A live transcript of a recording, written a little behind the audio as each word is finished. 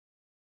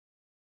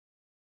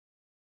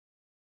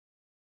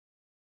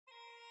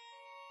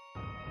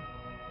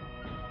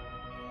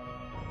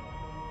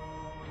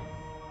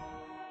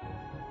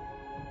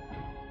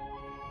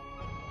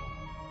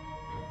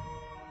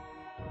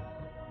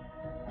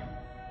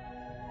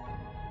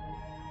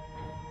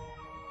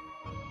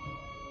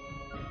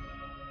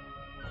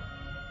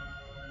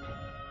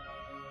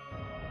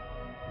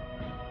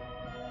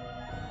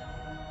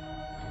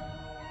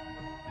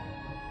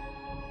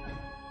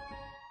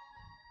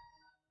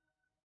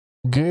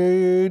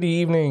Good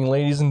evening,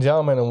 ladies and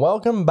gentlemen, and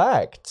welcome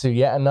back to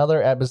yet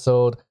another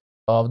episode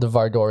of the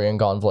Vardorian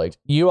Conflict.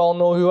 You all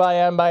know who I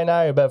am by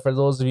now, but for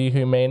those of you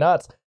who may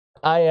not,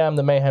 I am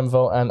the Mayhem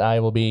Vote, and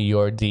I will be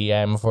your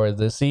DM for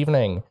this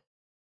evening.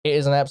 It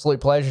is an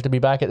absolute pleasure to be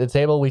back at the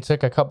table. We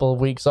took a couple of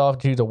weeks off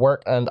due to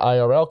work and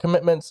IRL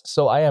commitments,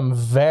 so I am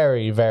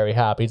very, very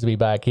happy to be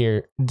back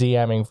here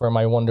DMing for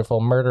my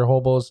wonderful murder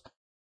hobos.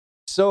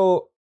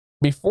 So,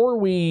 before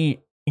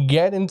we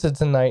get into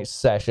tonight's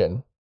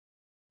session,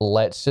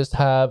 let's just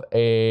have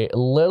a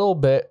little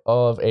bit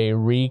of a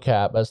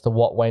recap as to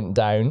what went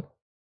down.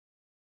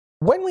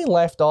 When we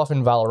left off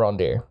in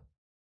Valorondir,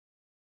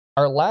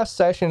 our last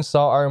session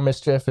saw our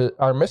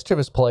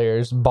mischievous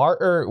players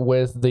barter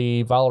with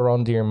the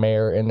Valorondir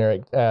mayor in their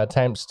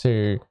attempts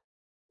to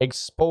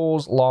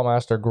expose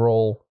Lawmaster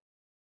Grohl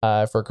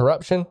for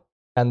corruption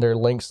and their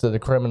links to the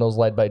criminals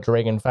led by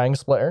Dragon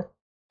Fangsplitter.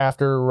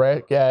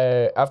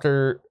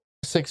 After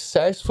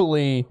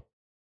successfully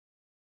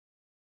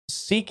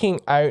seeking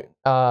out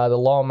the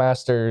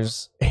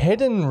Lawmaster's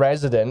hidden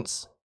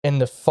residence in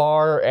the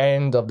far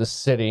end of the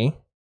city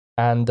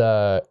and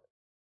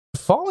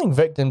falling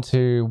victim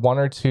to one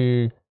or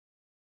two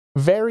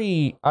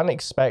very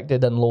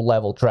unexpected and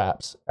low-level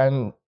traps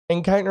and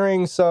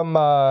encountering some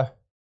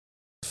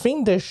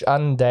fiendish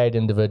undead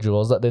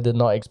individuals that they did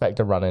not expect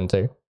to run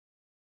into.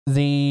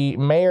 The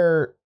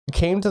mayor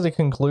came to the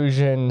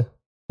conclusion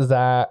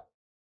that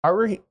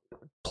our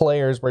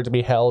players were to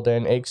be held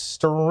in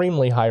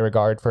extremely high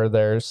regard for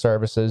their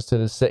services to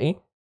the city,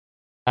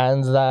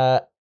 and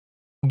that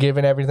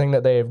given everything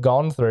that they have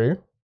gone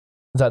through,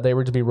 that they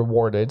were to be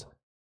rewarded.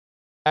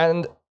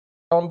 And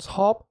on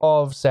top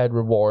of said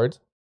reward,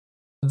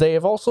 they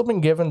have also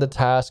been given the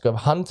task of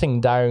hunting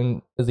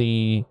down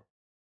the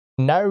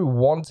now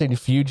wanted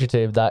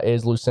fugitive that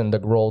is Lucinda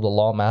Grohl, the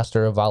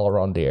Lawmaster of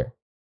Valorondir.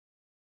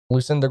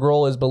 Lucinda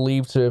Grohl is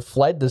believed to have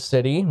fled the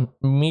city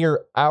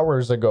mere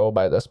hours ago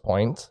by this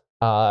point,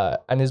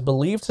 and is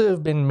believed to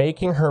have been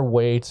making her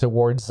way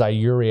towards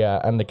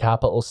Zyuria and the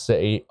capital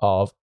city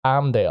of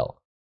Amdale.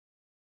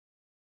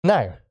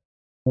 Now,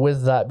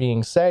 with that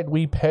being said,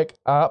 we pick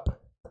up,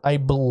 I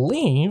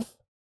believe,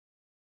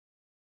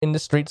 in the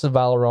streets of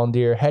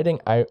Valorondir,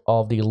 heading out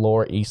of the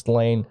Lower East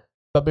Lane.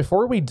 But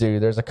before we do,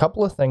 there's a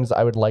couple of things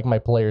I would like my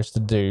players to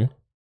do.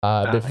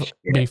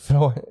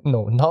 Before,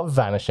 no, not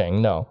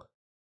vanishing, no.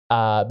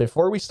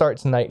 Before we start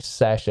tonight's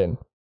session,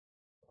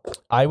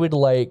 I would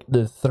like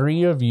the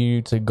three of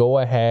you to go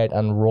ahead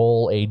and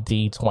roll a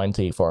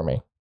d20 for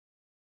me.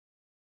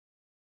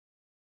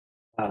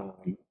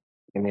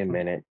 Give me a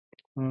minute.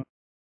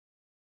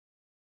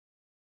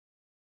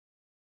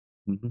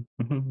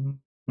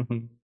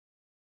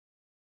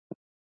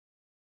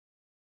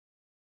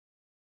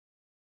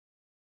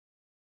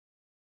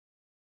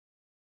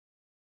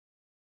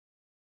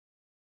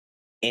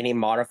 Any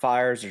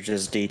modifiers or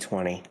just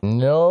D20?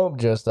 Nope,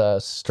 just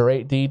a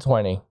straight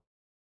d20.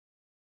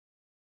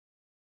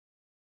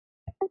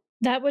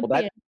 That would be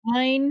a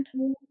 9.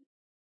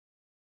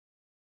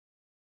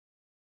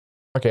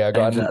 Okay, I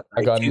got a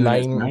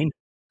 9. 9.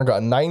 I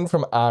got a 9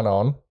 from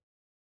Anon.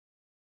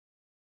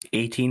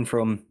 18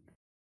 from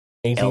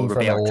 18 El from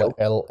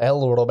Roberto.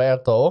 El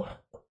Roberto.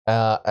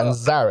 And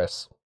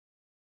Zaris.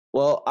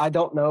 Well, I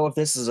don't know if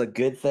this is a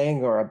good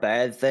thing or a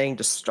bad thing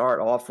to start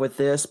off with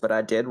this, but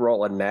I did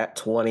roll a nat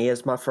 20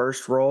 as my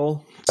first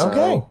roll.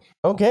 So...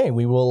 Okay,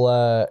 we will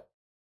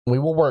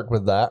work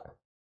with that.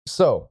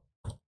 So,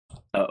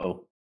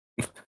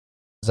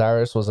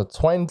 Zaris was a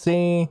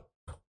 20.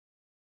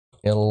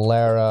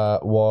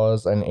 Ilera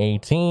was an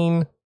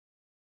 18.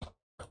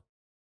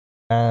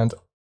 And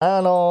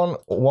Anon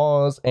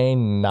was a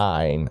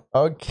 9.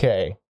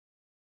 Okay.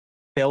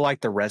 I feel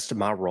like the rest of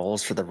my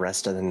rolls for the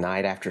rest of the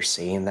night after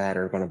seeing that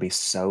are going to be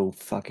so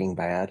fucking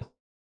bad.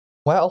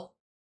 Well,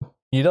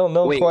 you don't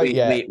know quite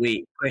yet.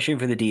 Wait. Question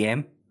for the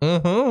DM.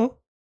 Mm-hmm.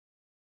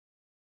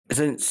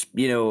 Since,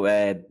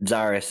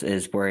 Zaris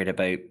is worried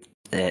about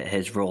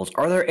his rolls,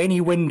 are there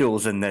any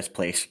windows in this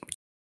place?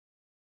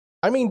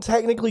 I mean,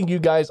 technically, you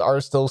guys are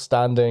still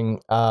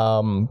standing.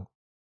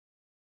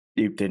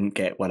 You didn't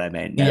get what I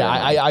meant. Yeah,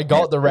 I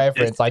got the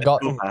reference. I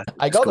got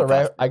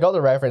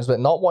the reference, but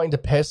not wanting to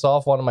piss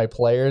off one of my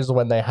players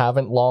when they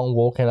haven't long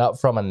woken up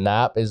from a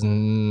nap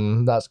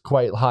that's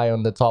quite high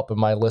on the top of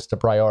my list of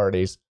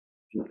priorities.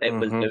 It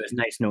was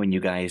nice knowing you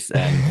guys.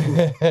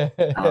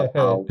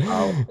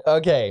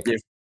 Okay,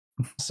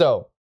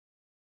 so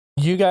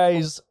you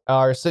guys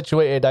are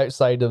situated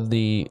outside of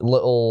the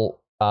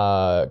little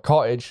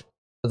cottage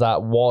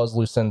that was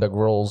Lucinda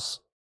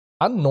Grohl's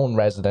unknown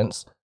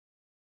residence.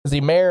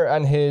 The mayor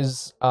and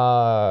his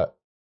Crown's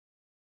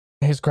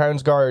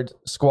Guard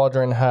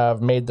squadron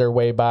have made their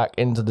way back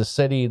into the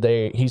city.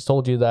 He's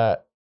told you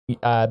that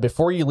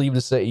before you leave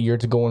the city, you're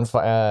to go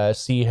and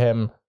see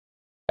him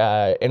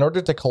in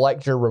order to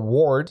collect your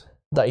reward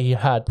that he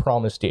had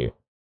promised you.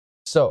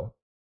 So,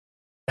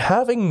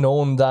 having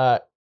known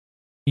that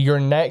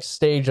your next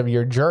stage of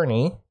your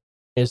journey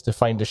is to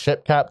find a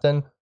ship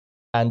captain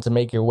and to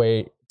make your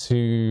way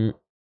to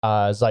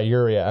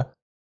Zyuria,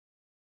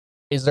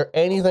 Is there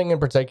anything in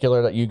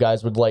particular that you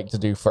guys would like to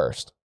do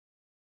first?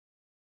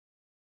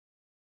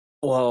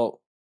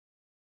 Well,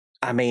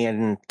 I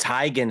mean,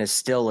 Tygan is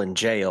still in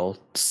jail,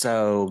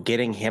 so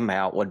getting him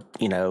out would,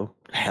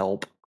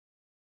 help.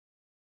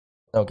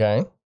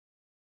 Okay.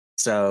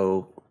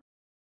 So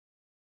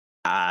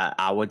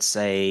I would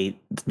say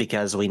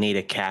because we need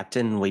a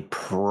captain, we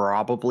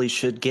probably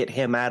should get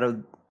him out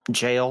of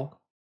jail.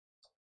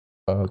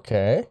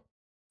 Okay.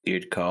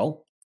 Good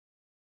call.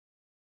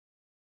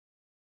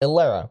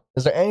 Ilera,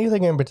 is there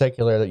anything in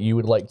particular that you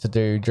would like to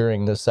do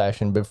during this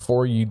session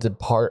before you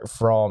depart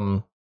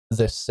from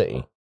this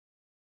city?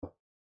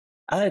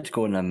 I'd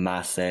go on a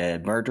mass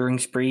murdering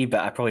spree,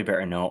 but I probably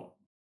better not.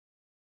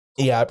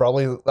 Yeah,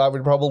 that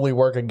would probably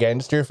work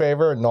against your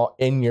favor, not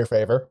in your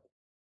favor.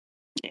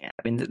 Yeah,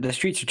 I mean, the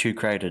streets are too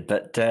crowded,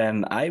 but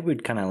I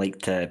would kind of like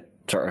to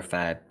sort of,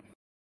 if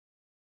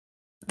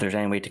there's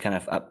any way to kind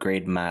of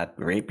upgrade my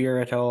rapier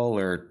at all,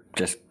 or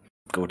just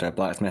go to a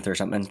blacksmith or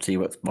something, see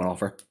what's on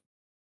offer.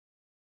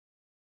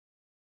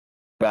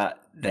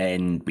 But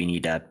then we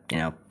need a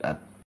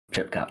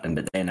ship captain,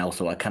 but then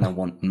also I kind of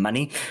want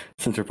money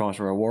since we're promised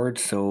a reward,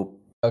 so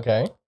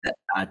Okay.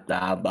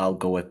 I'll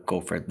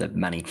go for the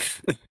money.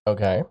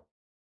 Okay.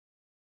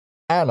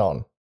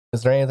 Anon,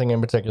 is there anything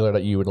in particular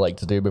that you would like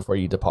to do before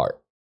you depart?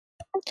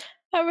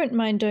 I wouldn't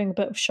mind doing a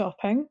bit of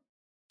shopping.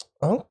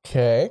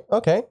 Okay.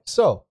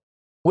 So,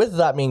 with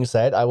that being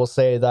said, I will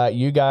say that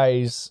you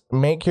guys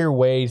make your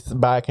way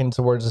back in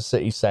towards the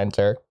city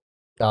center.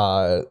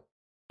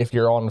 If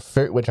you're on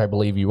foot, which I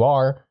believe you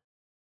are,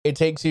 it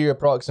takes you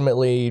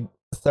approximately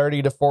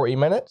 30 to 40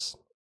 minutes.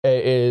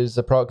 It is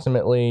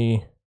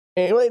approximately...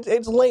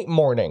 It's late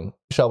morning,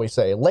 shall we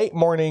say. Late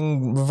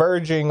morning,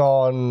 verging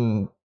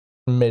on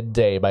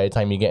midday by the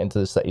time you get into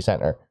the city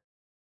center.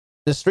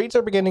 The streets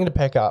are beginning to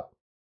pick up.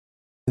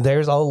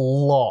 There's a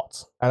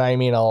lot, and I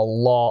mean a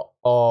lot,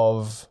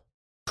 of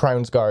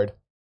Crownsguard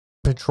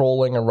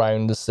patrolling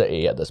around the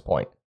city at this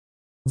point.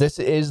 This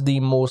is the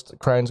most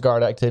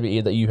Crownsguard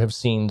activity that you have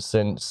seen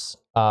since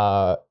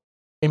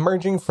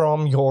emerging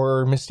from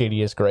your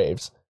mysterious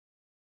graves.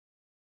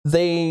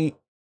 They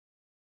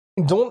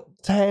don't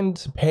tend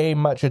to pay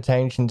much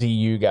attention to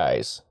you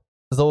guys,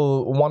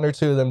 though one or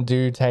two of them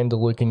do tend to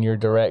look in your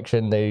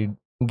direction. They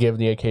give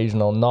the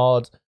occasional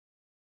nod.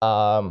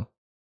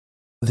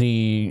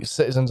 The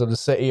citizens of the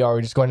city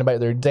are just going about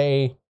their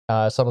day.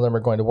 Some of them are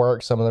going to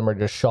work, some of them are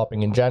just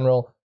shopping in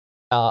general.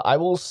 I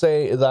will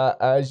say that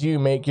as you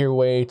make your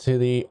way to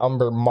the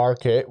Umber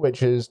Market,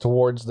 which is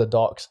towards the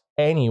docks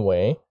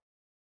anyway,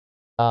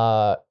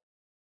 who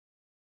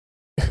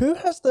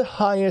has the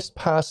highest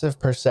passive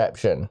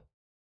perception?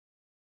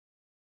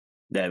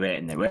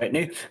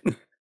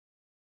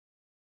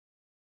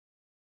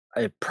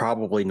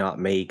 Probably not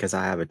me, because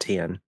I have a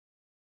 10.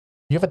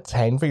 You have a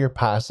 10 for your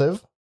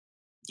passive?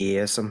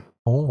 Yes.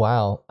 Oh,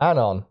 wow.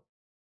 Anon?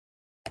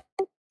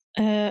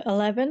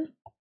 11.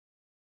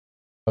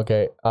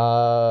 Okay,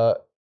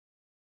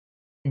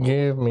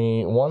 give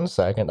me 1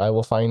 second. I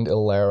will find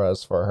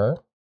Ilera's for her.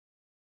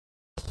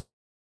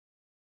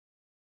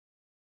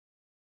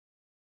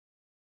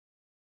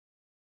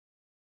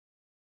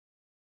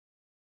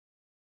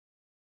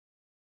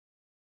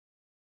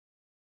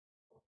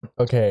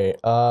 Okay,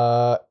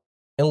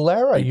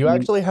 Ilera, you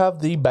actually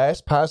have the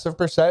best passive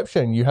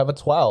perception. You have a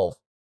 12.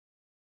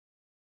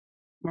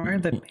 Where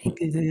the heck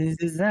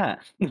is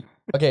that?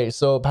 Okay,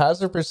 so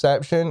passive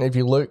perception, if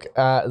you look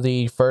at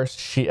the first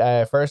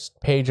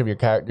page of your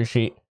character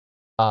sheet,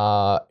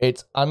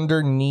 it's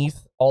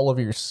underneath all of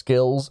your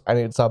skills and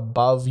it's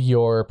above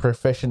your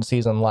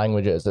proficiencies in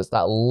languages. It's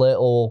that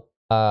little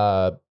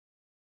sort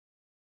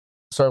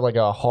of like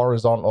a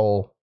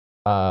horizontal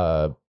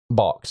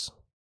box.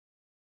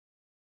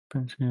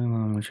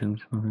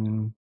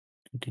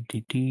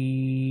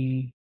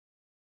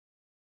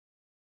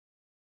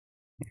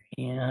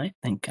 Yeah, I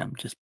think I'm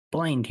just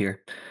blind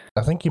here.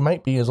 I think you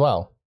might be as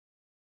well.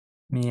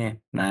 Yeah,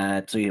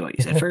 so what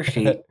you said. First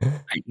sheet, I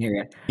hear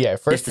it. Yeah,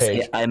 first just to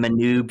page. say, I'm a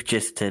noob,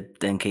 just to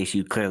in case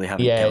you clearly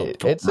haven't. Yeah,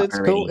 it's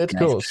cool. It's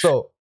cool.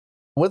 So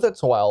with a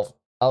 12,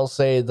 I'll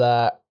say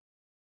that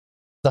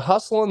the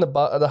hustle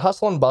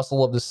and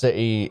bustle of the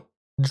city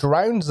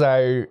drowns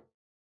out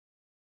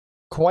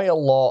quite a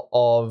lot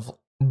of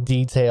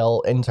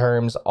detail in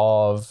terms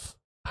of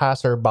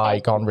passerby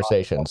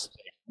conversations.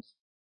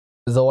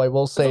 Though I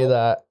will say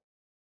that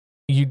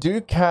you do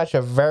catch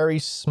a very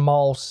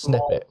small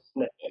snippet.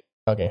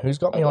 Okay, who's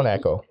got me on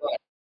echo?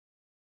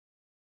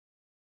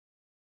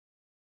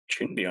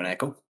 Shouldn't be on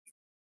echo.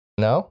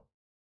 No?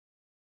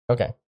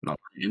 Okay. Not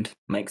mind.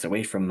 Mike's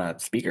away from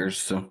speakers,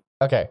 so.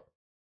 Okay.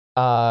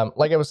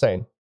 Like I was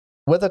saying,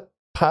 with a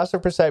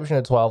passive perception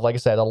of 12, like I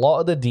said, a lot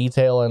of the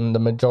detail and the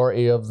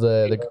majority of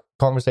the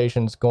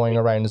conversations going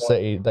around the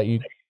city that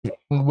you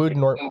would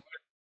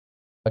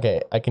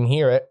Okay, I can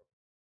hear it.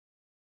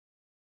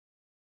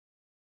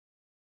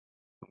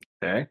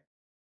 Okay.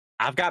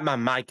 I've got my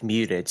mic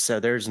muted, so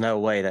there's no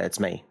way that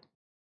it's me.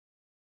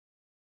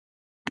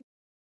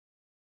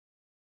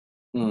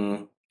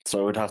 So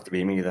it would have to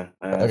be me then.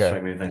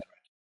 Okay.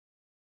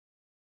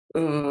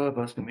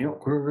 That's gonna be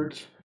awkward.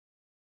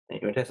 You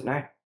want to test it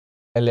now?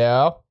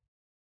 Hello?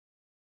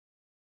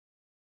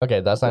 Okay,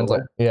 that sounds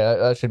like, yeah,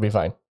 that should be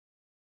fine.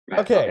 Right,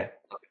 Okay.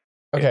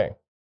 Okay.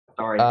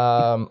 Sorry.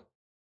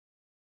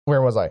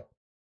 Where was I?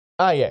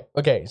 Ah, yeah.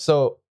 Okay,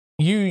 so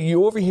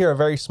you overhear a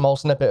very small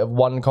snippet of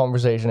one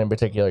conversation in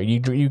particular.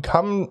 You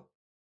come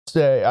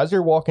to, as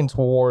you're walking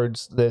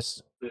towards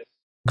this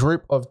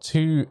group of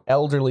two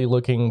elderly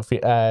looking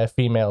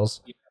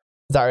females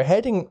that are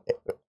heading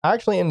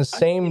actually in the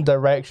same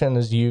direction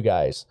as you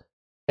guys.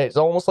 It's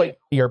almost like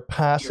you're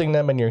passing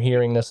them and you're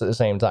hearing this at the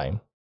same time.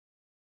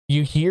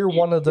 You hear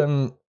one of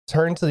them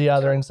turn to the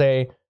other and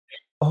say,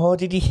 "Oh,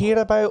 did you hear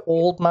about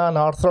old man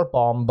Arthur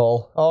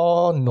Bomble?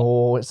 Oh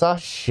no, it's a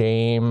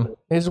shame.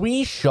 His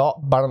wee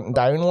shop burnt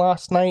down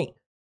last night.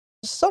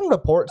 Some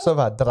reports of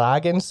a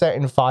dragon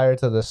setting fire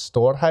to the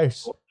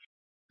storehouse.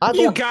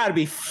 You gotta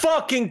be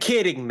fucking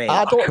kidding me.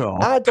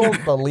 I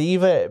don't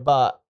believe it,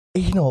 but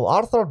you know,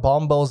 Arthur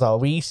Bomble's a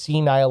wee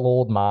senile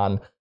old man.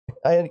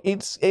 And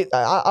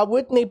I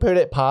wouldn't put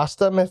it past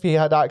him if he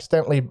had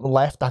accidentally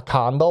left a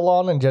candle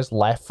on and just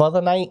left for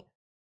the night."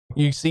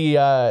 You see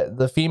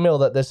the female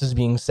that this is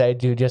being said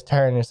to just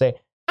turn and say,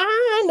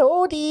 "I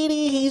know,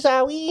 dearie, he's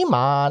a wee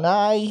man,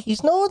 aye.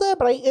 He's no the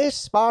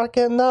brightest spark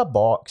in the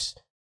box.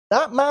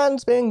 That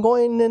man's been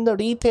going in the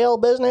retail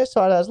business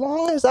for as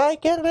long as I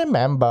can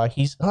remember.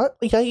 He's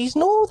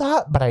no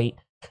that bright.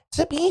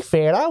 To be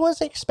fair, I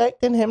was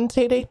expecting him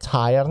to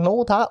retire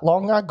no that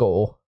long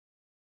ago."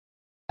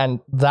 And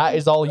that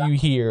is all you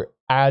hear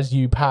as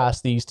you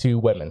pass these two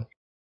women.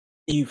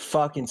 You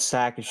fucking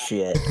sack of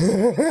shit.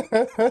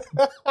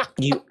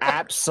 You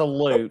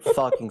absolute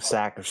fucking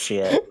sack of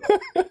shit.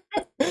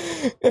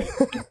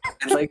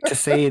 I'd like to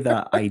say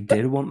that I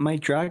did want my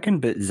dragon,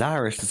 but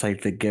Zaris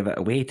decided to give it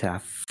away to a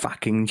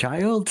fucking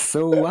child,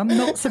 so I'm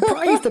not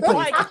surprised the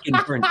place fucking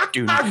burnt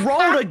down. I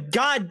rolled a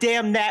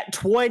goddamn nat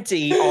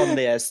 20 on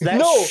this.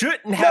 That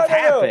shouldn't have No.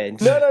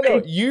 happened.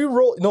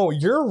 No.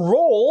 Your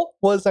roll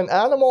was an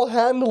animal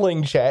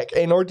handling check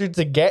in order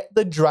to get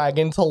the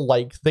dragon to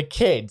like the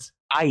kids.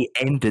 I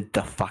ended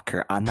the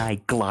fucker, and I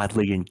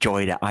gladly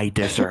enjoyed it. I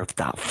deserved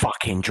that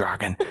fucking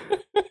dragon.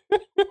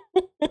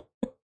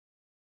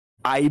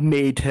 I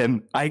made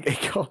him. I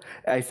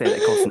said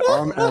it cost an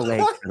arm and a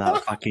leg for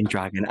that fucking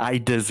dragon. I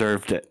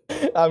deserved it.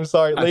 I'm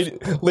sorry,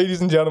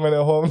 ladies and gentlemen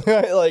at home.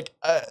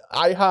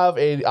 I have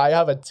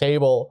a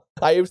table.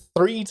 I have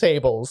 3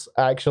 tables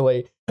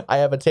actually. I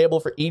have a table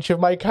for each of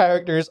my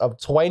characters of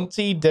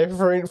 20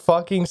 different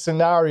fucking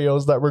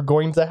scenarios that were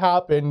going to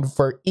happen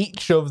for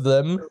each of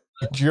them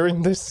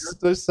during this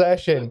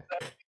session.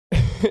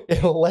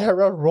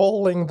 Lara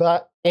rolling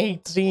that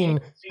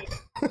 18.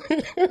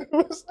 It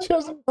was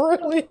just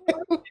brilliant.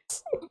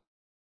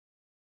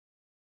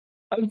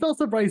 I'm not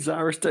surprised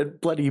Zaris didn't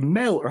bloody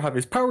melt or have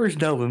his powers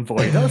null and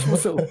void. That's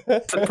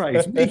what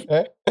surprised me.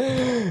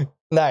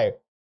 Now,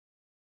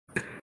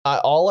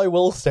 all I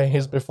will say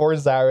is before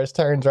Zaris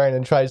turns around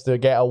and tries to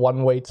get a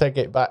one-way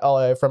ticket back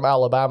from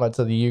Alabama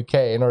to the UK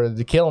in order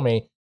to kill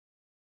me,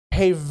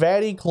 pay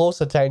very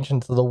close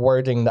attention to the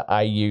wording that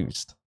I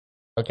used.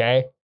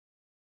 Okay?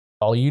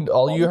 All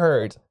you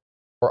heard,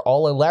 or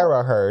all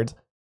Alara heard,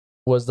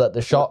 was that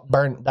the shop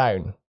burnt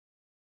down.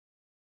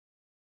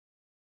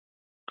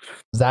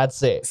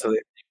 That's it. So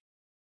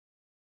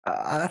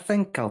I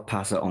think I'll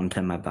pass it on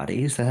to my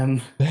buddies,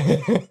 and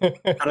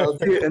I'll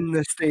do it in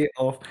the state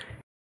of,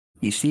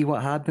 you see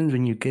what happens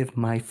when you give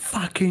my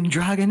fucking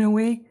dragon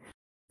away?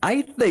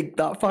 I think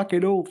that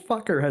fucking old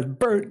fucker has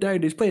burnt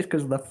down his place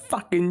because of the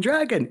fucking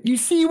dragon. You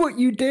see what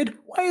you did?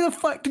 Why the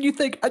fuck did you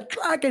think a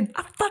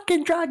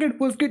fucking dragon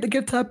was good to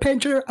give to a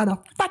pensioner and a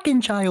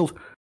fucking child?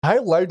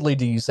 How loudly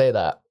do you say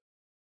that?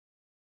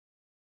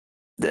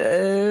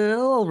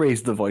 I'll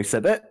raise the voice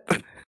a bit.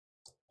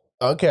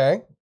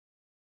 Okay.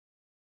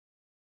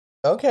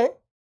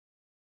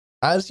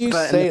 As you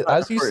say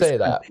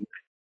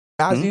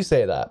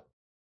that,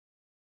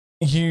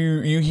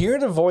 you hear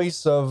the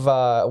voice of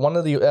one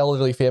of the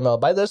elderly female.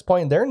 By this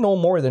point, they're no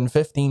more than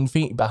 15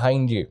 feet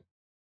behind you.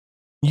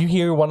 You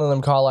hear one of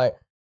them call out,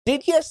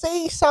 "Did you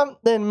say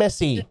something,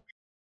 Missy?"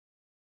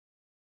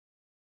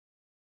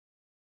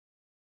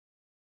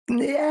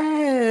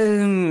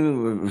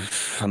 Yeah,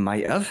 I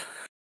might have.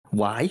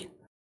 Why?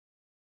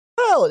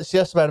 Well, it's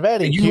just been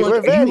very cute.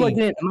 We're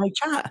my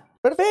chat.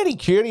 We're very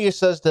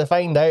curious as to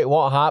find out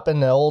what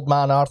happened to old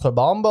man Arthur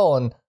Bomble,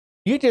 and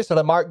you just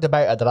remarked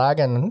about a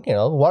dragon. You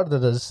know, word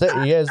of the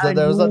city is that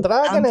there was a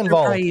dragon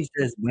involved.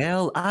 As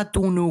well, I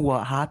don't know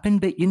what happened,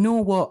 but you know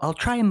what? I'll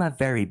try my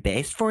very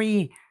best for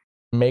you.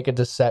 Make a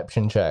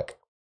deception check.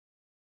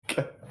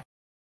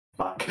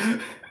 Fuck.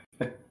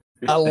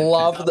 I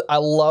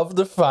love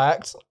the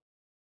fact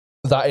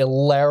that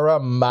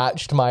Alara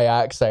matched my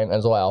accent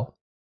as well.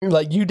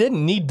 Like, you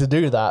didn't need to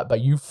do that, but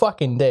you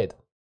fucking did.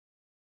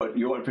 But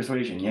you want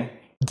persuasion, yeah?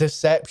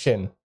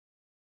 Deception.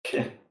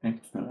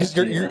 Because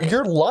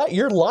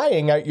you're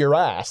lying out your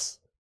ass.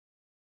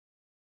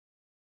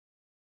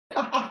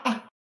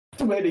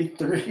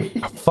 23.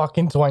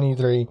 Fucking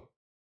 23.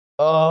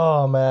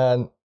 Oh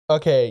man.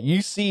 Okay,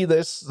 you see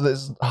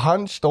this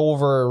hunched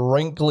over,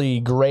 wrinkly,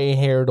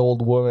 gray-haired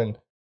old woman.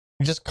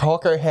 You just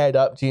cock her head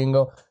up to you and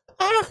go,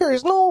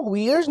 there's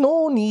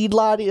no need,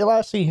 laddie.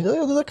 Let's see.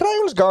 The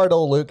Crown's Guard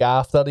will look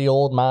after the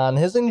old man.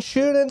 His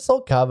insurance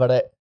will cover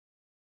it.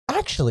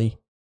 Actually,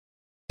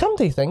 come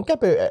to think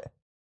about it,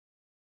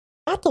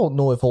 I don't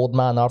know if old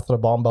man Arthur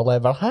Bombal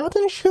ever had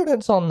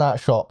insurance on that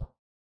shop.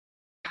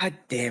 God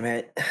damn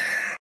it.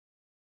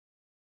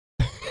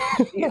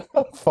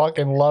 I'm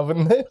fucking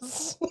loving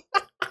this.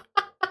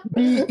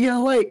 Yeah,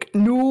 like,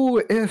 no,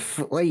 if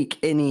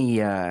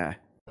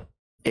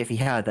he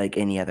had like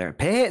any other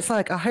pets,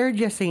 like I heard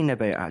you saying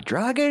about a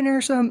dragon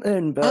or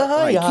something, but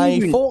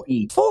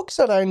folks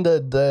around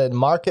the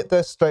market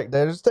district,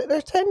 they're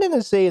tending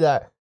to say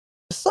that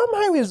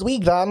somehow his wee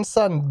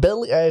grandson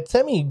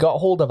Timmy got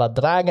hold of a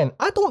dragon.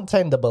 I don't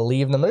tend to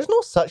believe them. There's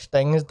no such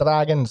thing as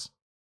dragons.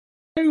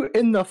 How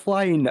in the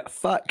flying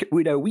fuck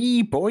would a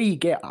wee boy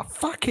get a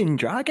fucking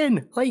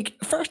dragon? Like,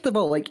 first of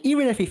all, like,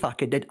 even if he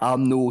fucking did,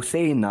 I'm no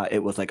saying that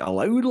it was like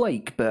allowed,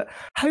 like, but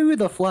how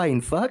the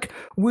flying fuck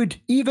would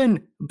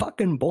even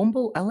fucking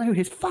Bomble allow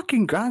his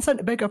fucking grandson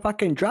to pick a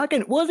fucking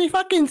dragon? Was he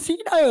fucking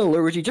senile,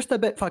 or was he just a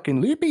bit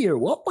fucking loopy, or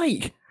what,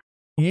 like?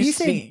 You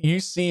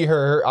see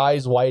her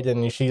eyes widen,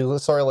 and she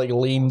sort of like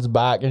leans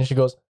back, and she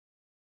goes,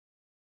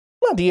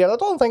 "My dear, I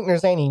don't think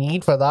there's any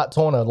need for that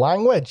tone of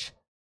language.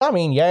 I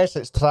mean, yes,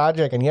 it's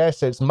tragic, and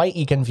yes, it's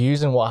mighty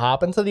confusing what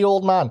happened to the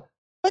old man.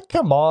 But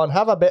come on,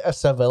 have a bit of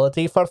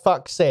civility for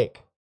fuck's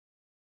sake."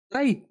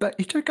 Aye, but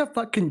he took a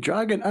fucking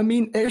dragon. I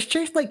mean, it's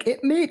just like,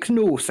 it makes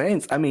no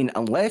sense. I mean,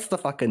 unless the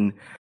fucking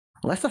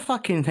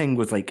thing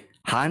was like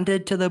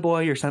handed to the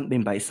boy or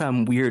something by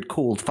some weird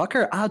cold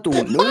fucker, I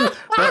don't know.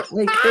 But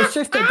like, it's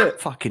just a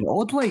bit fucking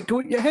odd, like,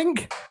 don't you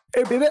think?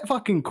 It'd be a bit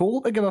fucking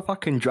cold to give a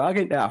fucking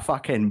dragon to a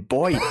fucking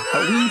boy. A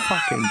wee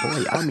fucking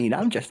boy. I mean,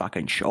 I'm just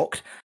fucking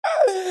shocked.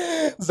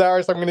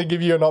 Zaris, I'm going to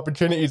give you an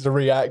opportunity to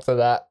react to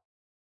that.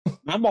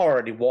 I'm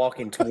already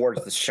walking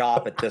towards the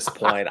shop at this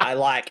point.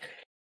 I'm at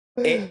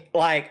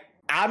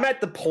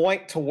the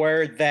point to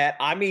where that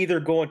I'm either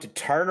going to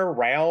turn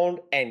around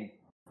and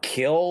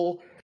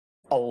kill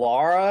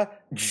Alara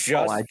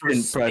just for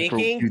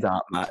speaking, do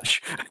that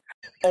much,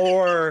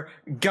 or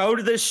go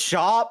to the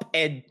shop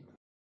and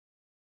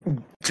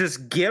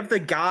just give the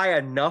guy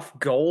enough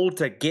gold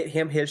to get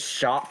him his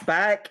shop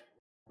back,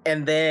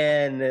 and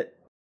then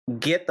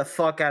get the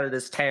fuck out of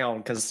this town,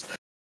 because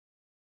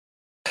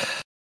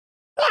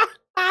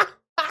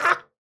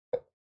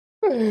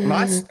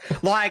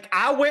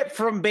I went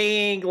from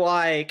being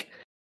like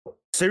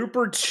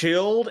super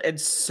chilled and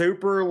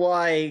super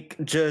like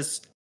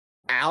just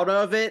out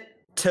of it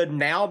to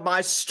now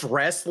my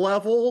stress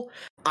level,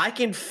 I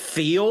can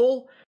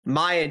feel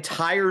my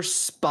entire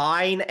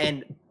spine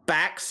and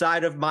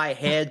backside of my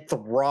head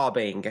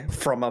throbbing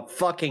from a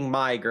fucking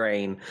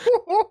migraine.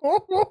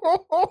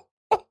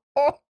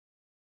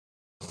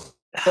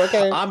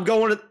 Okay. I'm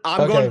going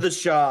to the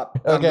shop.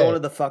 Okay. I'm going to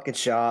the fucking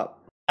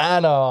shop.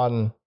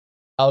 Anon,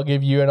 I'll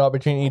give you an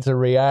opportunity to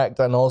react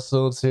and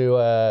also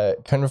to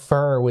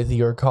confer with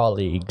your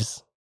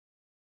colleagues.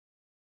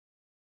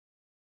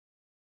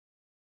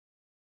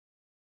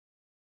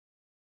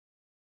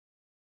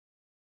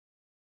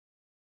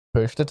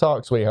 Push to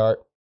talk,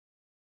 sweetheart.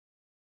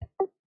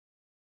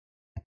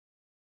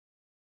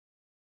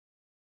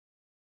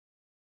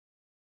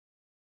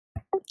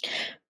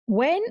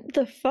 When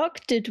the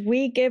fuck did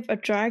we give a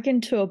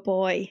dragon to a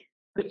boy?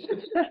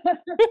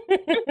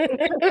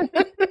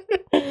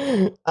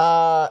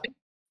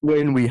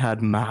 When we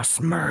had mass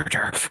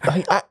murder.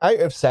 Out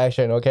of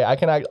session. Okay, I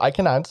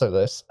can answer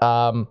this.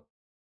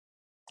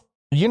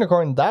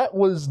 Unicorn, that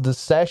was the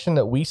session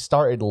that we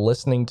started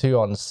listening to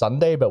on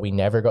Sunday, but we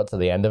never got to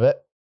the end of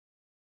it.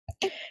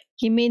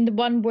 You mean the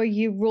one where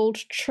you rolled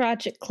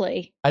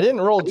tragically? I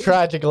didn't roll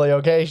tragically,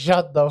 okay?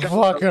 Shut the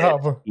fuck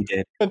up. He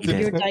did.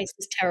 Your dice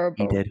is terrible.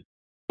 He did.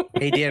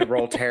 He did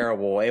roll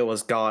terrible. It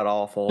was god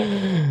awful.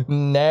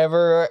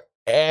 Never,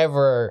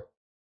 ever,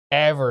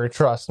 ever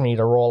trust me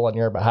to roll on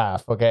your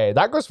behalf, okay?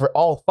 That goes for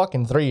all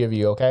fucking three of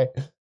you, okay?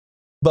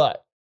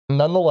 But,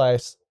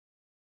 nonetheless,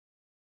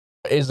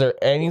 is there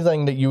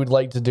anything that you would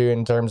like to do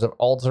in terms of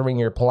altering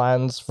your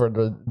plans for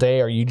the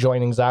day? Are you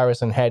joining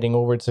Zaris and heading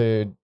over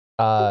to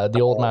the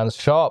old man's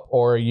shop,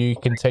 or are you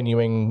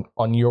continuing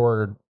on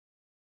your,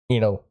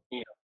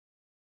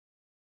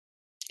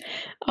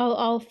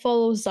 I'll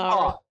follow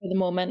Zara for the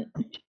moment.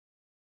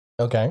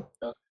 Okay.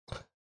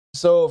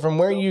 So from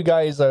where you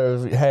guys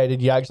are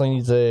headed, you actually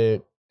need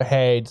to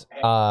head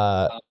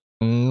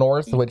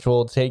north, which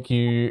will take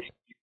you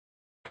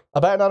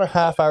about another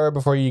half hour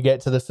before you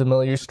get to the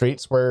familiar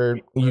streets where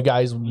you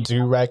guys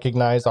do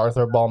recognize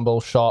Arthur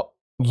Bomball's shop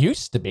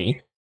used to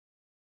be.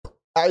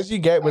 As you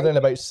get within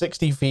about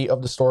 60 feet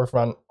of the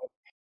storefront,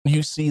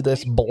 you see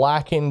this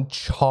blackened,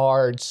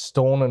 charred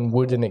stone and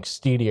wooden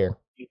exterior.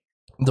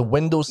 The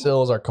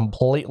windowsills are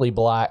completely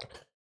black.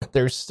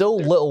 There's still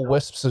little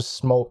wisps of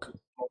smoke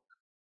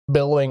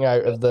billowing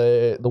out of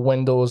the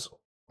windows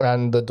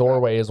and the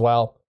doorway as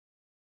well.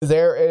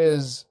 There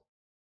is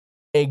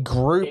a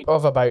group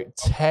of about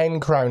 10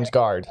 Crown's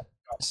Guard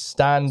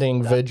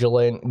standing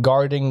vigilant,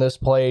 guarding this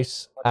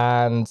place,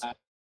 and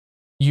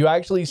you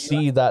actually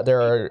see that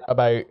there are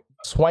about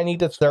 20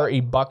 to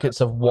 30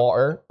 buckets of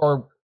water,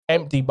 or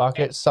empty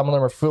buckets, some of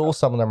them are full,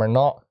 some of them are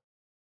not,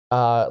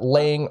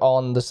 laying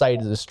on the side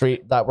of the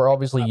street that were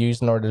obviously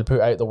used in order to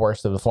put out the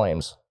worst of the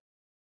flames.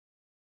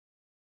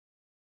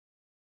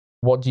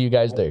 What do you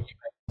guys do?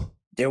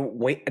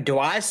 Do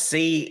I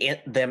see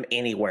them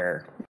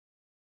anywhere?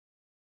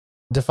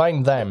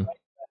 Define them.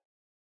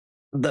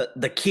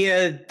 The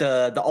kid,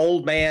 the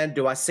old man,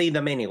 do I see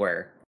them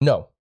anywhere?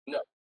 No.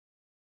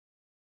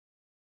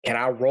 Can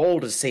I roll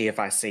to see if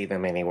I see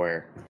them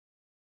anywhere?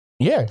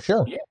 Yeah,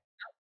 sure.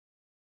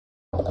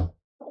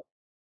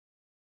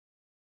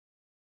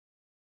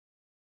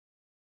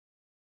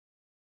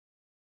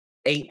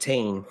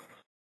 18.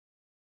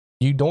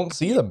 You don't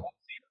see them.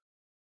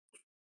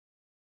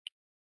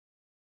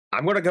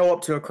 I'm gonna go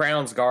up to a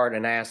Crown's Guard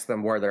and ask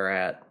them where they're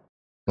at.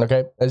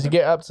 Okay. As you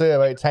get up to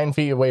about 10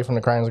 feet away from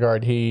the Crown's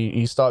Guard,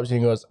 he stops you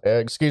and goes,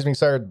 excuse me,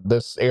 sir,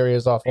 this area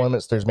is off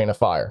limits. There's been a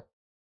fire.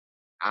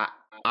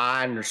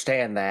 I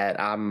understand that.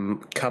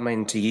 I'm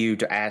coming to you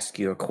to ask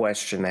you a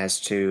question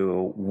as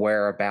to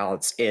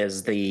whereabouts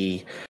is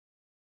the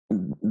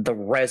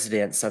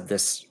residence of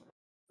this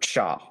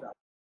shop.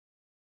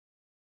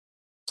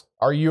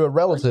 Are you a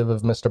relative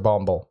of Mr.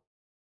 Bomble?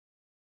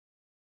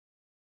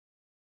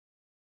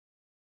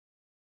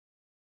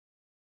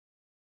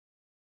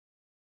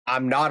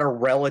 I'm not a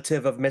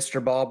relative of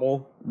Mr.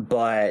 Bobble,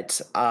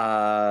 but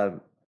I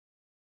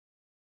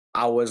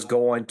was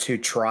going to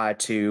try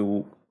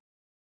to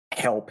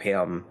help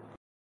him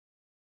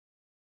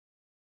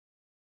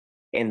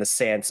in the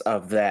sense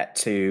of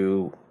that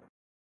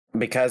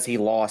because he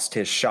lost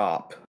his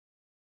shop.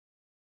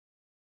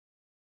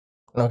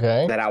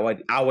 Okay. That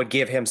I would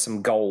give him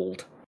some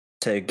gold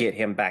to get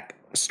him back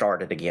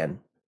started again.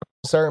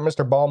 Sir,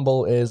 Mr.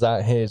 Bomble is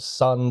at his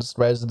son's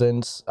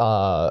residence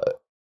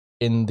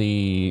in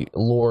the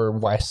lower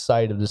west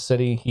side of the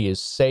city. He is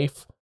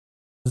safe,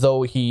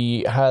 though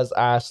he has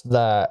asked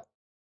that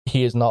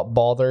he is not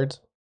bothered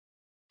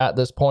at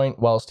this point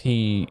whilst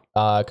he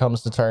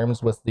comes to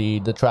terms with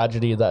the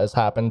tragedy that has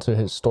happened to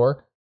his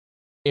store.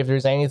 If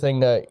there's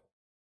anything that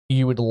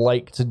you would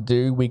like to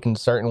do, we can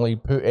certainly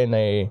put in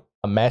a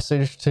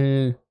message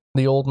to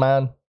the old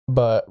man,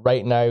 but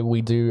right now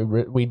we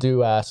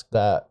do ask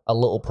that a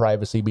little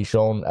privacy be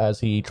shown as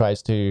he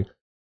tries to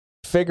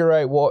figure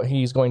out what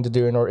he's going to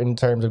do in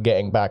terms of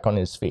getting back on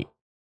his feet.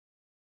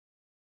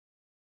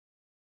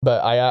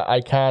 But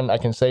I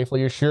can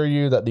safely assure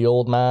you that the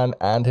old man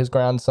and his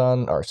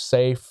grandson are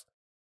safe.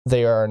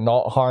 They are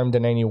not harmed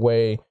in any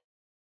way.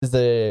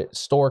 The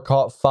store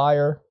caught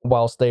fire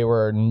whilst they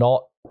were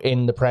not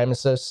in the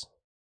premises.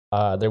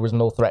 There was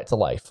no threat to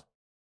life.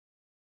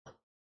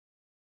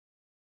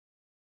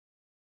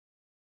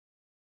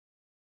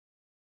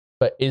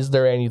 But is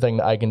there anything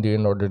that I can do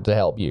in order to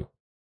help you?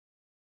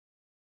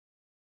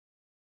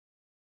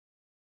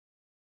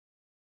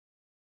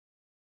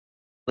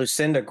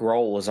 Lucinda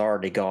Grohl is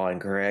already gone,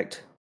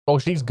 correct? Oh,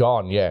 she's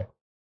gone, yeah.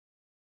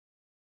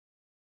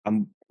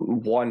 I'm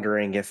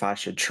wondering if I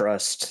should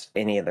trust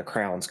any of the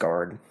Crown's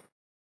Guard.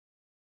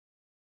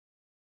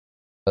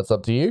 That's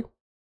up to you.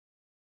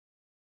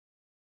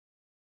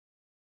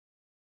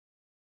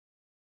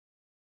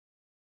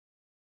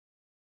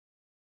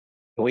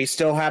 Do we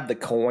still have the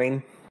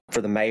coin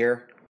for the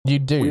mayor? You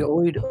do.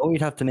 All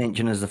you'd have to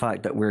mention is the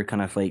fact that we're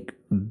kind of like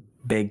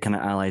big kind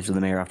of allies with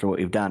the mayor after what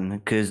we've done.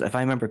 Because if I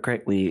remember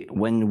correctly,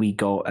 when we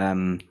got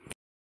Bang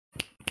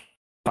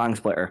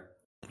Splitter,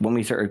 when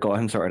we sort of got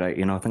him sorted out,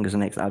 I think it was the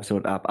next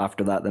episode up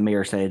after that, the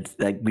mayor said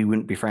like we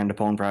wouldn't be frowned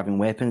upon for having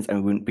weapons and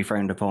we wouldn't be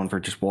frowned upon for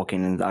just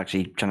walking and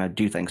actually trying to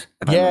do things.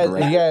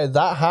 Yeah,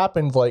 that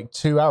happened like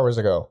 2 hours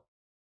ago.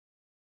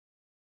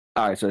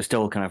 Alright, so it's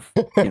still kind of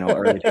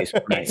early days.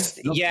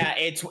 Yeah,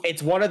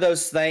 it's one of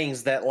those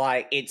things that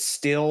like it's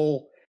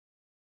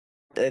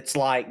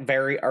like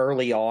very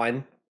early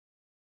on.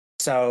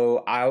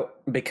 So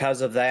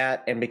because of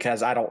that, and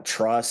because I don't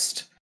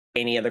trust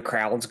any of the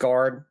Crown's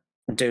Guard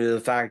due to the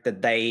fact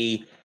that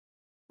they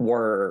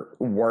were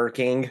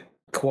working,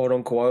 quote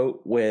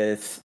unquote,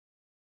 with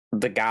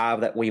the guy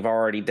that we've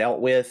already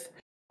dealt with.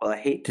 Well, I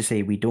hate to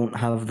say we don't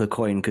have the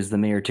coin because the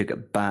mayor took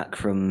it back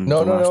from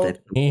No. episode.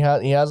 He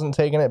hasn't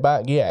taken it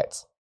back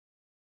yet.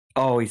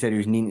 Oh, he said he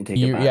was needing to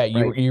take it back.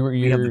 Yeah,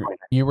 right.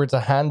 you were to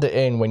hand it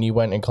in when you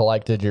went and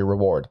collected your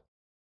reward.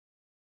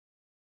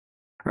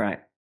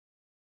 Right.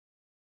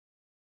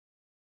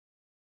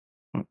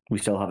 We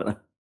still have it then.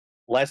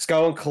 Let's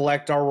go and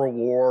collect our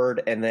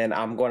reward, and then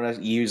I'm going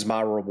to use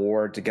my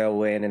reward to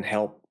go in and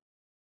help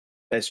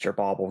Mr.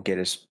 Bobble get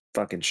his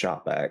fucking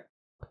shot back.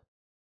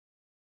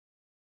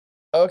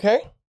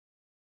 Okay,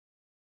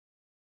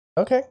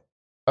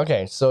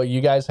 so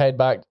you guys head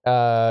back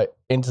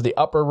into the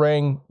upper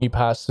ring. You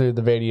pass through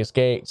the various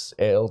gates.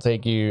 It'll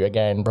take you,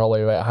 again,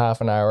 probably about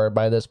half an hour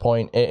by this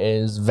point. It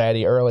is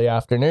very early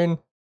afternoon.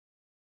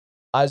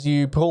 As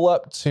you pull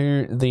up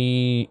to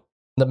the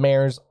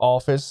mayor's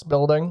office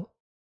building,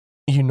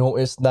 you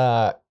notice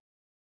that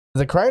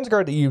the Crown's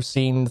Guard that you've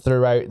seen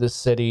throughout the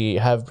city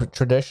have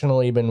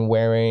traditionally been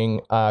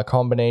wearing a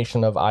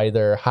combination of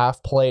either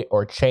half plate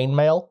or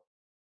chainmail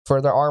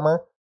for their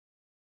armor.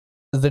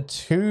 The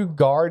two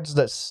guards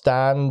that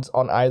stand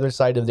on either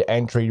side of the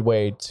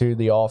entryway to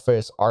the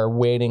office are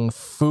wearing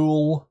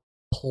full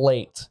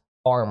plate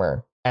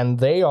armor, and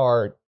they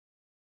are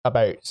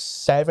about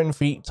 7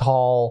 feet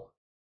tall.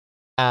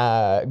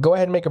 Go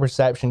ahead and make a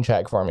perception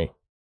check for me.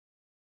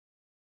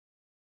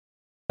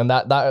 And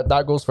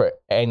that goes for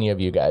any of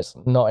you guys,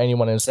 not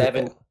anyone in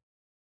 17.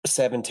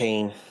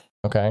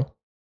 Okay.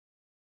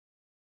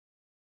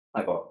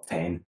 I got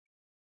 10.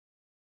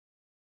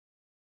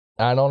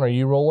 Anon, are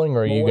you rolling,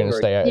 or are you going to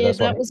stay out of Yeah, this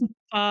one? that was a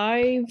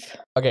 5.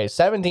 Okay,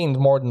 17 is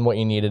more than what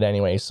you needed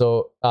anyway.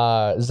 So,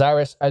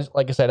 Zaris,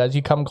 like I said, as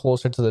you come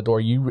closer to the door,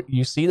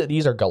 you see that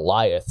these are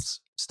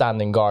Goliaths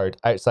standing guard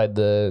outside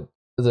the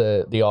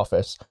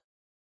office.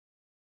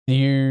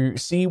 You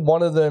see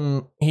one of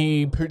them.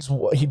 He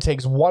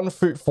takes 1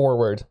 foot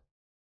forward,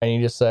 and he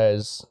just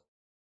says,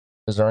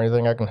 "Is there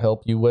anything I can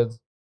help you with?"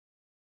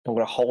 I'm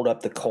gonna hold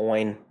up the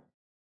coin.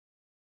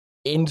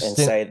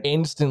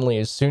 Instantly,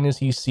 as soon as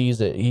he sees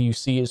it, you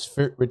see his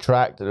foot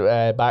retract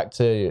back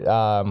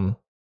to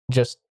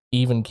just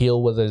even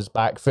keel with his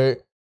back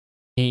foot.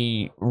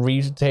 He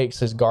retakes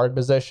his guard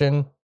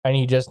position, and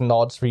he just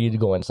nods for you to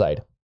go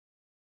inside.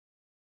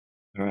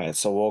 All right,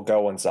 so we'll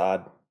go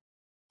inside.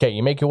 Okay,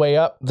 you make your way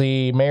up.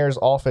 The mayor's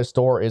office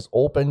door is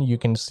open. You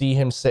can see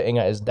him sitting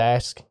at his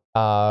desk.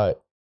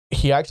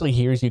 He actually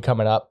hears you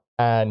coming up,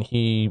 and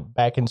he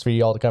beckons for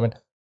you all to come in.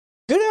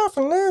 Good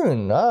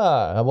afternoon.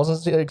 I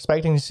wasn't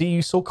expecting to see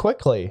you so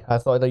quickly. I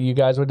thought that you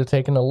guys would have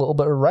taken a little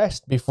bit of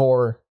rest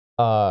before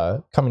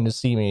coming to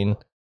see me.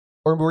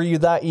 Or were you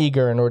that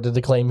eager in order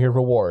to claim your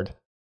reward?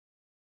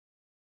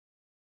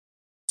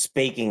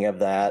 Speaking of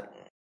that,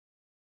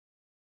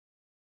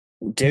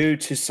 due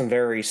to some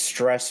very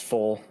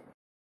stressful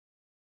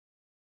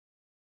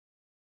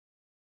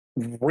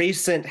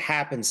recent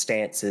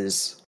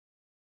happenstances,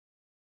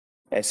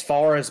 as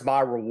far as my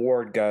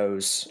reward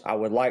goes, I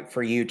would like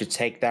for you to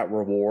take that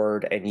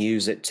reward and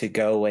use it to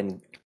go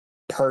and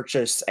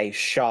purchase a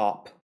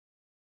shop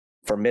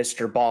for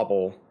Mr.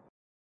 Bobble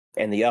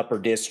in the upper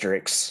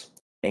districts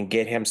and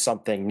get him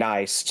something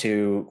nice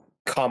to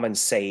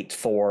compensate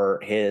for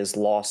his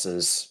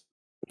losses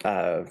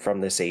from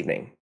this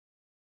evening.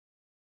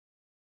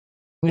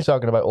 You're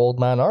talking about old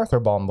man Arthur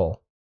Bomble.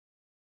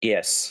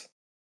 Yes.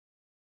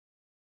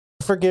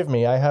 Forgive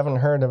me, I haven't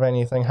heard of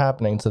anything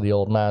happening to the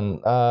old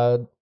man.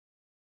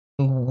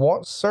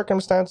 What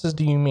circumstances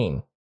do you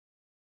mean?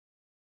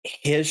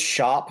 His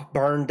shop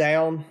burned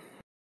down.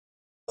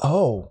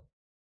 Oh,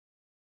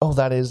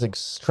 that is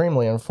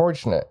extremely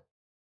unfortunate.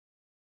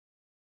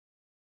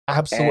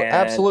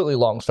 Absolutely,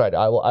 Longstride.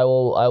 I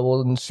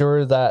will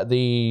ensure that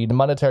the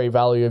monetary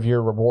value of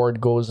your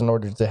reward goes in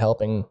order to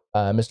helping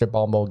Mr.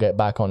 Bombo get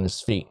back on his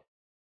feet.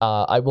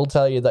 I will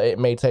tell you that it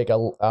may take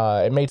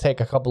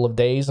a couple of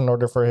days in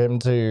order for him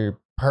to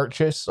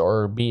purchase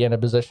or be in a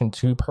position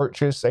to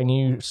purchase a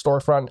new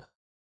storefront.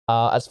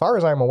 As far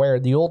as I'm aware,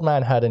 the old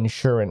man had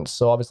insurance,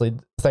 so obviously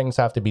things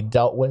have to be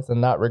dealt with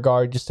in that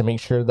regard, just to make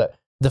sure that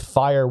the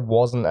fire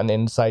wasn't an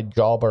inside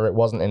job or it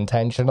wasn't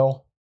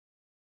intentional.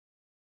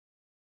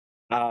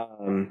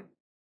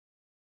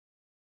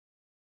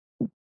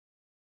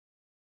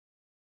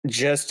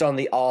 Just on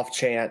the off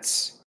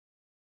chance,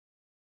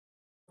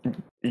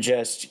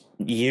 just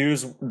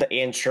use the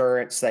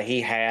insurance that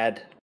he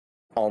had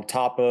on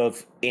top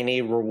of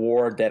any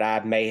reward that I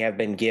may have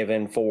been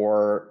given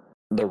for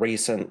the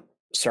recent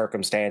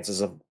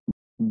circumstances of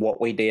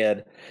what we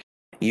did.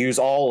 Use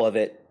all of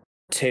it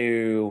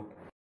to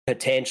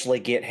potentially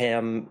get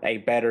him a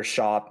better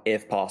shop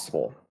if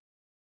possible.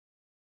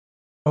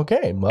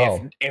 Okay,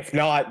 well, if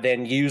not,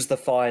 then use the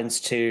funds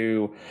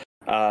to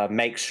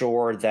make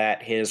sure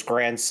that his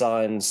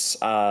grandson's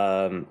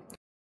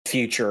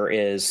future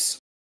is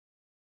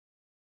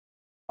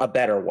a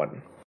better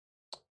one.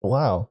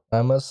 Wow,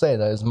 I must say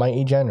that is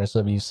mighty generous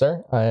of you,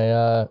 sir.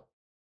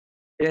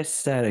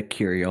 Just out of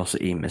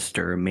curiosity,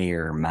 Mr.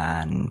 Mayor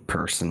Man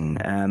person,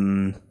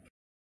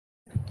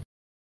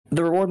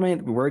 the reward money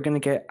that we're going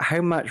to get,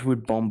 how much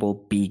would Bumble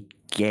be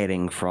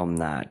getting from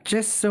that?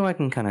 Just so I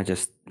can kind of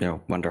just,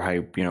 wonder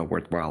how,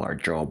 worthwhile our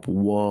job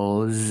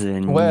was.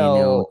 And,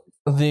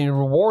 the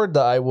reward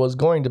that I was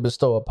going to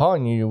bestow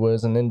upon you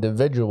was an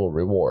individual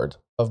reward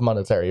of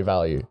monetary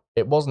value.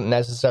 It wasn't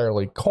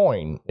necessarily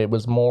coin. It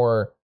was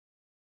more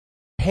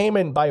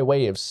payment by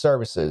way of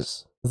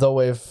services. Though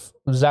if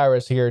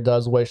Zaris here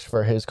does wish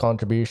for his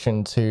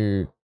contribution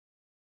to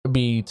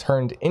be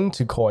turned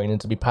into coin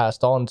and to be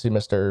passed on to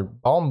Mr.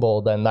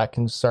 Bomble, then that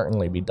can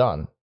certainly be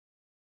done.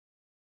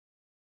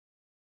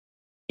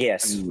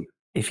 Yes.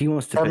 If he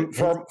wants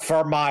to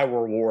for my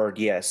reward,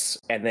 yes.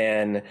 And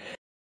then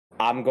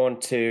I'm going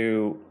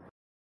to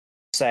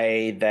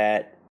say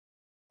that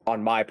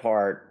on my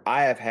part,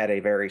 I have had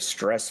a very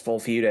stressful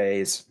few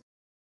days,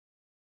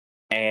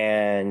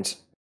 and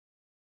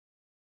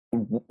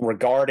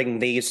regarding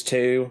these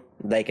two,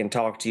 they can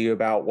talk to you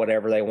about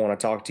whatever they want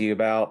to talk to you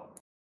about.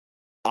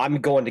 I'm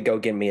going to go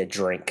get me a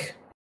drink,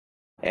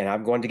 and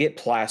I'm going to get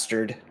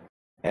plastered,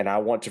 and I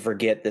want to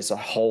forget this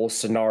whole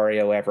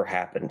scenario ever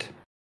happened.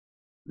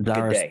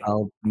 Darius, day.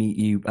 I'll meet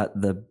you at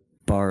the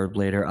bar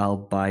later. I'll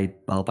buy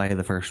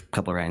the first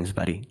couple of rounds,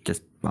 buddy.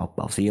 Just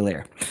I'll see you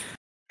later.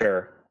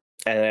 Sure.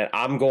 And then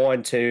I'm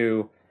going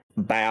to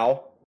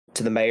bow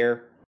to the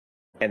mayor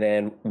and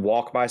then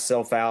walk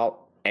myself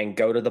out and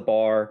go to the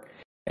bar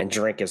and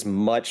drink as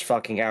much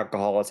fucking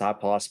alcohol as I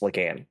possibly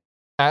can.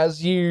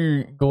 As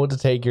you go to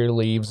take your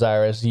leave,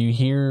 Zaris,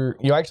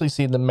 you actually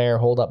see the mayor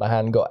hold up a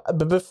hand and go,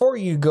 but before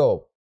you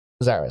go,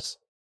 Zaris.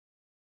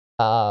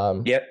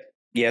 Yep.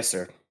 Yes,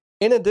 sir.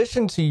 In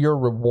addition to your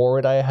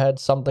reward, I had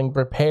something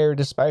prepared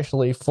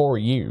especially for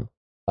you.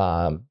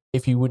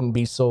 If you'd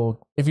be so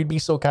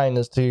kind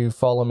as to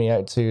follow me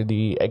out to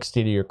the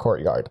exterior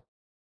courtyard.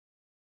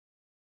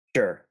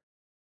 Sure.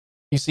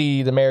 You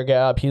see the mayor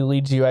get up, he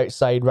leads you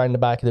outside round the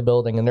back of the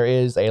building, and there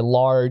is a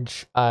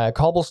large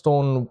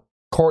cobblestone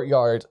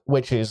courtyard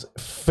which is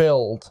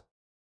filled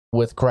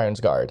with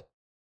Crownsguard.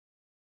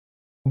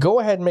 Go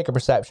ahead and make a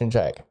perception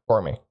check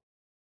for me.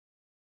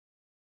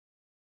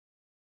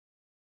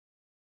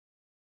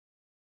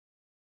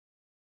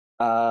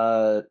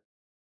 Uh,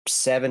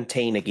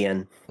 17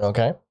 again.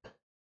 Okay.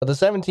 At the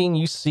 17,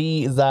 you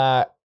see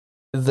that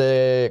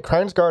the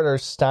Crownsguard are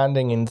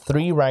standing in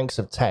 3 ranks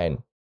of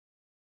 10,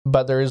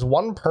 but there is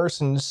one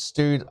person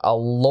stood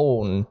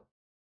alone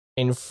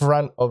in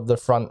front of the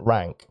front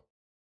rank.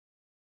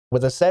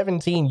 With a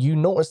 17, you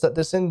notice that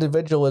this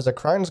individual is a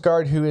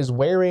Crownsguard who is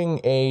wearing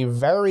a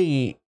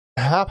very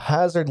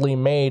haphazardly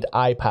made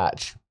eye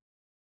patch.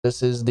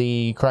 This is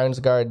the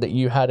Crownsguard that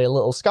you had a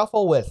little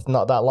scuffle with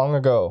not that long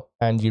ago,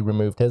 and you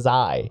removed his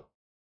eye.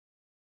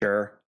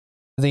 Sure.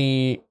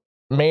 The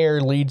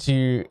mayor leads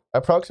you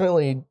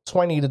approximately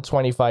 20 to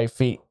 25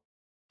 feet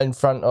in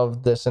front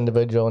of this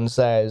individual and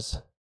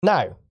says,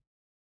 "Now,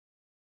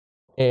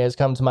 it has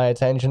come to my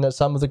attention that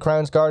some of the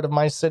Crownsguard of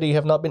my city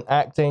have not been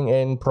acting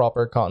in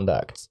proper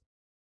conduct.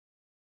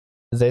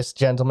 This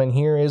gentleman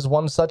here is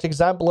one such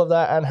example of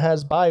that and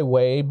has by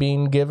way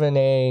been given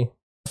a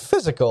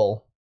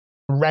physical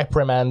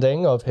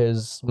reprimanding of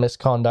his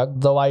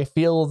misconduct, though I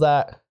feel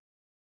that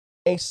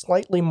a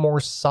slightly more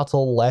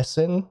subtle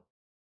lesson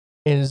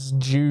is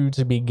due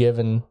to be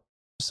given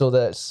so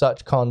that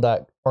such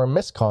conduct or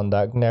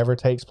misconduct never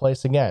takes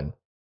place again."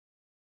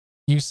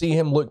 You see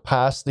him look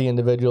past the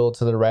individual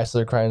to the rest of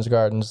the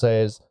Crownsguard and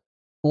says,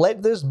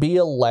 "Let this be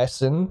a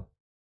lesson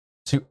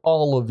to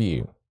all of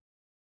you.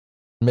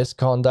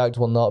 Misconduct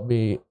will not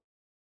be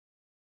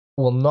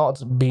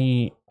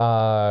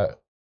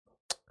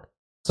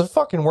it's a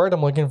fucking word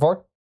I'm looking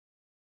for.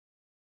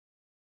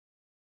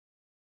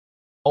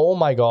 Oh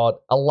my god,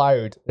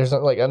 allowed. There's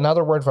like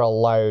another word for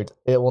allowed.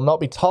 It will not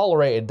be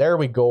tolerated. There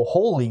we go.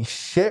 Holy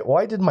shit,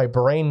 why did my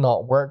brain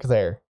not work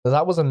there?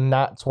 That was a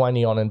nat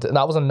 20 on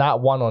that was a nat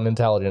 1 on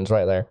intelligence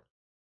right there.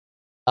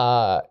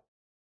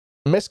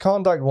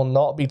 Misconduct will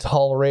not be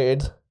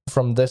tolerated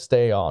from this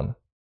day on.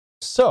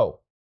 So,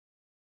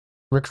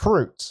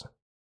 recruits,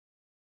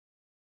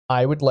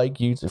 I would like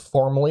you to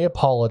formally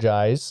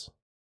apologize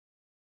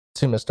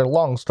to Mr.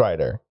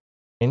 Longstrider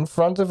in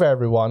front of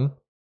everyone,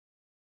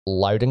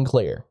 loud and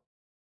clear."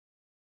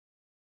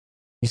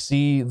 You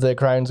see the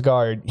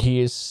Crownsguard,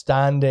 he is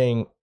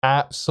standing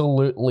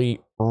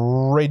absolutely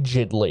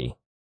rigidly.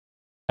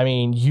 I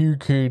mean, you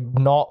could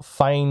not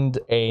find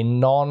a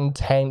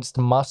non-tensed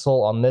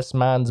muscle on this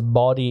man's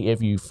body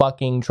if you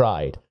fucking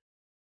tried.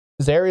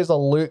 There is a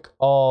look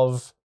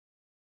of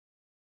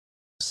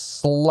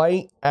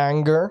slight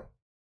anger,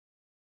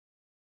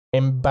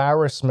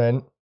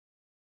 embarrassment,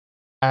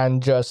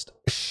 and just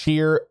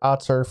sheer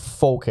utter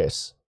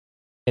focus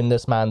in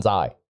this man's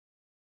eye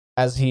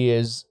as he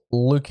is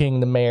looking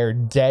the mayor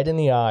dead in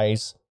the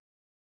eyes,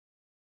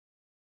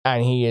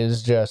 and he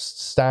is just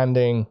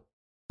standing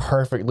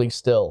perfectly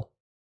still.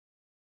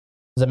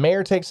 The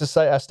mayor takes a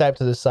step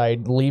to the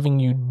side, leaving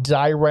you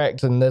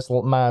direct in this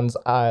man's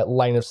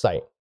line of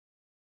sight.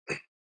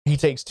 He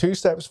takes 2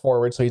 steps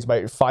forward, so he's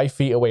about 5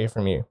 feet away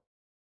from you.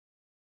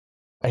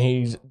 And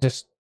he's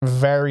just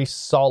very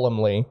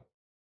solemnly,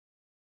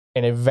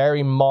 in a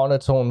very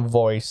monotone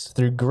voice,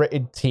 through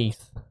gritted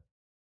teeth,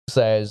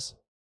 says,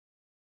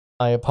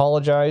 "I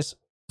apologize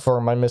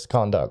for my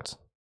misconduct.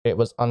 It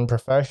was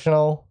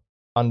unprofessional,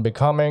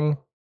 unbecoming,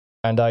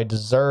 and I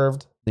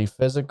deserved the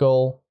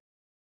physical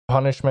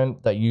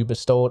punishment that you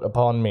bestowed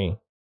upon me.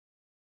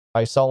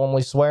 I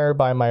solemnly swear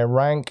by my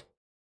rank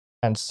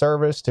and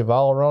service to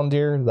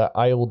Valrondir that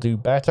I will do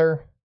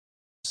better,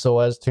 so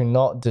as to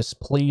not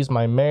displease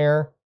my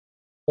mayor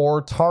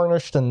or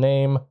tarnish the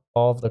name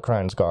of the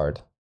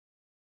Crownsguard.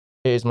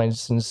 It is my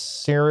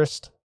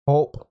sincerest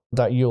hope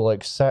that you will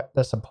accept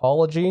this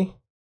apology,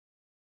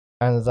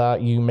 and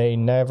that you may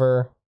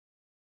never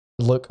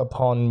look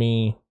upon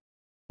me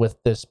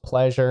with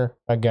displeasure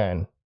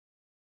again."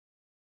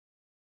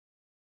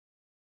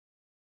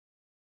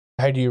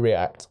 How do you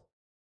react?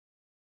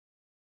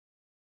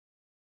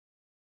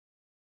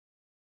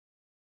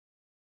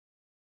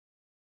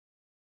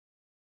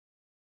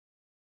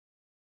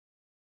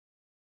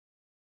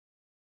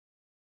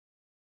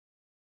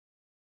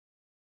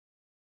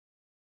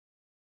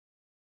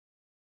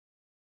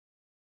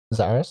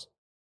 Zaris?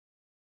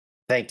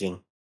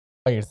 Thinking.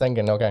 Oh, you're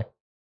thinking, okay.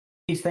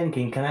 He's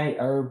thinking,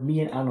 are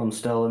me and Anon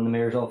still in the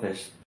mayor's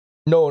office?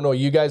 No,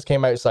 you guys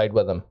came outside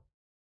with him.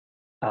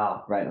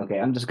 Ah, right, okay.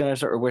 I'm just gonna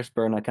sort of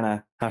whisper in a kind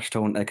of hush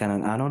tone to kind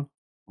of Anon.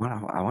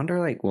 Well, I wonder,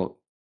 like, what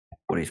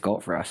he's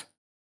got for us.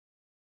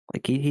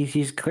 Like,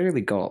 he's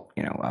clearly got,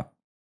 you know,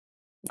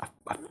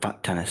 a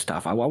fuck ton of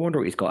stuff. I wonder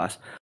what he's got us.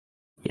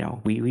 You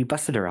know, we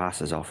busted our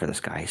asses off for this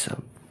guy,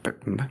 so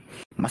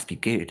must be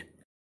good.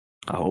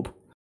 I hope.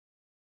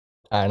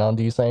 Anon,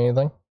 do you say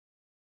anything?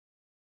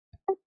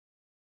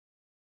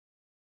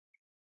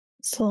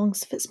 As long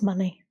as it's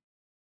money.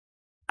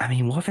 I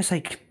mean, what if it's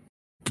like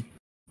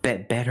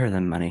bit better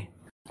than money?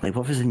 Like,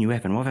 what if it's a new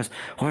weapon? What if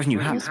it's new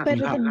hat? What's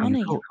better than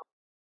money?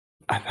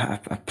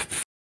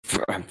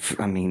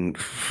 I mean,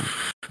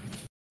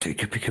 it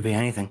could be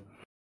anything.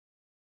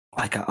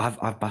 Like,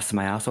 I've busted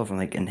my ass off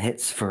in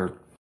hits for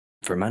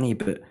money,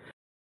 but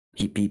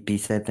he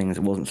said things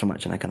that wasn't so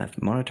much in a kind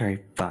of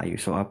monetary value.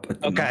 So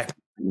Okay.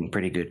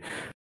 Pretty good.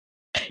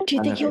 Do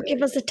you think he'll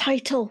give us a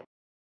title?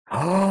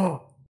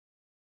 Oh,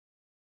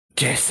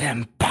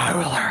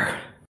 Disempoweler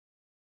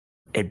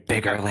in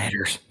bigger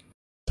letters.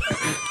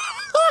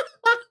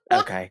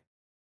 Okay.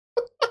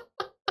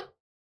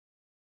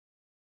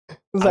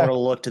 I'm Zach, gonna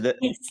look to the.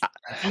 Yes,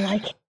 I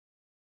like it.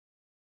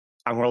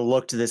 I'm gonna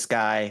look to this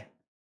guy,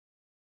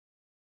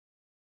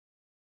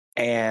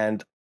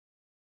 and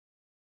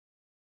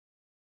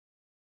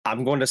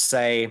I'm going to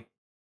say,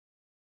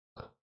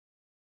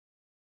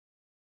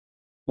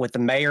 with the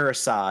mayor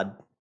aside,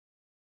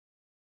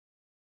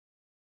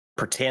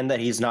 pretend that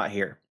he's not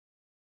here.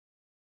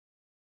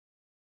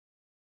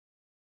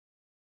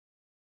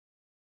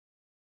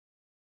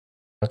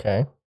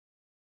 okay.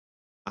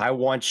 I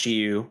want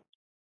you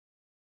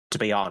to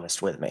be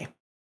honest with me.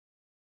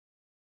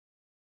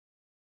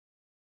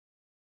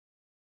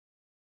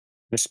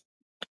 Just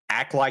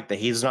act like that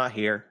he's not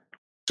here.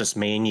 Just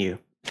me and you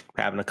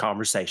having a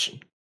conversation.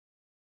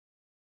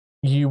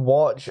 You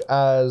watch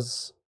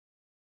as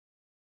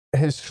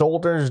his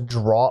shoulders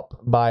drop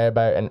by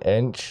about an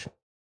inch,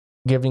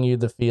 giving you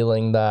the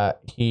feeling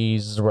that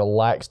he's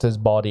relaxed his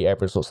body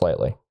ever so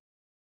slightly.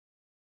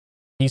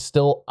 He's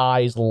still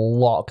eyes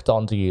locked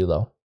onto you,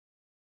 though.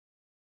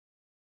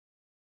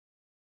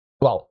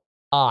 Well,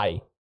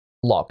 eye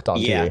locked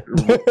onto Yeah,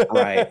 you.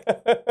 right.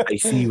 I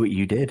see what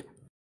you did.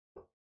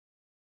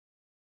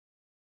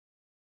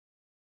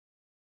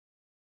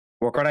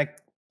 We're going to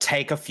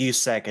take a few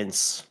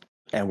seconds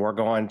and we're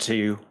going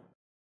to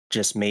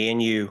just me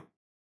and you,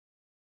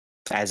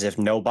 as if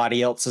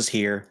nobody else is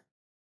here,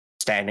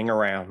 standing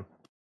around.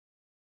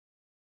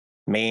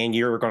 Me and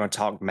you are going to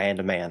talk man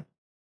to man.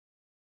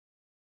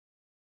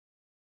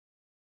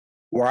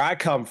 Where I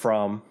come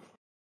from,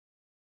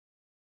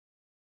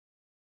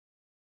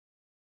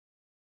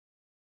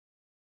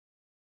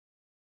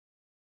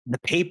 the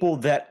people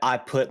that I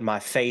put my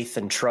faith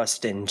and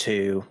trust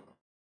into,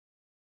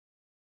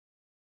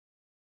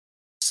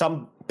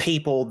 some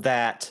people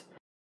that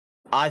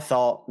I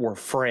thought were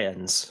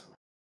friends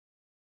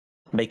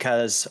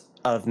because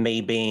of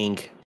me being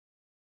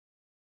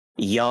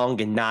young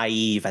and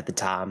naive at the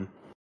time,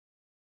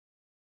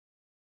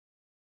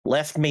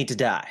 left me to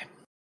die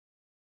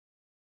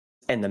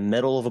in the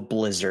middle of a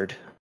blizzard.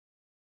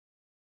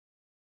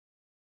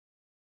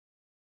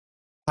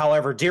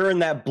 However, during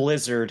that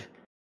blizzard,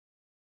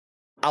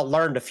 I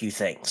learned a few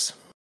things.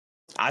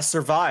 I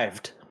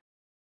survived.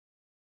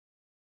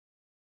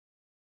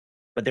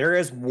 But there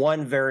is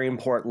one very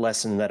important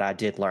lesson that I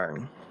did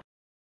learn.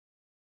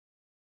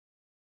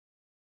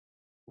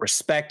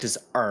 Respect is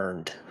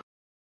earned,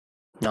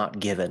 not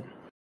given.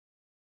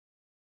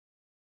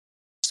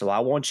 So I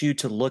want you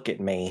to look at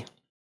me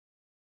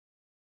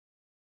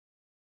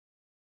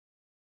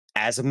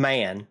as a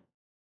man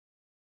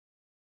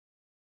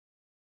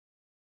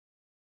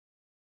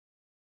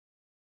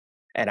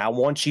and I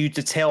want you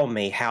to tell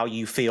me how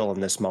you feel in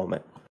this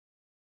moment.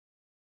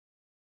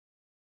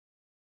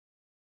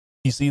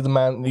 You see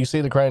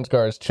the Crown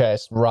Scar's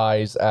chest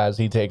rise as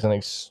he takes an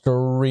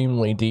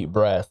extremely deep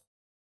breath.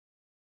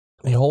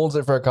 He holds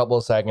it for a couple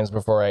of seconds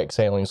before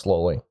exhaling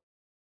slowly.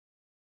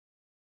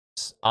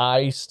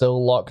 Eye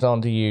still locked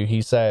onto you,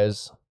 he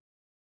says,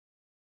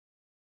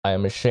 I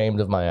am ashamed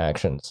of my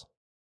actions.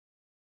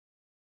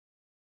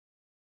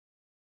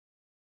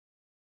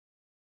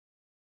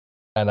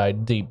 And I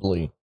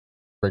deeply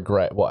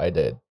regret what I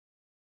did.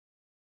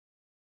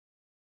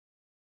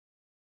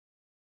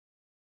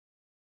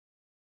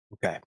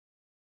 Okay.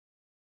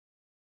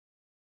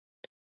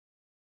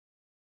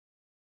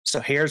 So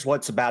here's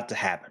what's about to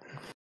happen.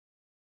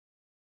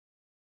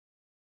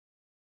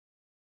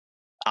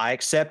 I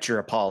accept your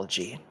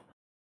apology.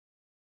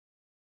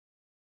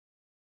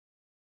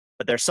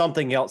 But there's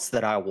something else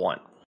that I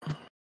want.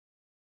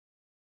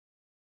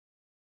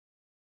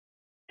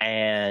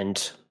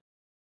 And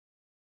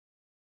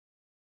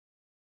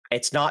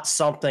it's not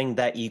something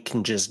that you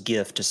can just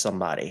give to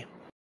somebody.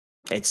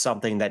 It's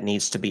something that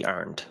needs to be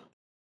earned.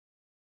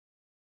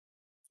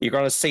 You're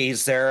going to see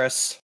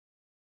Zaris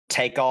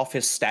take off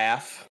his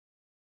staff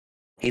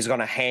He's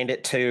going to hand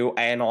it to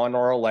Anon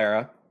or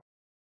Alara.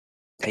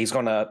 He's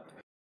going to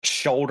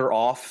shoulder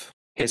off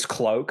his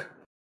cloak.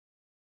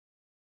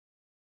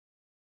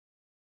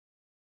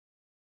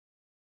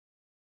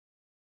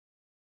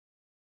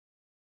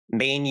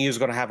 Me and you is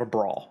going to have a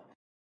brawl.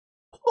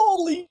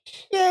 Holy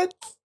shit!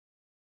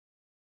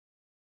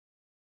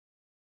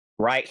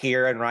 Right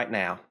here and right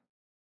now.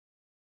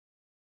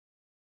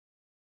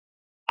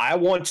 I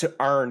want to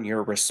earn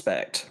your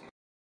respect.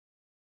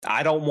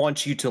 I don't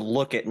want you to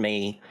look at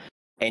me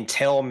and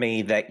tell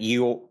me that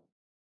you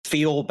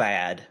feel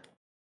bad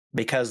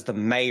because the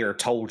mayor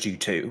told you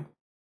to.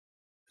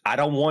 I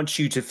don't want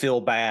you to feel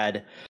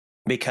bad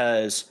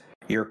because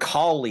your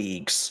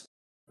colleagues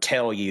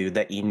tell you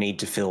that you need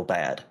to feel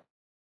bad.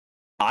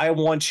 I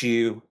want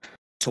you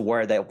to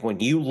where that when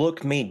you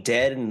look me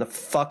dead in the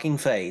fucking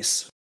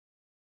face,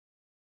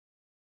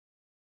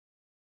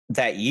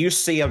 that you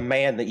see a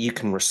man that you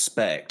can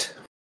respect.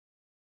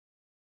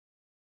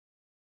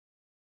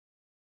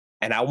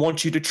 And I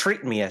want you to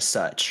treat me as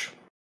such.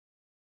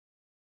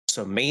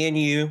 So me and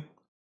you,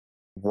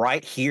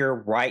 right here,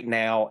 right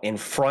now, in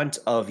front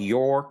of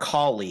your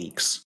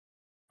colleagues,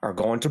 are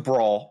going to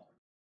brawl.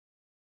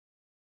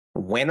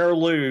 Win or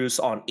lose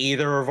on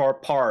either of our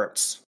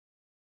parts,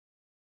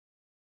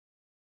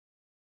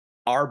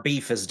 our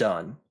beef is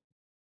done.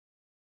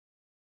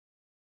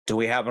 Do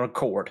we have an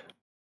accord?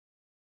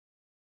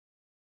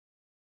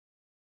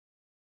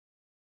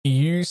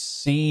 You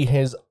see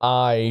his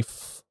eye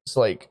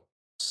like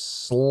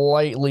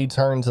slightly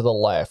turn to the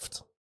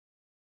left.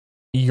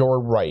 You're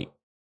right.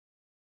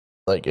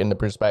 Like in the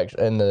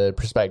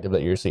perspective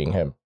that you're seeing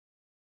him.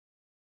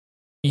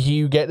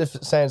 You get the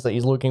sense that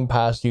he's looking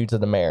past you to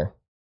the mayor.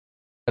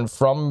 And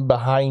from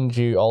behind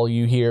you, all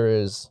you hear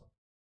is,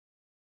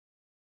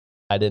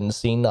 I didn't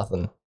see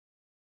nothing.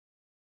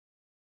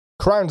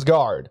 Crown's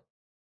Guard.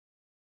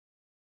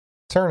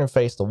 Turn and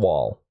face the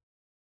wall.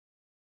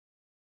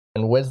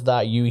 And with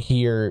that, you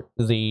hear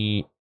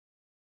the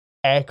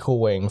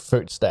echoing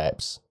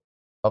footsteps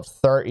of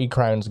 30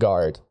 Crown's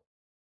Guard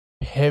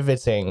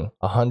pivoting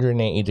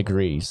 180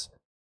 degrees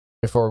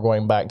before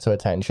going back to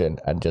attention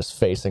and just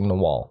facing the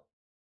wall.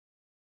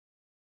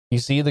 You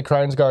see the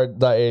Crown's Guard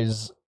that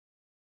is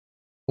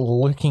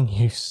looking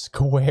you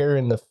square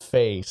in the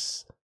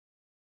face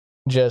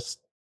just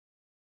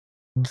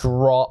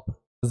drop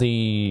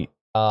the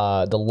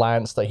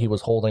lance that he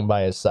was holding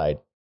by his side.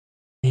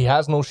 He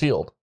has no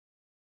shield.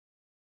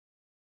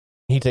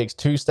 He takes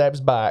 2 steps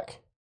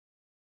back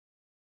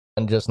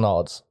and just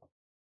nods.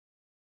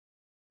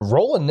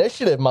 Roll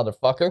initiative,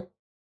 motherfucker.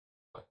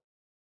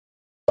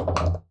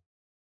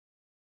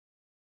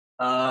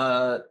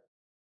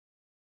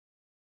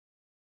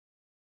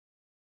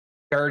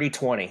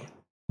 30-20.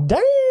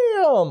 Damn!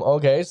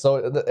 Okay, so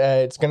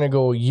it's gonna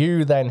go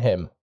you, then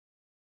him.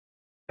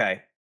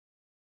 Okay.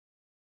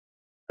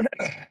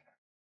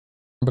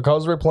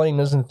 Because we're playing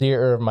this in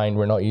Theater of Mind,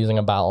 we're not using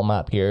a battle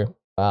map here.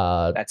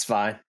 That's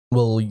fine.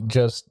 We'll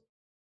just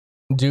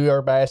do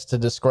our best to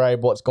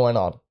describe what's going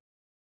on.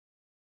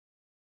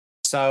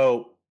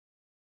 So,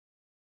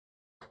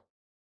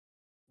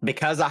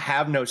 because I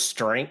have no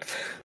strength,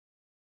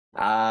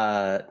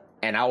 and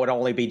I would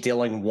only be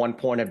dealing 1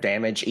 point of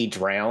damage each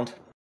round,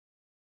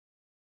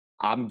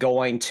 I'm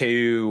going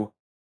to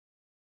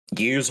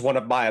use one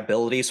of my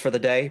abilities for the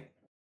day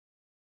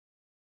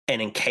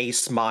and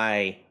encase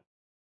my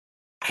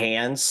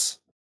hands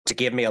to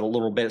give me a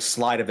little bit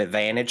slight of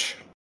advantage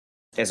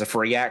as a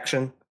free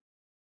action.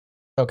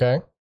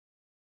 Okay.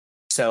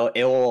 So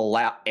it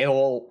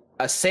will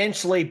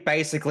essentially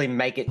basically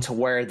make it to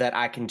where that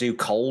I can do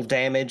cold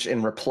damage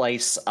in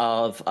replace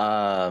of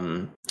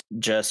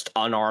just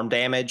unarmed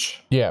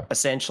damage. Yeah.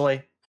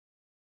 Essentially.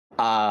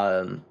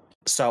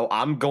 So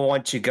I'm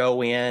going to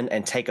go in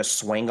and take a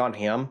swing on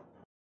him.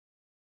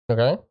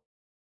 Okay.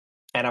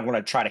 And I'm going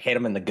to try to hit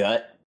him in the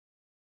gut.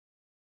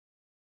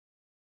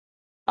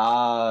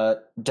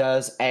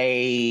 Does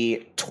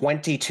a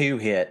 22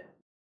 hit?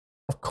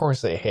 Of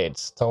course it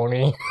hits,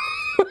 Tony.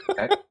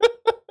 Okay.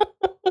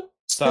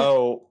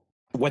 So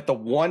with the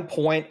 1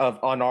 point of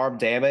unarmed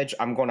damage,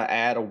 I'm going to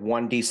add a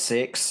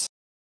 1d6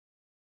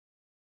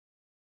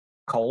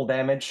 cold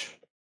damage.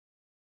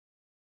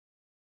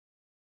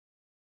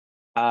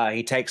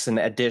 He takes an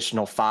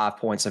additional 5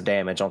 points of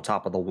damage on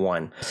top of the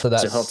 1. So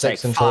that's he'll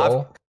 6 take in 5.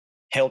 total.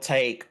 He'll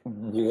take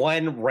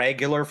 1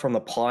 regular from the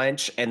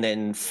punch and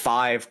then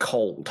 5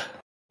 cold.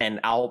 And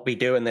I'll be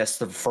doing this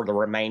for the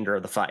remainder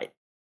of the fight.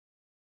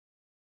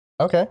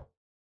 Okay.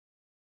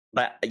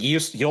 But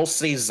you'll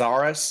see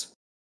Zaris.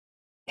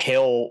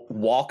 He'll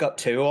walk up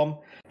to him.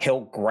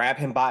 He'll grab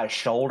him by his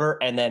shoulder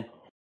and then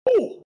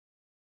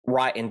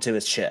right into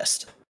his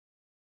chest.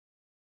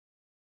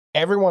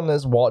 Everyone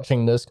that's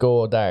watching this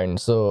go down,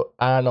 so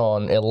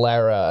Anon,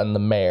 Ilera, and the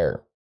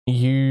mayor,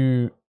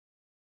 you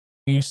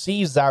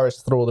see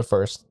Zaris throw the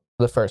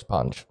first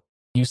punch.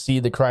 You see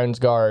the Crown's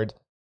Guard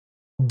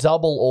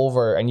double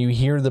over, and you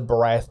hear the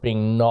breath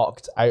being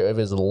knocked out of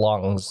his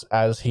lungs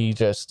as he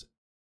just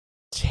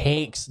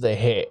takes the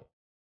hit.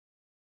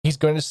 He's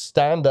going to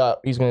stand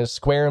up, he's going to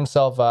square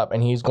himself up,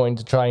 and he's going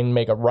to try and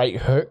make a right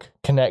hook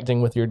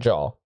connecting with your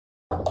jaw.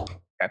 Okay.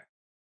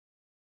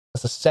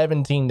 That's a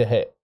 17 to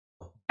hit.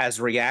 As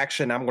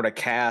reaction, I'm going to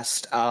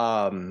cast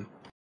one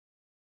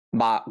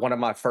of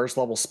my first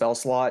level spell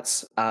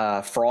slots,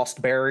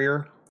 Frost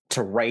Barrier,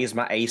 to raise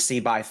my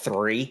AC by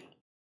 3.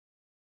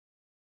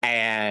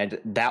 And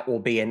that will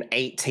be an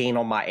 18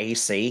 on my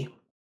AC.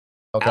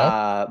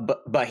 Okay.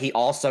 But he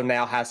also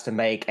now has to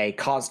make a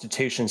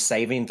Constitution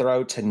saving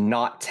throw to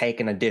not take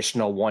an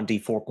additional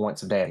 1d4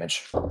 points of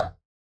damage.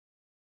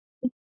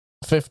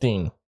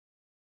 15.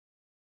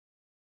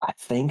 I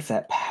think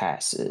that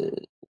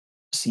passes.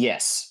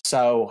 Yes.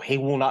 So he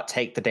will not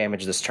take the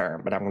damage this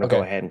turn, but I'm going to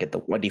go ahead and get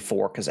the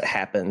 1d4 because it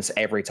happens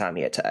every time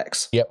he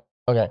attacks. Yep.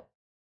 Okay.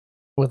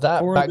 With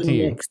that, For back the to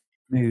you. next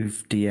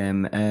move,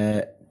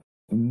 DM.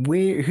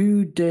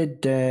 Who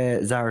did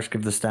Zaris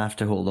give the staff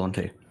to hold on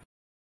to?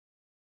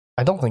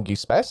 I don't think you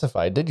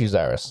specified, did you,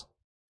 Zaris?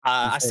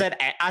 I said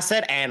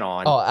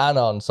Anon. Oh,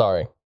 Anon,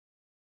 sorry.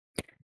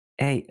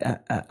 Hey,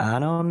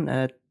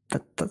 Anon,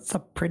 that's a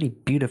pretty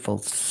beautiful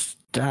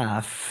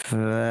staff.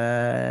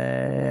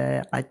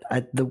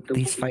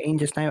 He's fighting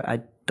just now.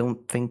 I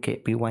don't think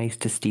it'd be wise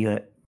to steal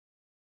it.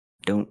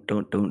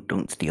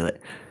 Don't steal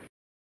it,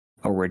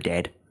 or we're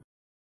dead.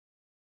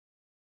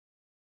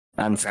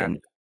 I'm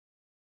skinned.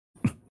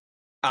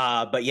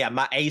 But yeah,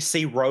 my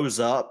AC rose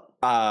up,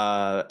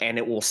 and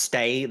it will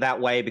stay that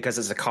way because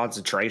it's a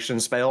concentration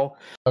spell.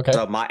 Okay.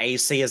 So my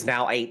AC is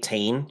now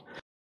 18.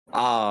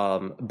 But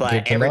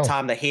Good to every know.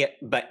 time that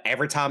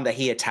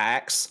he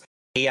attacks,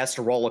 he has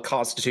to roll a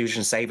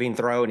Constitution saving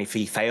throw, and if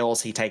he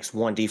fails, he takes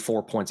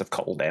 1d4 points of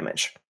cold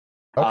damage.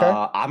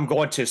 Okay. I'm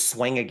going to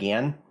swing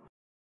again.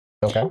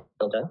 Okay.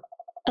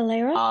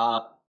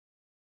 Alera?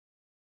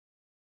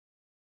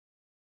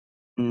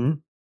 Mm-hmm.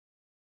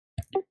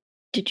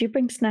 Did you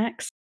bring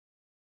snacks?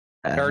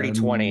 Dirty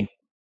 20.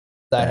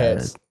 That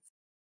hits.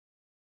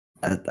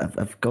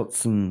 I've got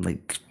some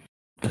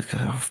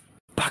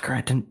fucker,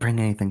 I didn't bring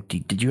anything.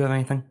 Did you have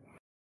anything?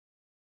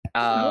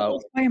 Why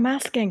I'm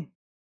asking.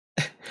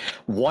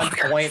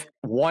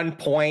 1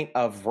 point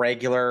of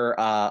regular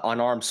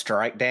unarmed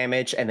strike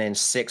damage, and then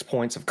 6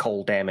 points of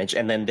cold damage.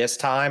 And then this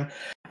time,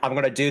 I'm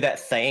gonna do that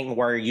thing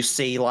where you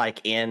see,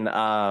 like in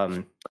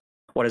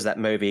what is that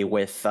movie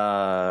with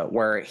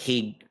where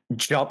he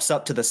jumps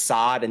up to the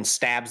side and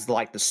stabs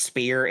like the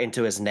spear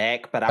into his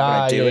neck, but I'm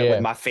gonna do it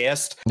with my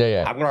fist.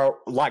 Yeah. I'm gonna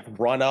like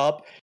run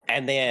up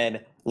and then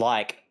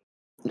like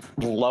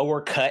lower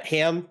cut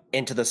him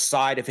into the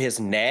side of his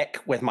neck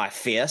with my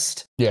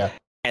fist. Yeah.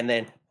 And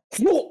then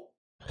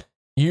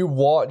you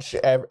watch,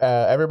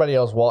 everybody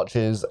else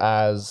watches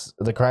as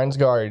the Crown's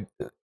Guard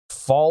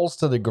falls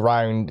to the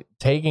ground,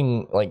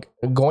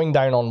 going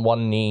down on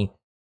one knee.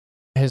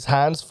 His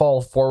hands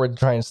fall forward to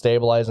try and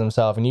stabilize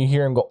himself, and you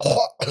hear him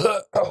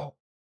go,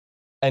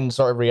 and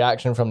sort of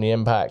reaction from the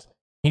impact.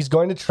 He's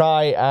going to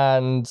try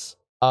and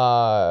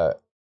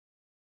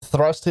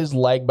thrust his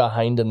leg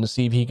behind him to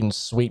see if he can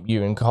sweep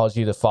you and cause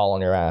you to fall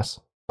on your ass.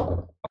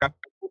 Okay.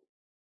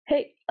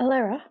 Hey,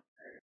 Alera.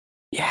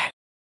 Yeah.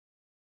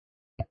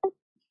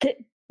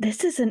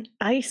 This is an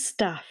ice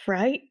staff,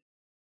 right?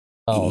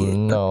 Oh Yeah.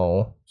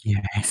 no.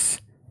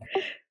 Yes.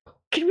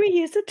 Can we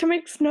use it to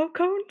make snow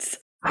cones?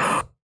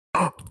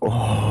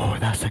 Oh,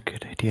 that's a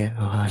good idea.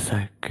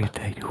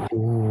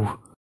 Ooh.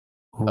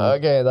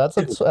 Okay, that's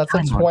a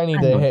 20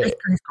 to hit.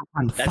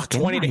 That's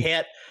 20 to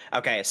hit.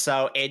 Okay,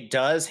 so it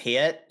does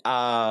hit,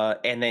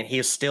 and then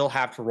he still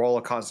have to roll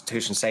a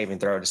Constitution saving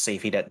throw to see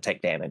if he doesn't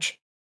take damage.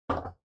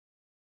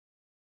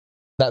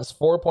 That's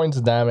 4 points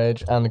of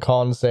damage, and the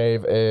con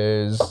save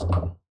is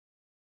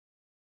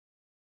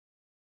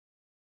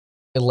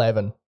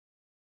 11.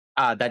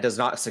 That does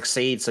not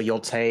succeed, so you'll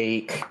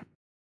take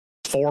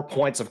 4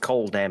 points of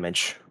cold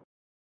damage.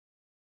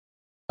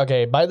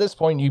 Okay, by this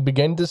point, you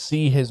begin to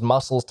see his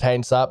muscles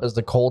tense up as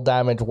the cold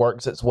damage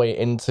works its way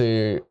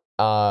into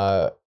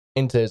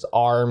his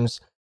arms.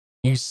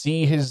 You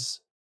see his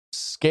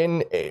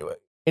skin.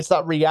 It's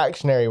that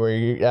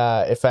reactionary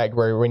effect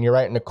where when you're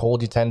out in the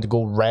cold, you tend to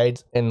go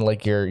red in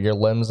like your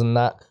limbs and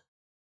that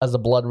as the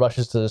blood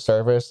rushes to the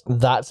surface.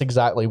 That's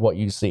exactly what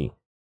you see.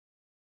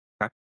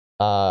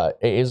 It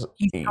is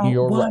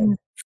your one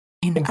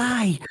in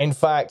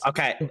fact,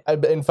 Okay.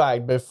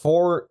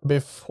 before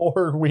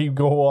we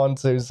go on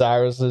to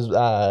Cyrus's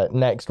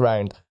next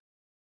round,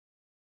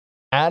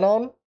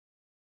 Anon,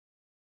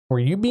 were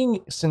you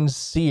being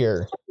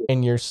sincere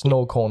in your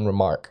snow cone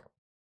remark?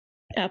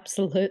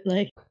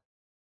 Absolutely.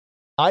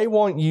 I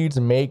want you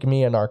to make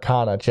me an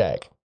Arcana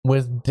check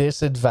with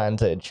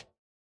disadvantage.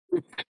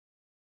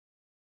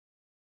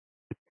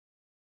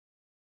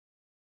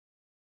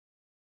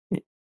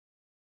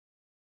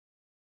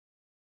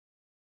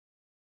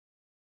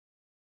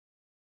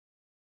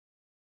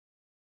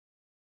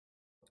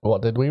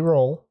 What did we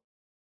roll?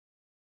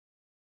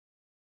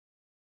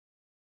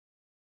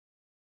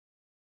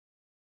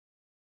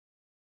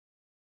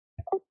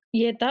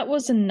 Yeah, that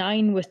was a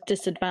 9 with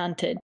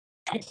disadvantage.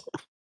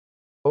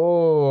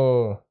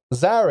 Oh,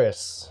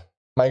 Zaris,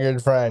 My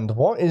good friend,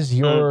 what is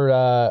your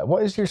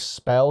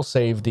spell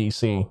save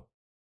DC?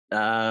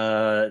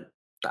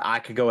 I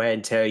could go ahead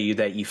and tell you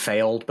that you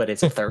failed, but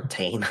it's a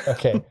 13.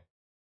 Okay.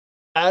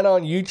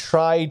 Anon, you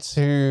try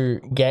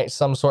to get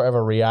some sort of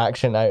a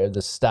reaction out of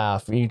the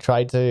staff. You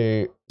try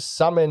to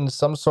summon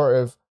some sort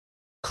of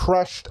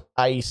crushed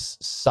ice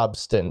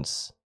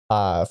substance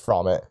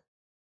from it.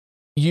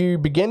 You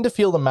begin to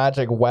feel the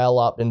magic well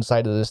up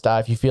inside of the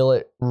staff. You feel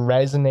it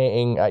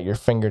resonating at your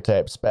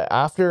fingertips, but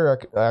after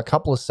a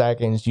couple of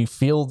seconds, you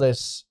feel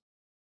this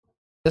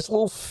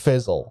little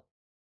fizzle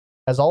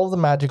as all of the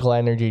magical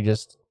energy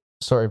just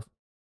sort of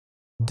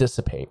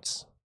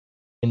dissipates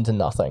into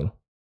nothing.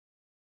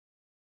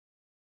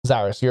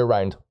 Zaris, you're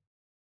around.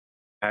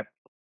 Okay.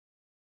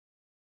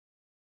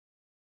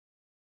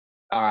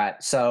 All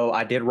right, so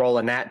I did roll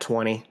a nat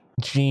 20.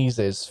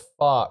 Jesus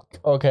fuck.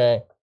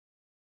 Okay.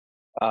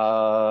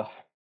 Let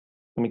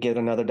me get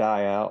another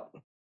die out.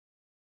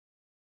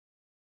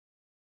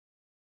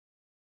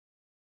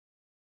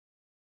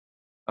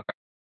 Okay.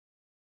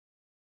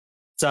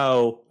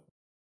 So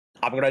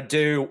I'm gonna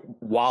do,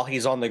 while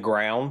he's on the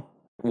ground,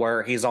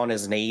 where he's on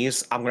his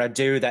knees, I'm gonna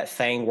do that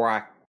thing where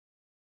I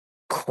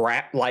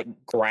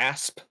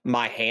grasp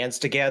my hands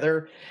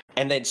together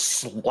and then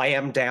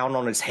slam down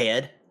on his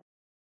head.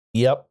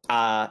 Yep.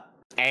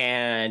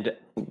 And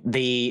do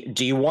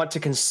you want to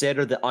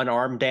consider the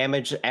unarmed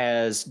damage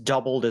as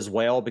doubled as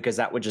well, because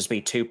that would just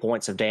be 2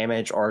 points of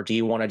damage, or do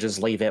you want to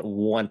just leave it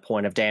 1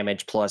 point of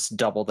damage plus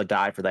double the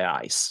die for the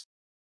ice?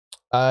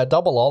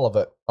 Double all of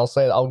it.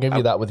 I'll give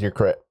you that with your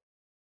crit.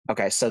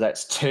 Okay, so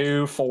that's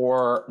 2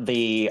 for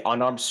the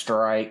unarmed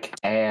strike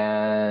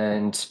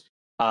and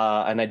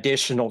an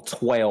additional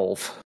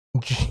 12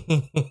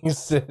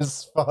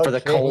 Jesus for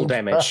the cold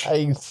damage.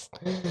 Christ.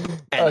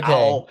 And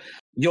Okay.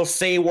 you'll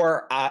see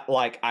where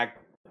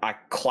I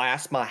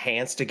clasp my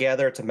hands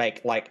together to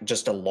make like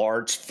just a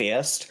large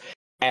fist,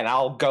 and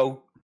I'll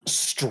go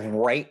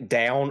straight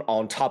down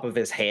on top of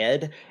his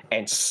head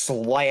and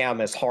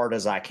slam as hard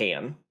as I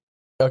can.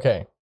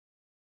 Okay.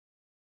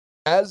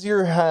 As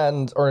your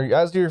hands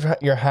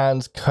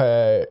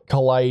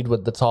collide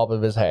with the top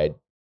of his head,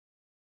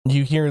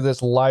 you hear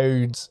this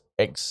loud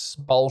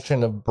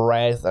expulsion of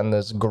breath and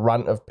this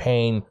grunt of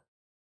pain.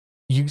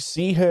 You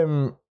see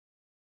him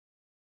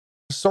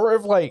sort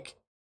of like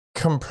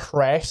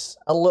compress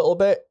a little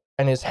bit,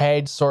 and his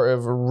head sort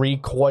of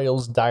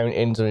recoils down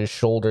into his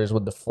shoulders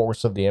with the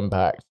force of the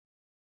impact.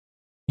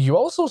 You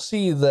also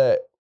see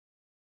that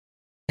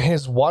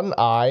his one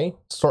eye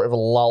sort of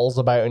lulls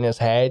about in his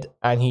head,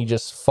 and he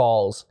just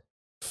falls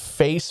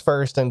face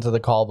first into the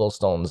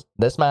cobblestones.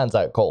 This man's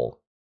out cold.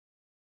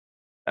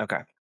 Okay.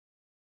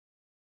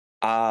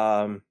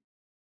 I'm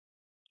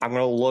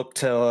gonna look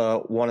to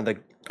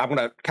I'm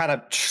gonna kind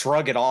of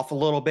shrug it off a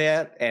little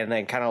bit and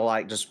then kind of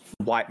like just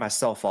wipe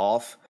myself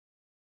off.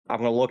 I'm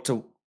gonna look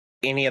to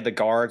any of the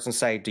guards and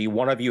say, do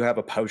one of you have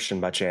a potion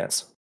by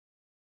chance?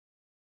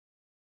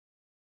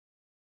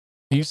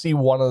 You see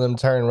one of them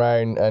turn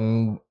around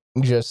and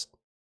just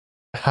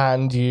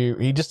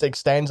he just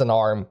extends an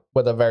arm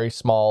with a very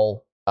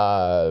small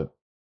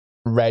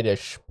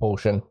reddish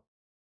potion.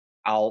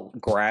 I'll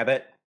grab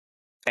it,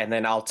 and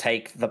then I'll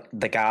take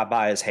the guy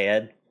by his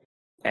head,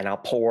 and I'll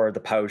pour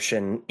the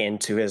potion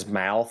into his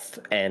mouth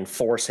and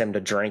force him to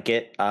drink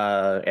it,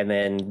 and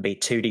then be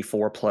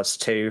 2d4 plus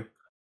 2.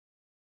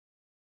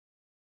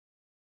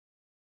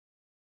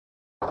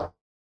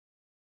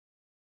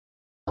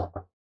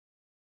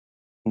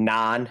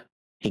 Nine.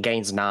 He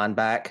gains 9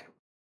 back.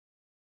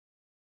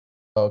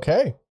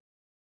 Okay.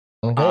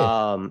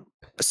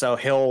 So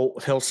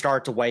he'll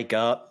start to wake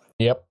up.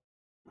 Yep.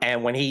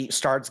 And when he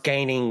starts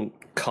gaining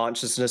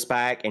consciousness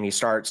back and he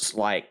starts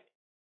like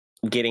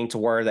getting to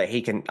where that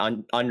he can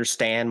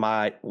understand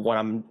what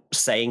I'm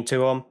saying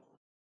to him,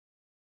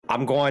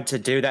 I'm going to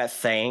do that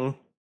thing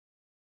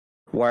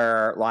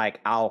where like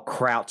I'll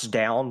crouch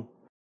down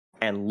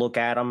and look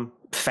at him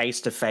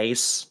face to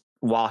face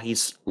while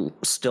he's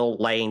still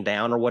laying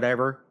down or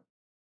whatever.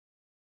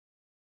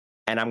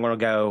 And I'm going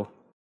to go,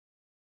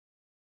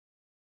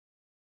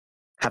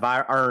 have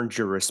I earned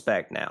your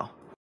respect now?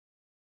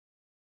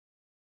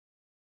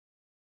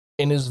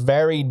 In his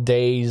very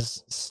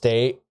dazed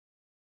state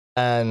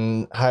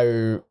and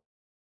how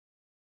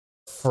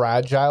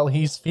fragile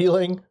he's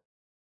feeling,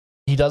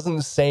 he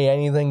doesn't say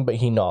anything, but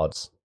he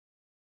nods.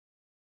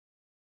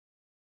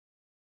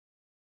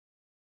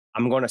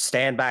 I'm going to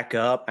stand back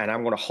up and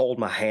I'm going to hold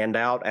my hand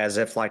out as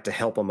if like to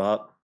help him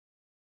up.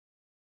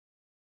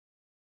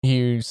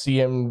 You see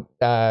him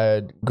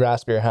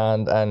grasp your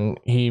hand, and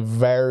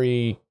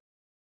he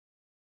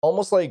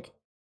almost like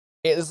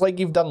it's like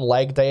you've done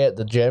leg day at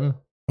the gym.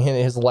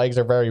 His legs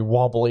are very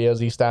wobbly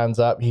as he stands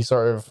up. He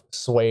sort of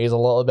sways a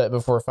little bit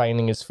before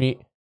finding his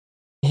feet.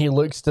 He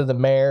looks to the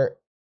mayor,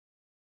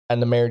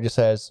 and the mayor just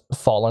says,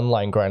 "Fall in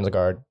line,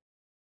 Gransgard.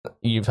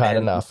 You've had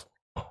enough."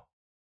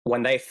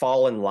 When they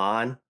fall in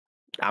line,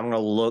 I'm going to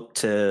look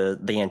to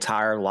the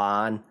entire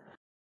line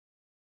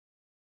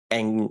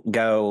and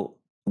go,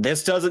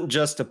 this doesn't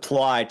just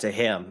apply to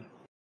him.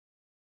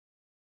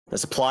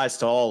 This applies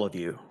to all of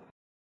you.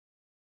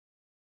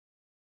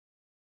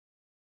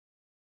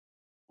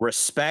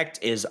 Respect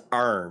is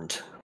earned,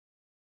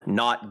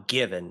 not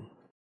given.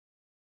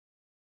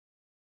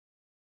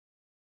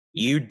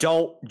 You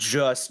don't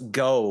just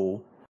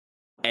go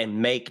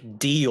and make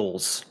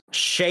deals,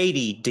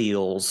 shady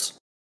deals,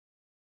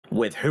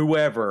 with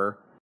whoever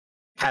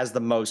has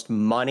the most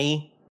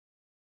money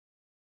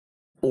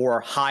or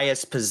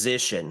highest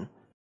position.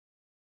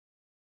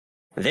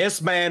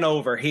 This man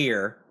over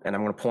here, and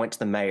I'm going to point to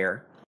the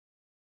mayor,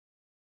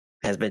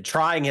 has been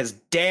trying his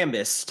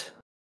damnedest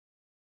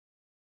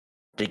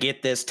to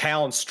get this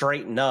town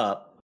straightened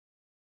up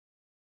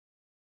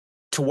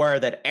to where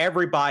that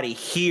everybody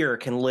here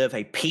can live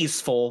a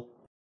peaceful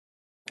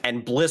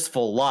and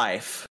blissful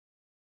life.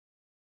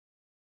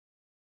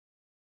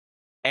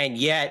 And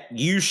yet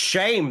you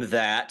shame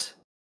that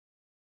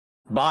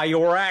by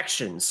your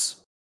actions.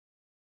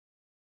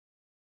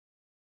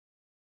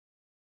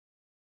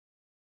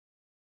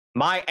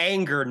 My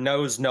anger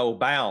knows no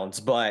bounds,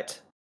 but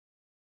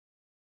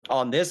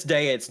on this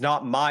day, it's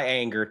not my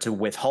anger to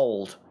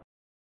withhold.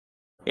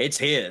 It's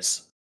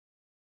his.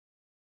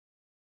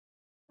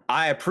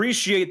 I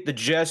appreciate the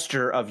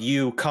gesture of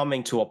you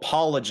coming to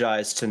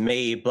apologize to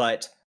me,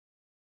 but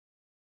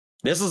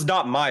this is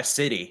not my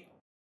city.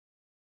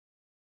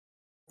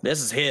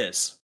 This is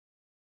his.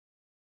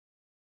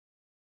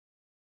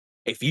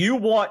 If you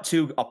want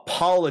to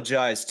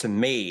apologize to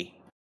me,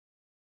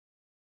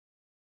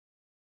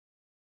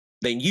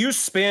 then you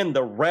spend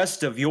the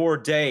rest of your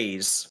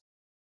days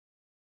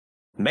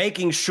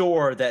making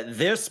sure that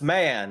this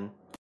man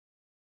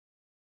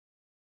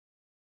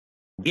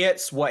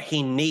gets what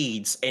he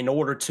needs in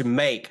order to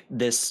make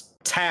this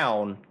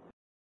town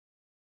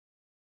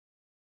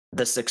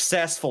the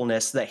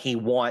successfulness that he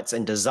wants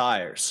and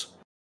desires.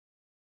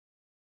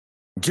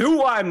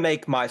 Do I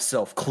make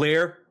myself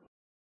clear?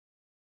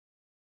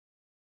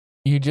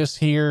 You just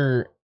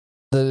hear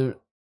the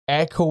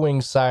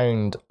echoing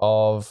sound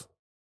of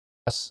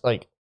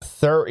like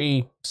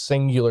 30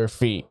 singular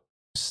feet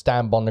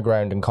stamp on the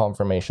ground in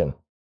confirmation.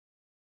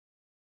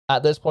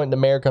 At this point, the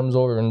mayor comes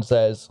over and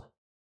says,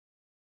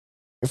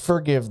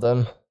 "Forgive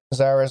them,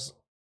 Zaris.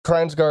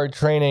 Crown's Guard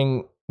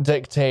training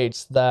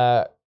dictates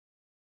that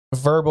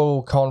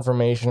verbal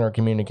confirmation or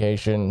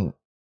communication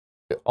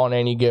on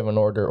any given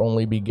order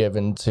only be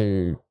given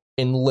to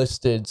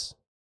enlisted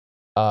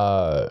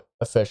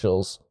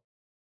officials.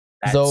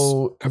 That's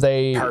though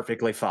they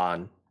perfectly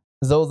fine.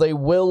 Though they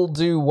will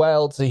do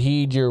well to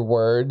heed your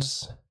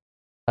words,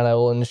 and I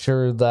will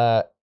ensure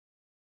that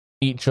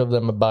each of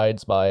them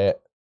abides by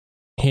it."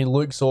 He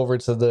looks over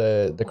to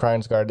the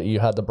Crown's Guard that you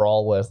had the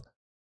brawl with.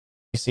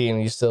 You see him,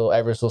 he's still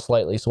ever so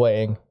slightly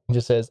swaying. He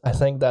just says, "I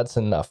think that's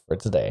enough for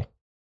today.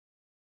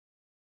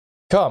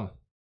 Come.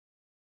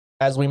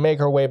 As we make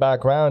our way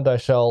back round, I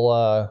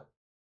shall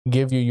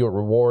give you your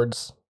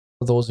rewards,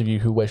 for those of you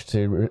who wish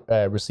to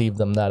receive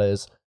them, that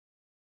is.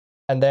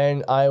 And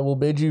then I will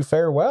bid you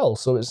farewell,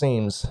 so it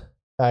seems."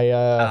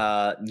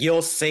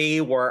 You'll see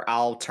where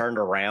I'll turn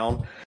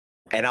around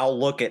and I'll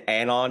look at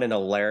Anon and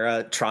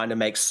Alara trying to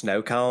make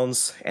snow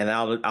cones, and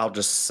I'll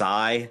just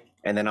sigh,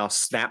 and then I'll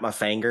snap my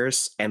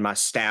fingers and my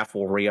staff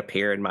will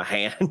reappear in my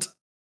hand.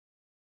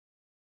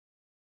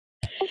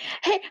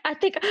 Hey, I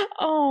think.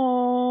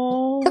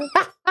 Oh.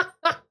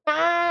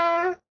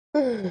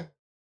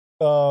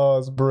 Oh,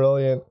 it's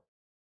brilliant.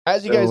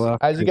 As you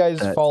guys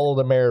follow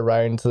the mayor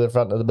around to the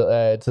front of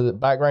the to the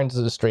background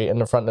to the street in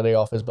the front of the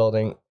office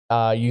building,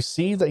 you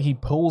see that he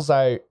pulls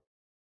out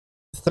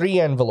 3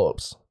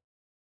 envelopes,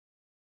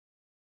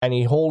 and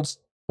he holds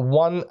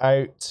one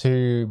out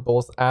to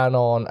both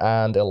Anon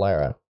and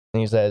Alara.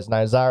 And he says,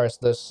 "Now, Zaris,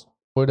 this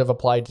would have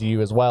applied to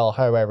you as well.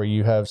 However,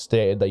 you have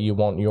stated that you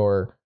want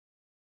your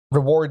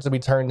rewards to be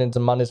turned into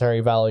monetary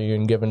value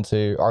and given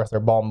to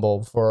Arthur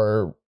Bombo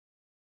for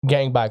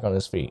getting back on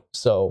his feet.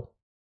 So,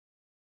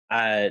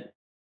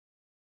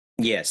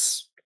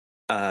 yes.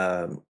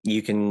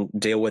 You can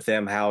deal with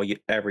them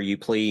however you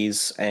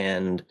please.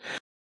 And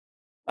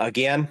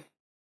again,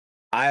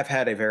 I've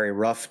had a very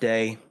rough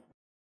day,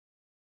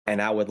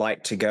 and I would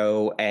like to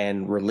go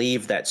and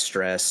relieve that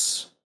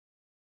stress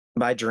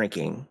by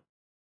drinking.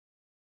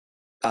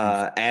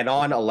 Add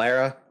on,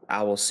 Alara,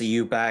 I will see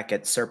you back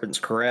at Serpent's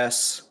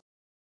Caress.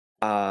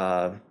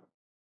 I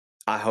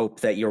hope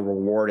that your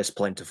reward is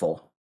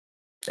plentiful.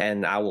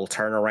 And I will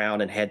turn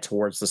around and head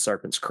towards the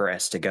Serpent's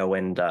Caress to go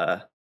and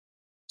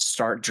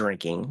start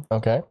drinking."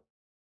 Okay.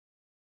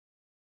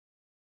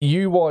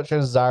 You watch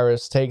as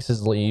Zaris takes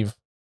his leave.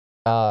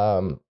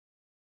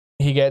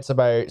 He gets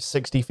about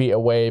 60 feet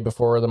away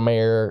before the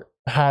mayor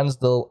hands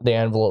the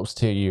envelopes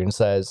to you and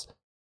says,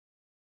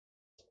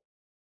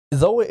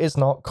 "Though it is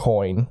not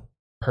coin,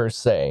 per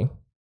se,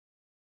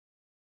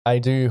 I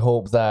do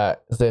hope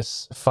that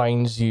this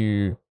finds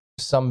you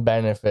some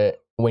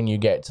benefit when you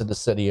get to the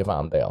city of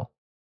Amdale.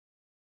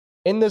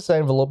 In this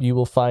envelope, you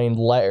will find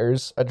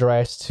letters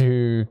addressed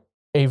to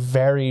a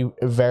very,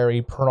 very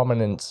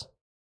prominent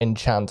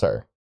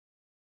enchanter.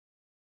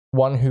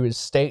 One who is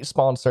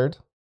state-sponsored,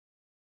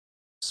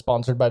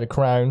 sponsored by the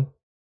Crown.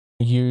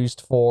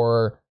 used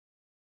for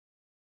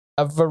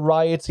a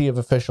variety of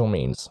official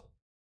means.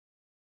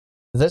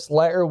 This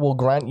letter will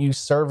grant you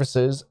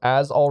services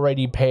as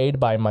already paid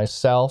by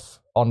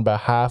myself on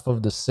behalf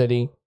of the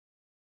city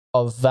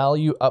of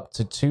value up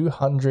to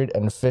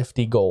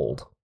 250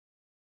 gold.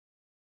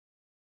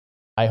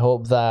 I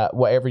hope that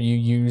whatever you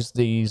use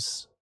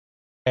these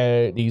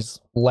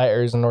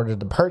letters in order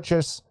to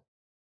purchase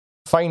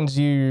finds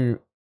you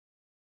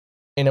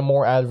in a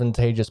more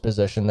advantageous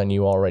position than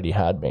you already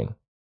had been.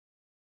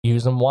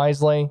 Use them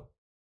wisely,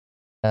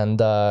 and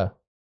try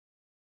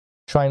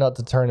not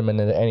to turn them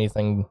into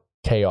anything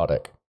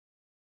chaotic.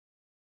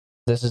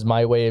 This is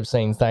my way of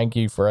saying thank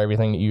you for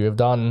everything that you have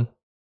done.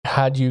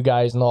 Had you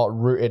guys not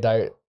rooted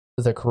out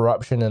the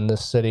corruption in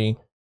this city,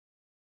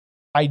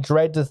 I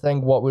dread to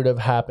think what would have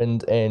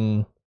happened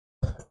in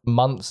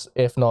months,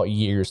 if not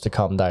years, to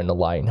come down the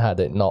line had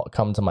it not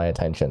come to my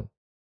attention.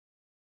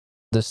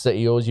 The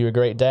city owes you a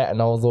great debt,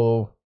 and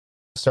although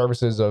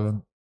services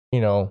of,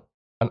 an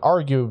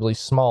arguably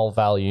small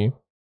value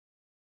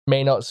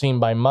may not seem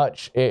by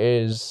much, it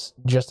is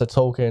just a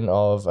token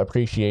of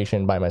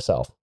appreciation by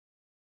myself.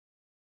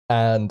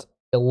 And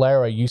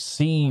Ilera, you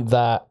see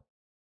that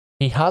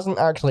he hasn't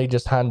actually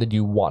just handed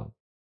you one.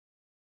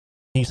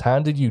 He's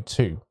handed you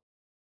two.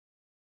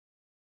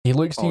 He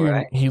looks to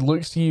you. He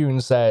looks to you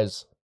and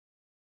says,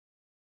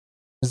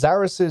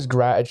 "Zarus's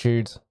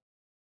gratitude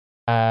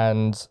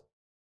and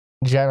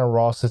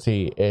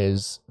generosity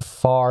is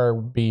far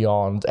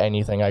beyond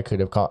anything I could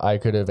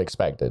have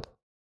expected.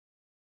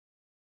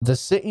 The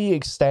city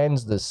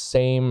extends the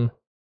same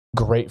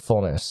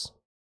gratefulness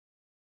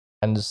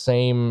and the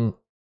same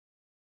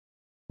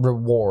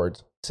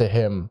reward to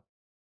him.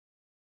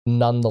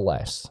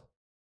 Nonetheless,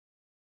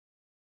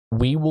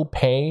 we will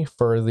pay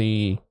for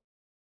the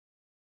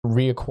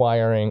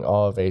reacquiring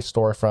of a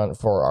storefront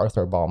for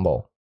Arthur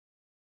Bombo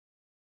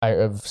out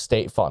of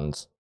state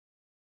funds.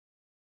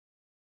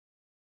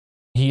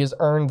 He has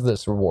earned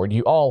this reward.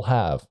 You all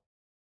have.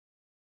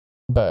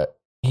 But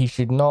he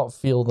should not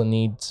feel the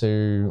need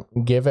to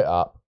give it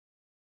up,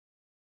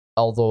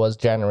 although as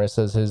generous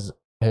as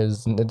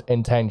his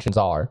intentions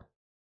are.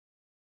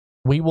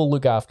 We will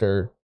look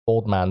after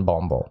Old Man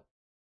Bombo.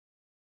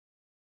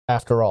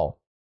 After all,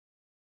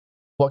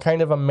 what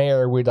kind of a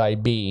mayor would I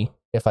be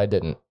if I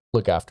didn't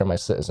look after my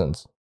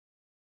citizens?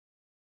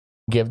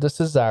 Give this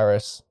to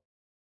Zarus.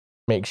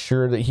 Make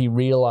sure that he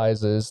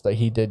realizes that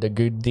he did a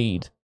good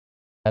deed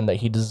and that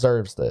he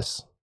deserves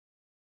this.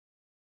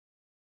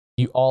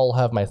 You all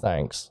have my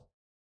thanks.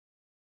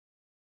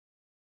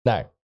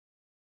 Now,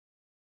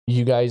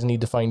 you guys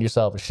need to find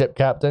yourself a ship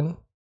captain.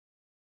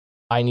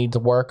 I need to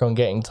work on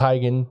getting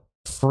Tygan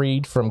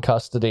freed from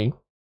custody.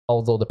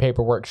 Although the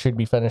paperwork should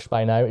be finished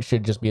by now, it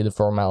should just be the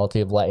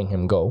formality of letting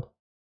him go.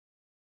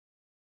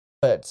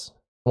 But,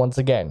 once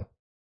again,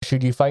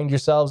 should you find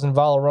yourselves in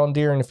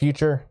Valorondir in the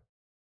future,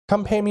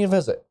 come pay me a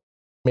visit.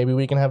 Maybe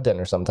we can have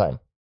dinner sometime.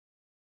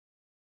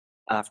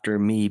 After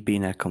me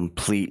being a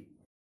complete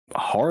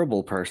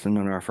horrible person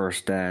on our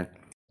first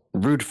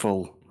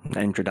rudeful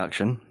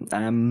introduction,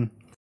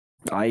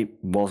 I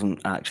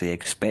wasn't actually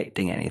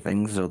expecting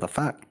anything, so the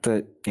fact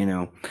that,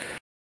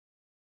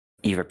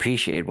 you've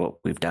appreciated what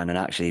we've done and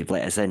actually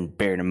let us in,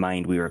 bearing in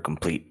mind we were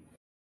complete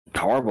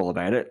horrible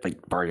about it,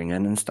 like barging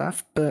in and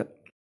stuff, but,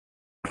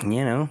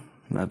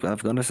 I've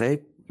got to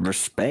say,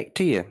 respect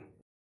to you.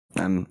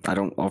 I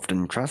don't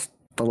often trust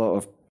a lot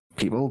of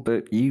people,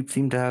 but you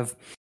seem to have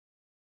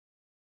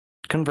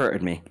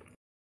converted me,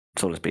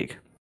 so to speak.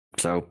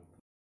 So,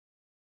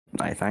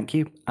 I thank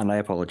you, and I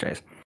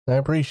apologize. I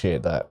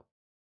appreciate that.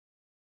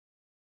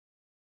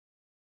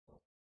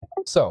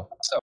 So,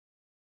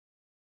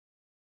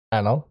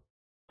 Anna?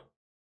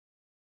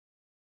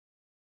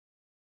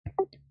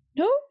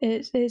 No,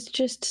 it's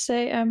just to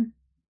say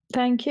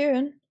thank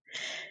you,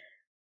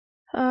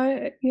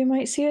 and you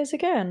might see us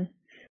again.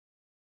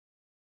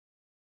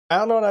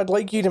 Anon, I'd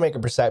like you to make a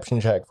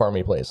perception check for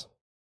me, please.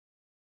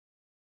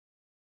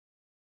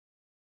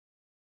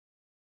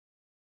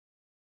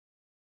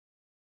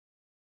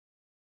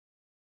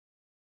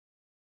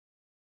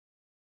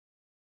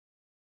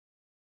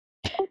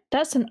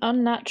 That's an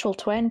unnatural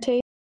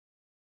 20.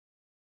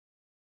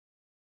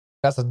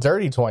 That's a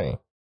dirty 20.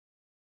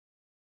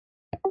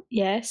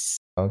 Yes.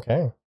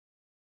 Okay.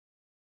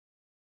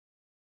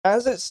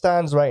 As it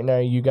stands right now,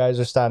 you guys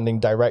are standing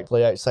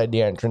directly outside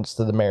the entrance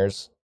to the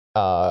mayor's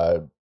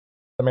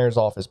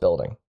office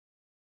building.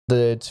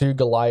 The two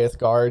Goliath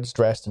guards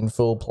dressed in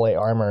full plate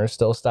armor are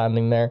still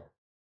standing there.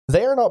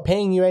 They are not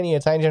paying you any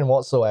attention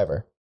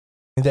whatsoever.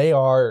 They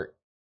are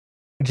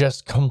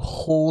just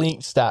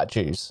complete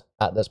statues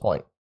at this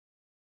point.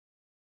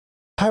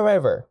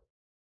 However,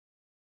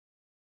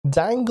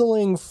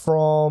 dangling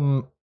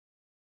from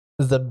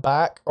the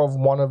back of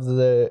one of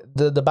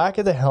the back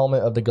of the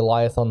helmet of the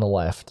Goliath on the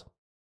left,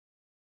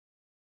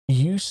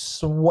 you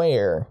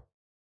swear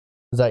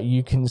that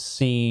you can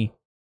see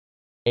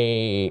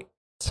a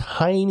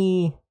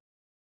tiny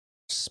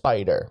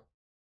spider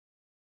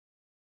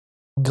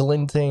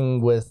glinting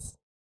with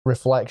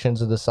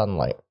reflections of the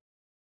sunlight.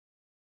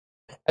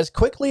 As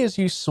quickly as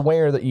you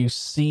swear that you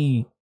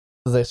see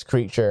this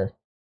creature,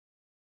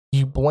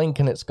 you blink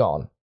and it's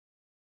gone.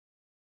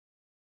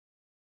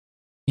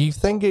 You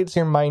think it's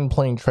your mind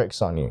playing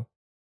tricks on you.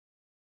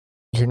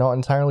 You're not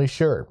entirely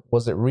sure.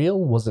 Was it real?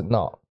 Was it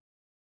not?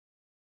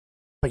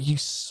 But you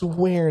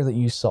swear that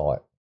you saw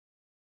it.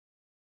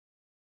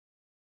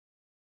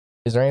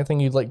 Is there anything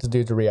you'd like to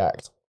do to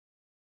react?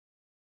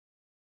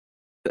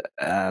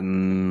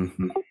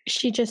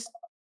 She just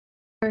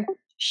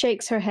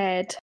shakes her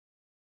head.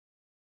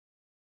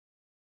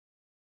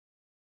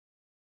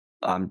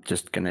 I'm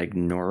just gonna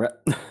ignore it.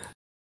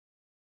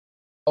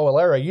 Oh,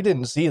 Alara, you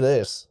didn't see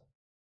this.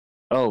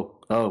 Oh,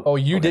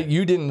 You okay.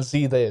 You didn't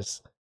see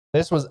this.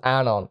 This was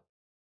Anon.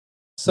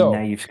 So,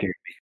 Now you've scared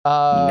me.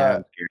 Now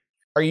I'm scared.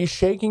 Are you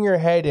shaking your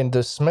head in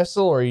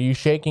dismissal, or are you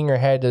shaking your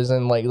head as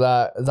in like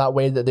that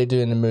way that they do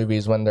in the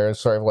movies when they're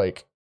sort of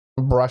like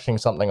brushing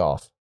something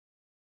off?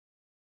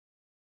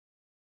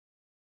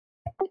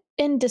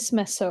 In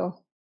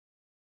dismissal.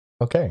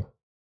 Okay.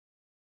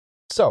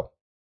 So,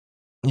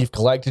 you've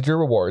collected your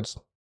rewards.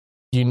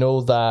 You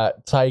know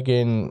that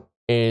Taigen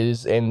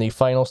is in the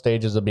final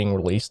stages of being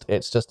released.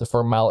 It's just the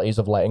formalities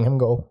of letting him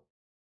go.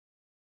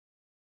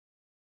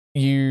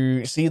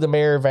 You see the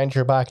mayor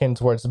venture back in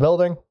towards the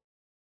building.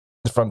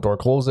 The front door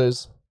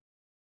closes.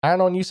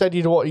 Anon, you said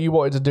you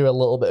wanted to do a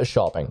little bit of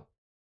shopping.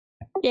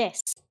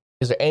 Yes.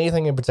 Is there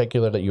anything in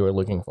particular that you were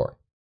looking for?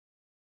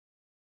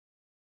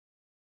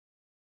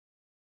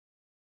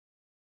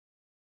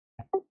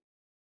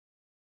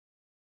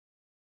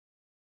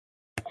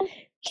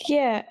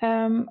 Yeah,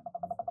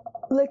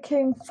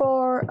 looking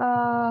for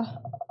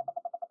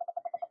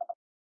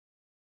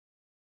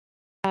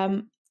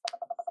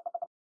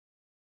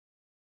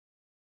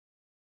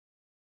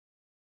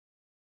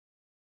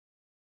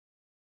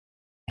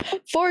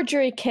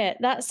forgery kit,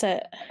 that's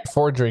it.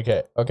 Forgery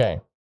kit. Okay.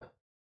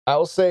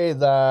 I'll say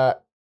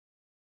that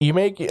you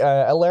make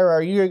Alara,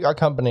 are you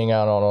accompanying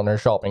Anon on her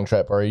shopping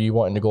trip, or are you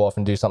wanting to go off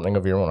and do something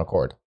of your own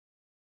accord?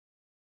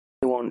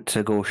 I want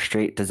to go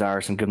straight to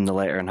Zaris and give him the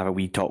letter and have a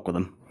wee talk with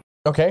him.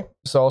 Okay,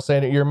 so I'll say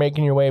that you're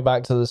making your way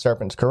back to the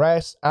Serpent's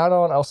Caress.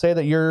 Anon, I'll say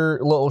that your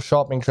little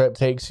shopping trip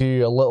takes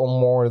you a little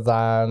more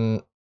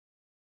than,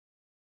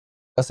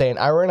 I'll say, an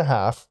hour and a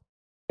half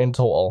in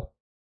total.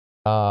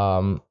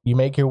 You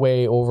make your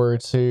way over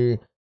to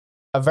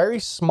a very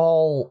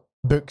small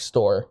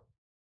bookstore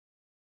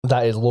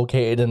that is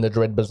located in the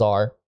Dread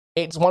Bazaar.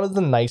 It's one of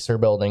the nicer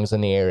buildings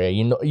in the area.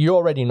 You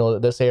already know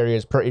that this area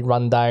is pretty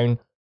run down.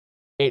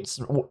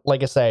 It's,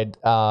 like I said,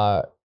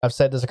 I've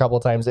said this a couple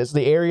of times, it's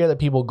the area that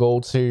people go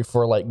to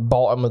for like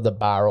bottom of the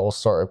barrel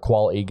sort of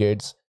quality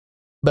goods.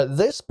 But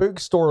this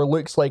bookstore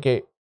looks like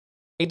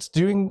it's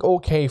doing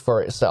okay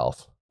for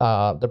itself.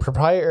 The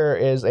proprietor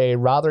is a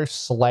rather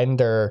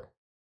slender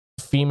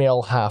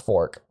female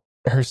half-orc.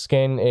 Her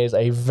skin is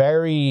a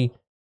very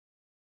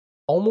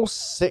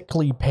almost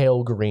sickly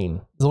pale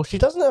green, though she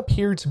doesn't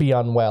appear to be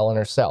unwell in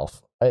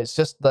herself. It's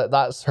just that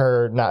that's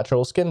her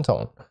natural skin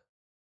tone.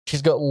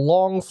 She's got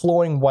long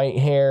flowing white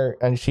hair,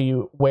 and she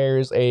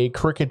wears a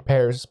crooked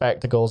pair of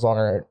spectacles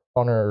on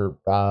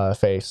her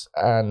face.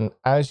 And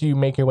as you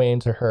make your way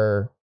into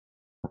her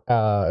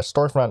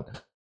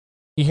storefront,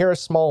 you hear a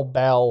small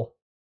bell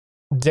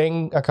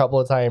ding a couple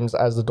of times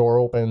as the door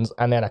opens,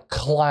 and then a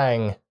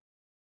clang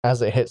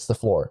as it hits the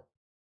floor.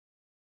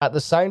 At the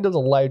sound of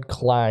the loud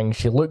clang,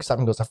 she looks up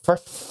and goes, "For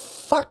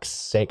fuck's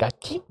sake, I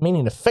keep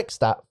meaning to fix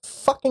that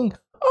fucking...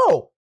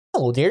 Oh,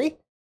 hello, dearie.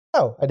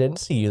 Oh, I didn't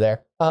see you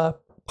there.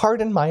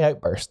 Pardon my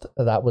outburst.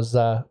 That was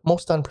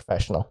most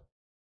unprofessional."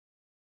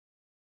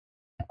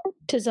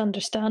 'Tis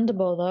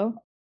understandable, though.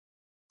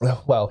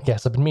 Well,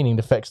 yes, I've been meaning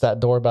to fix that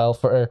doorbell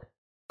for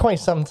quite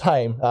some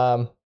time.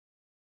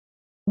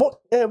 What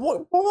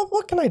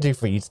can I do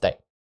for you today?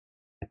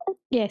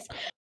 Yes.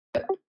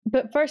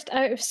 But first,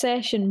 out of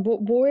session,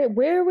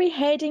 where are we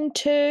heading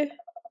to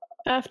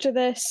after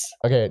this?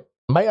 Okay,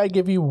 might I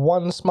give you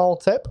one small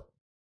tip?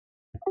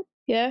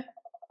 Yeah?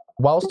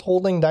 Whilst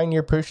holding down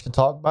your push to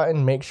talk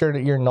button, make sure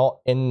that you're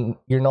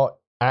not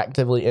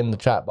actively in the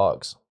chat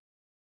box.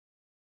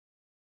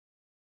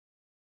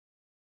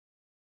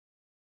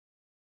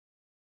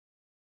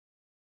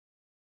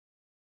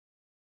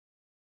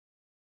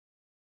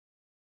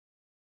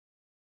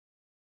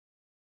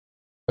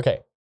 Okay.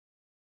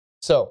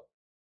 So,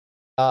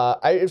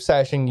 out of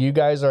session, you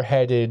guys are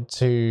headed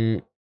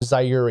to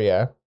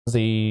Zyuria,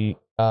 the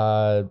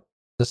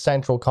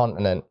central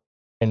continent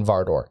in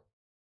Vardor.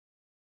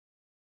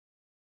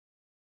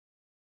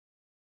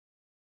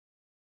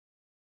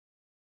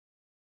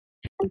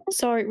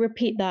 Sorry,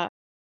 repeat that.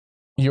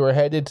 You are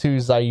headed to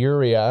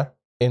Zyuria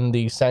in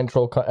the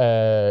central,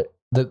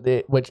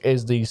 which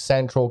is the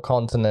central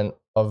continent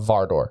of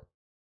Vardor.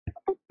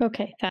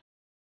 Okay, thanks.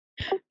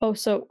 Oh,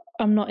 so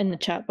I'm not in the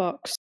chat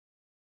box.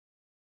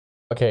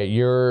 Okay,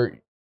 your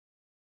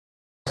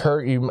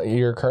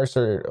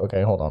cursor.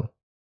 Okay, hold on.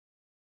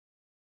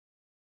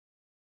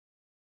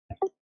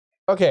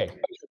 Okay.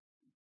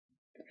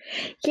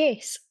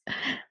 Yes.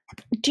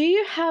 Do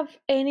you have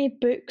any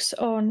books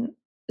on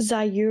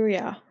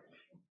Zyuria?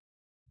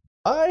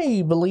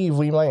 I believe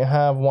we might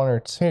have one or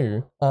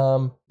two.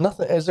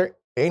 Nothing. Is there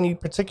any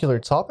particular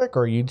topic,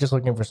 or are you just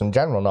looking for some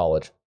general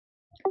knowledge?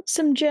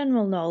 Some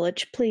general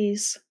knowledge,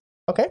 please.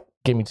 Okay,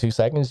 give me 2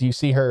 seconds. You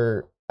see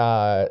her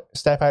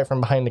step out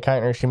from behind the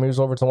counter. She moves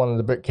over to one of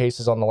the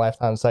bookcases on the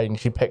left-hand side, and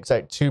she picks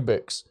out 2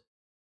 books.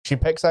 She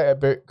picks out a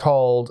book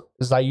called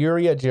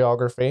Zyuria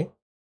Geography,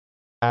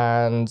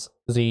 and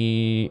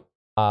the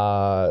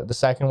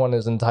second one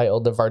is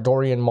entitled The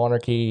Vardorian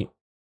Monarchy.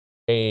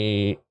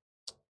 I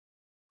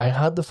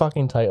had the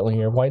fucking title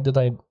here. Where did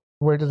I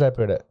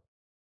put it?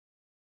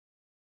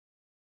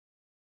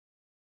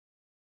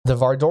 The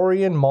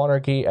Vardorian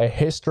Monarchy, A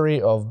History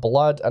of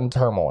Blood and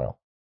Turmoil.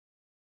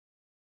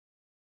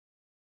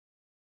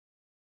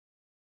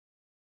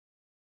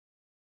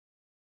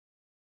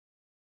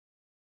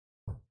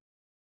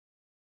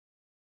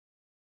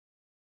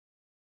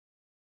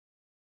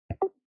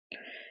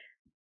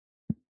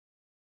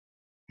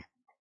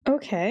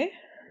 Okay.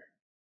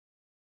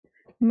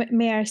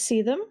 May I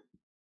see them?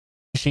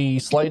 She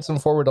slides them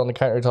forward on the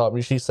countertop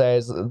and she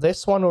says,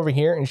 "This one over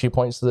here," and she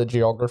points to the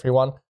geography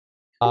one.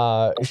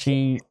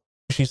 She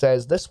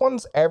says, "This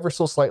one's ever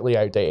so slightly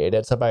outdated.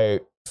 It's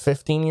about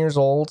 15 years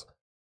old.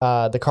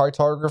 The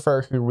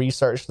cartographer who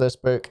researched this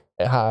book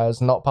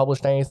has not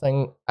published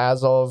anything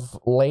as of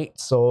late,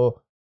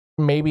 so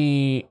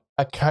maybe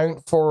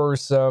account for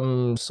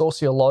some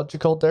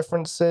sociological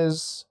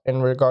differences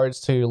in regards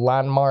to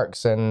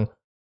landmarks and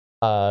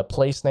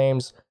place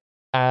names.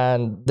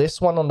 And this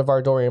one on the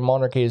Vardorian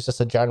Monarchy is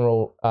just a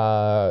general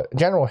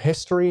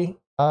history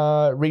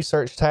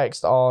research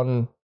text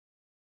on,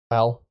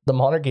 well, the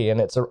monarchy and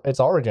its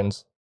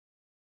origins."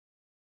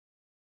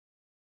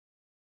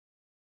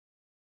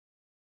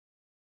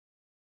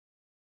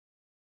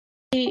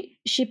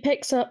 She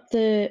picks up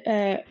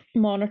the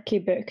monarchy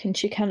book and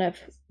she kind of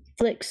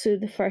flicks through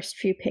the first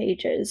few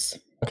pages.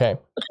 Okay.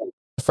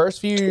 The first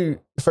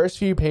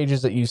few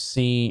pages that you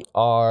see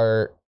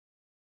are,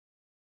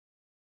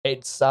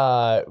 it's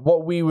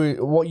what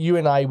you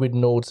and I would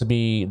know to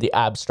be the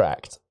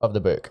abstract of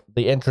the book,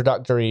 the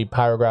introductory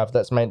paragraph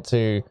that's meant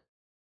to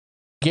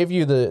give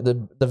you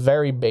the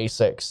very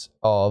basics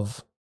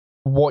of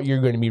what you're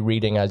going to be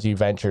reading as you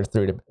venture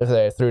through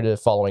the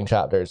following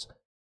chapters.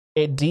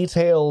 It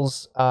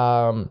details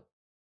that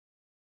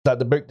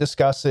the book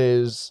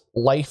discusses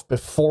life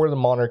before the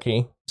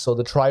monarchy, so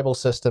the tribal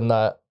system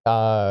that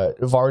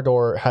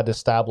Vardor had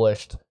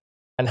established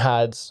and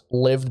had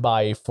lived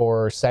by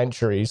for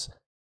centuries.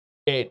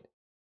 It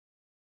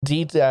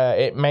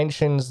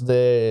mentions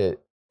the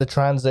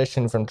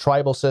transition from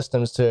tribal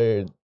systems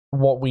to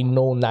what we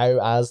know now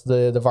as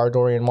the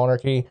Vardorian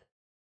monarchy.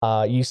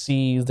 You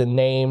see the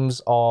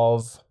names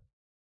of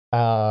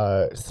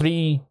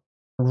 3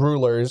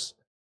 rulers,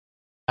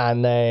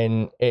 and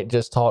then it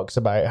just talks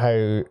about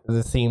how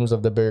the themes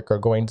of the book are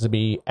going to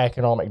be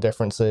economic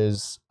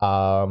differences,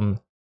 the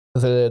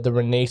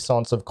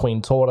renaissance of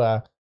Queen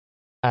Tora,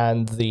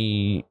 and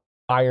the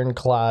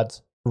ironclad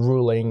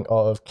ruling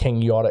of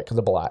King Yorick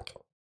the Black.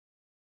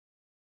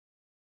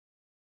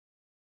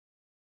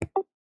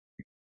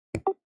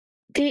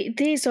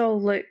 These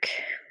all look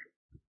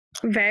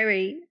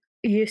very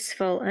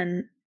useful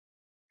and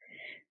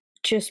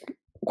just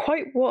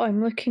quite what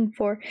I'm looking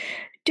for.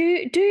 Do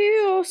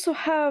you also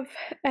have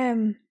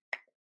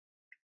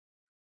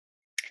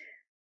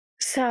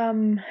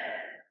some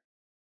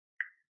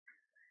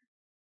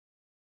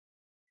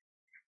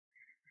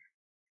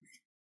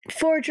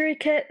forgery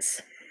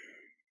kits?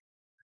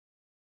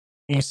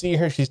 You see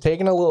her; she's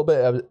taken a little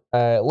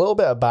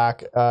bit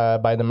aback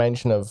by the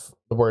mention of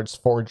the words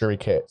forgery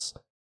kits.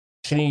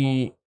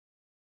 You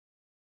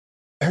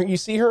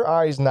see her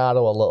eyes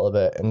narrow a little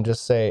bit and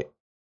just say,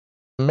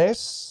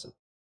 "Miss,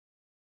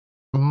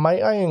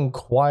 might I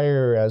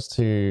inquire as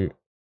to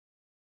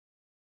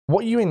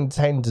what you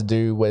intend to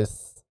do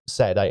with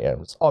said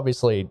items?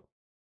 Obviously,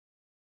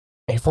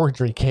 a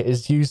forgery kit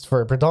is used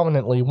for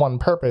predominantly one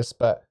purpose,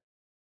 but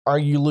are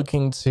you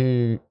looking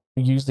to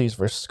use these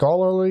for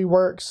scholarly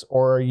works,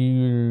 or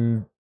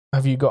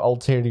have you got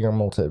ulterior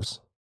motives?"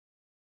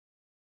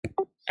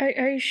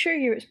 Are you sure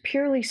it's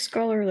purely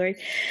scholarly?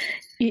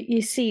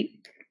 You see,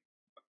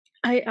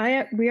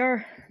 we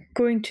are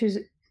going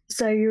to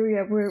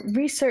Zyuria. We're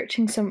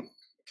researching some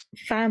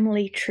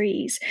family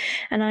trees,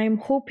 and I am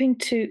hoping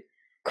to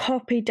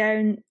copy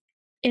down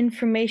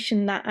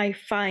information that I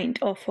find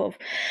off of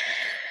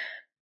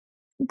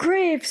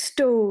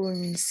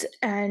gravestones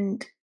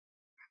and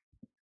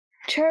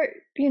church,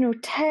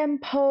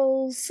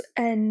 temples,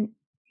 and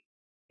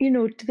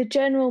the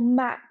general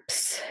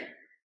maps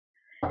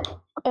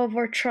of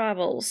our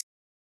travels.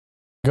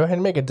 Go ahead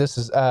and make a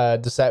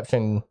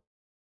deception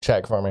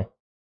check for me.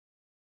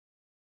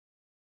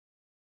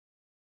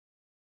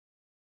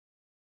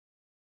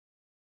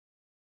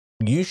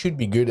 You should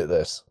be good at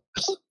this.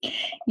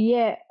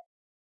 Yeah.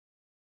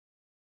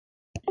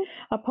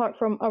 Apart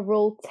from a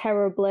roll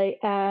terribly,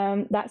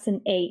 that's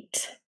an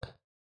 8.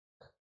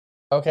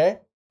 Okay.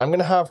 I'm going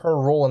to have her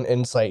roll an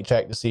insight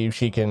check to see if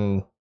she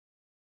can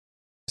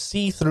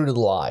see through the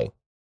lie.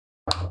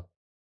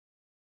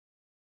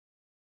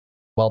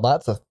 Well,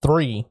 that's a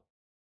 3.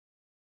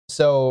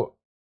 So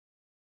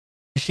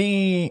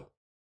she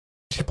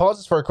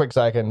pauses for a quick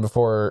second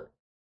before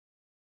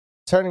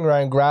turning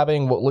around,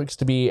 grabbing what looks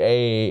to be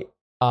a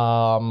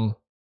oh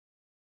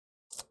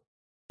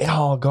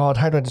god,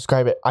 how do I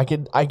describe it? I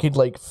could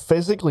like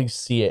physically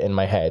see it in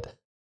my head.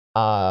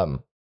 You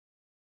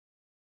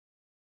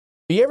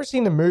ever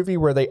seen the movie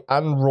where they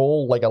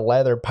unroll like a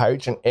leather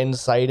pouch and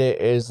inside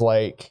it is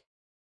like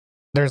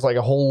there's like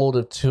a whole load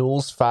of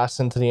tools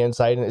fastened to the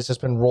inside and it's just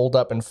been rolled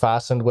up and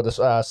fastened with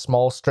a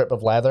small strip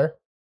of leather?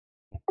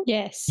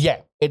 Yes.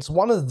 Yeah, it's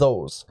one of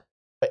those.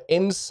 But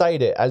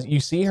inside it, as you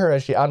see her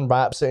as she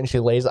unwraps it and she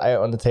lays it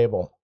out on the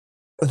table,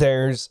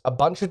 there's a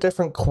bunch of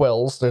different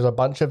quills. There's a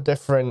bunch of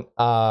different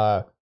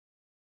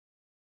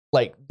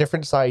like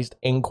different sized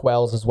ink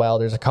wells as well.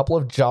 There's a couple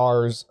of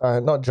vials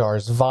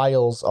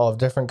of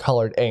different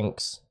colored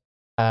inks.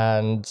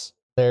 And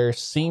there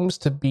seems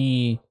to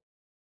be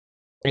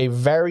a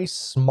very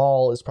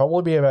small, it's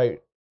probably about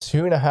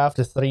 2.5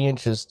 to 3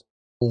 inches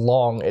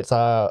long. It's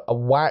a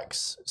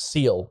wax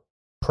seal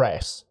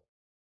press.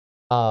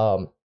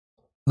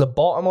 The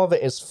bottom of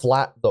it is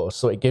flat though,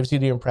 so it gives you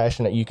the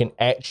impression that you can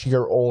etch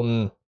your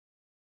own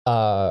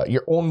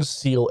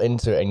seal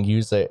into it and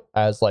use it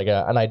as like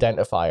an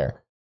identifier.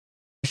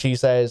 She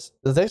says,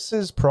 this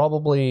is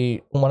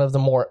probably one of the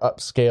more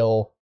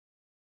upscale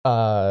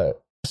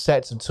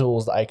sets of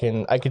tools that I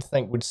could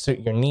think would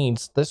suit your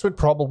needs. This would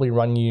probably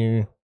run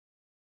you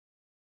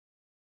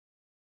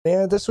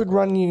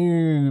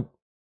 20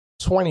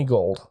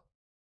 gold.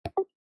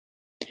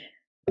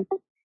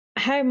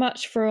 How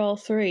much for all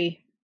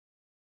 3?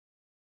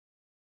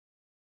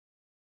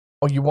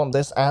 Oh, you want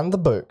this and the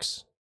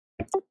books?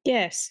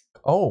 Yes.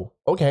 Oh,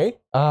 okay.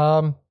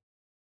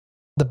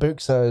 The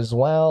books as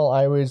well,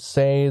 I would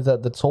say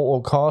that the total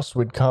cost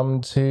would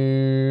come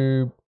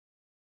to,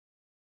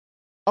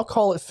 I'll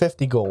call it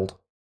 50 gold.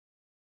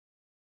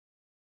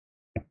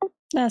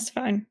 That's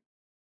fine.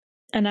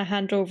 And I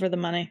hand over the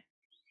money.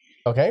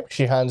 Okay,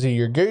 she hands you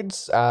your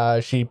goods.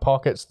 She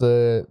pockets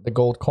the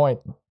gold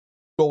coin.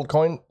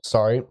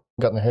 Sorry,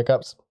 got the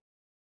hiccups.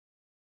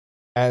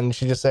 And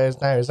she just says,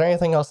 now, is there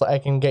anything else that I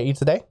can get you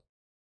today?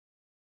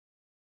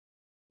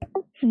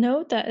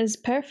 No, that is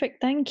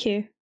perfect. Thank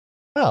you.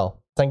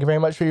 Well, thank you very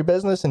much for your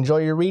business. Enjoy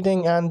your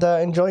reading and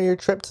enjoy your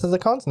trip to the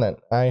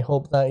continent. I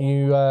hope that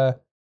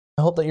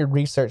your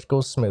research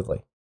goes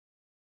smoothly.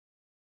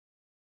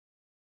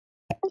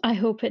 I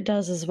hope it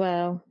does as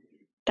well.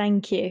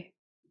 Thank you.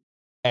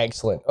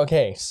 Excellent.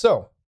 Okay,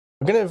 so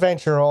we're gonna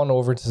venture on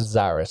over to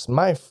Zaris,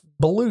 my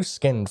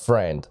blue-skinned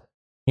friend.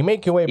 You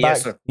make your way back.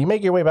 Yes, sir. You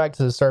make your way back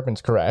to the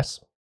Serpent's Caress.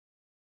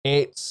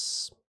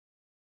 It's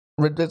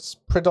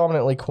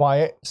predominantly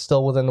quiet,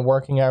 still within the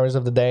working hours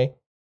of the day.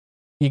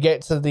 You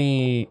get to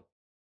the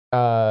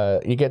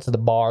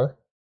bar.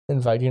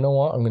 In fact, you know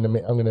what? I'm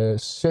gonna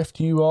shift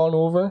you on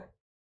over.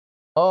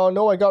 Oh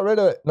no, I got rid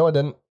of it. No, I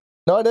didn't.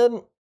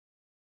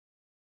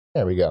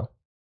 There we go.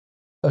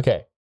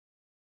 Okay.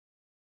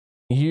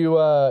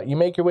 You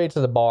make your way to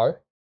the bar.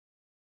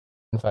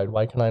 In fact,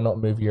 why can I not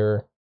move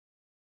your...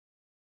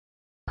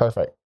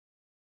 Perfect.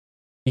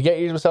 You get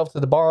yourself to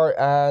the bar,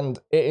 and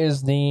it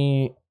is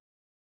the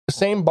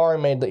same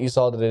barmaid that you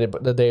saw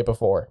the day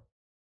before.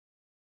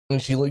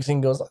 And she looks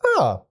and goes,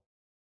 "Ah,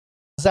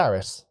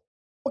 Zaris,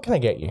 what can I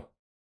get you?"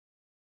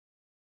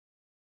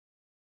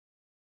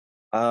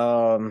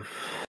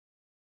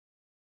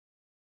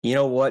 You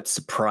know what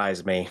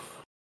surprised me?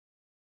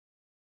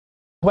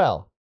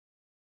 Well,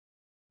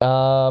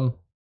 are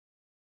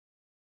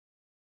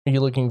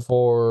you looking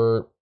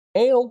for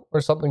ale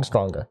or something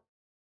stronger?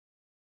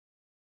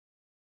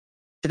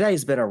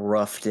 Today's been a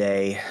rough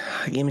day.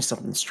 Give me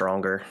something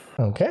stronger.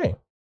 Okay.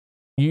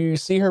 You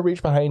see her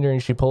reach behind her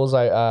and she pulls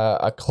out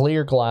a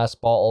clear glass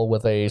bottle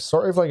with a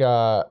sort of like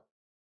a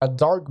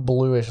dark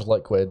bluish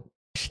liquid.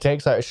 She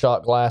takes out a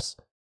shot glass.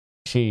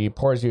 She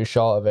pours you a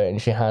shot of it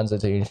and she hands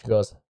it to you and she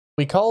goes,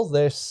 "We call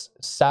this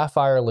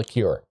sapphire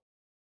liqueur.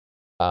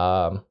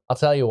 I'll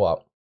tell you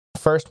what.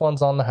 First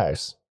one's on the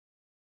house."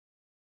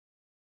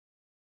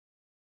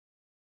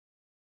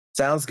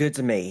 Sounds good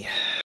to me.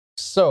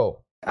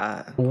 So,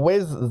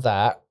 with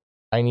that,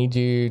 I need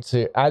you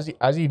to,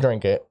 as you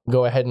drink it,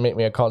 go ahead and make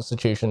me a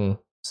Constitution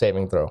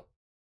saving throw.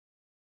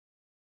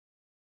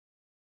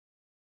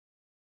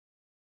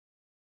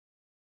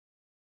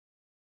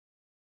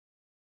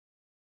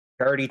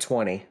 Dirty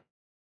 20.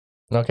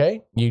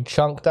 Okay, you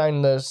chunk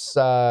down this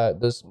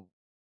this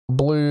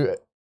blue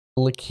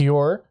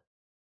liqueur.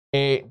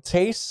 It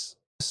tastes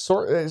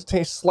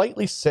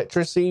slightly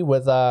citrusy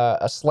with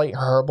a slight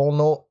herbal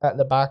note at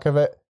the back of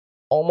it,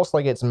 almost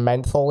like it's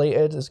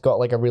mentholated. It's got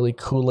like a really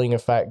cooling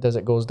effect as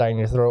it goes down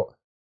your throat.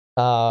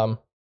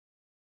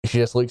 She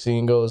just looks at you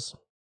and goes,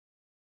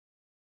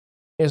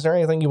 "Is there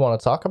anything you want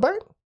to talk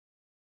about?"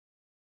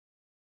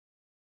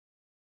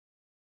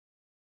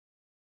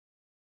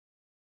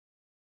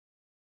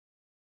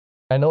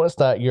 I noticed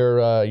that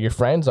your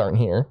friends aren't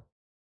here.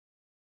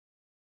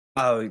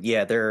 Oh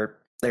yeah, they're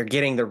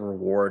getting the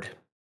reward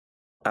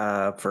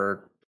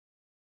for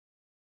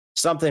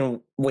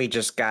something we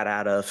just got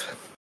out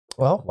of.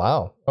 Oh,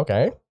 wow.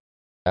 Okay.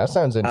 That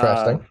sounds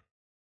interesting.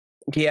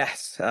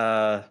 Yes.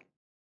 I'm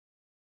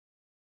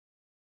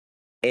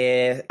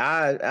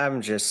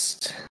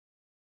just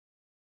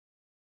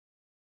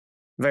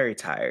very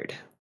tired.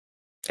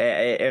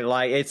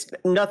 It's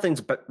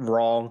nothing's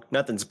wrong,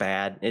 nothing's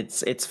bad.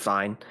 It's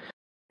fine.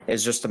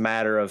 It's just a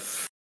matter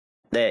of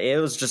it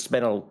was just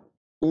been a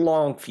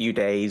long few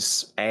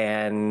days,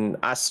 and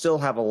I still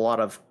have a lot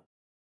of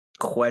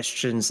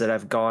questions that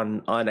have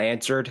gone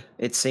unanswered.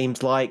 It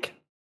seems like,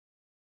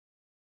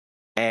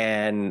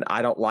 and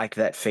I don't like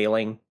that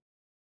feeling.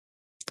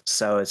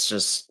 So it's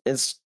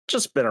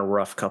just been a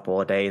rough couple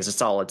of days.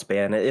 It's all it's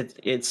been.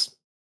 It's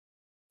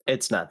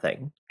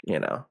nothing,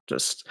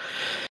 just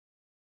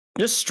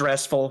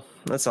stressful.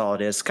 That's all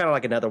it is. Kind of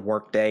like another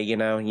work day, you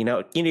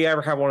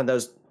ever have one of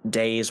those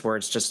days where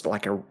it's just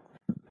like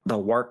the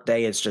work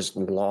day is just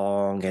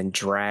long and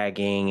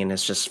dragging, and it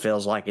just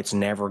feels like it's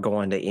never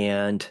going to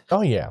end.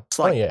 Oh yeah.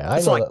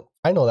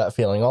 I know that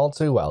feeling all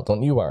too well.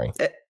 Don't you worry.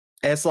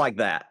 It's like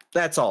that.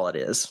 That's all it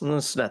is.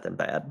 It's nothing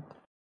bad.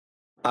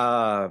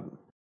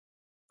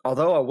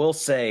 Although I will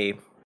say,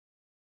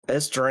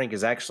 this drink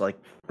is actually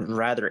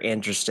rather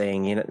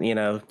interesting.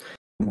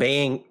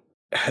 Being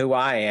who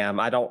I am,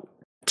 I don't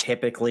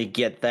typically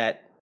get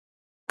that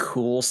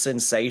cool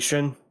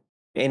sensation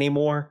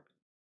anymore.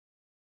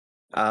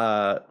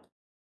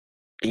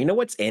 You know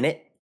what's in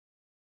it?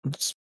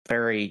 It's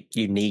very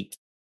unique.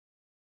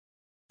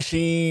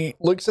 She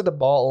looks at the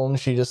bottle and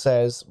she just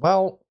says,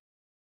 "Well,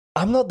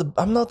 I'm not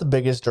the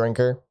biggest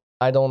drinker.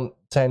 I don't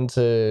tend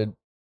to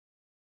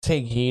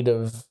take heed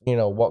of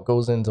what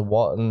goes into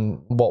what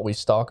and what we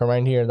stock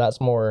around here.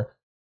 That's more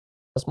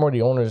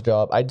the owner's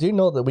job. I do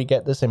know that we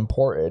get this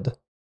imported.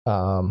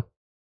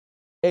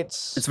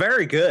 It's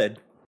very good.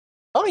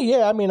 Oh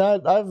yeah, I mean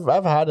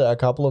I've had it a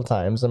couple of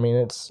times. I mean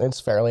it's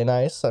fairly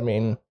nice. I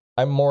mean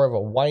I'm more of a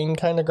wine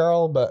kind of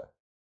girl, but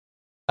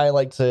I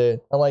like to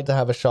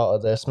have a shot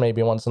of this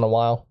maybe once in a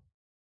while.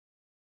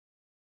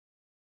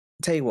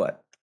 Tell you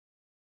what,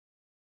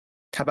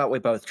 how about we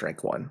both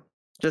drink one?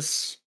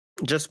 Just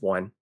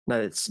one.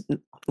 No, it's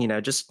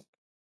just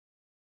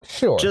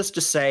sure. Just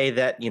to say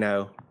that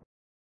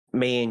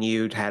me and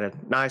you had a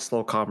nice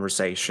little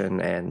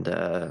conversation, and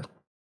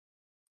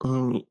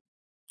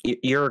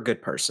you're a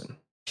good person.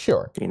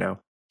 Sure.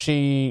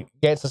 She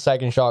gets a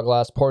second shot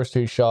glass, pours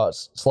 2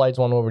 shots, slides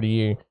one over to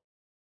you,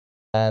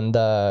 and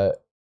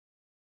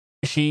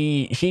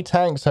she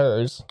tanks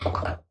hers.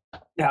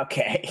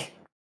 Okay.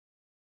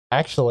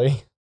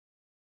 Actually,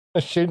 I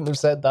shouldn't have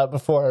said that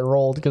before I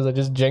rolled because I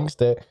just jinxed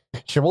it.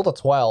 She rolled a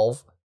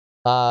 12.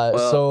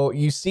 So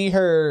you see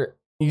her,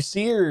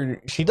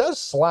 she does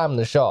slam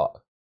the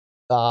shot.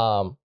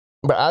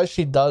 But as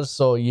she does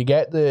so, you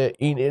get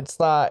it's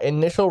that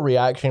initial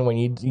reaction when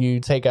you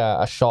take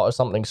a shot of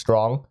something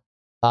strong.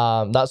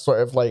 That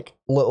sort of like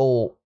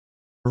little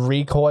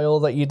recoil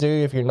that you do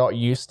if you're not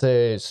used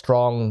to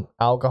strong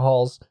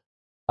alcohols.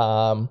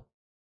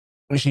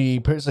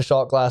 She puts the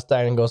shot glass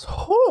down and goes,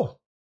 oh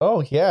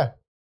yeah,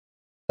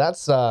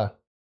 that's the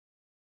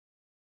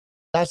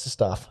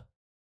stuff.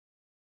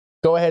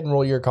 Go ahead and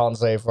roll your con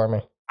save for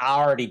me. I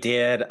already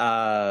did.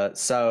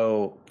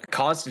 So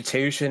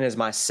Constitution is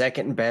my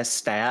second best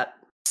stat,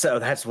 so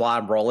that's why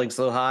I'm rolling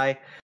so high.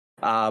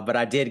 But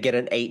I did get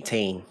an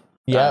 18.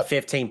 Yeah,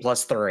 15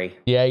 plus 3.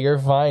 Yeah, you're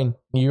fine.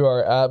 You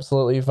are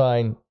absolutely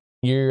fine.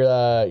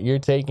 You're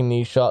taking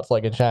these shots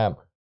like a champ.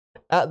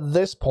 At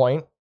this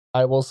point,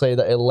 I will say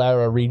that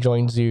Ilara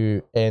rejoins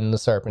you in the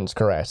Serpent's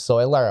Caress. So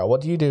Ilara, what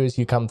do you do as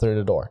you come through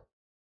the door?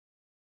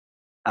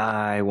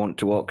 I want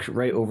to walk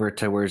right over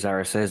to where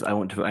Zaris is. I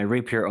want to put my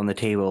rapier on the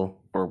table,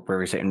 or where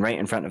we're sitting right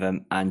in front of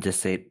him, and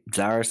just say,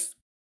 Zaris,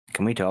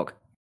 can we talk?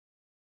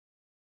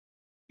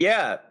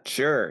 Yeah,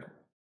 sure.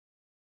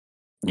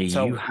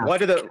 So what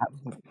did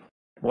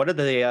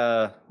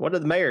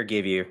the mayor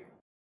give you?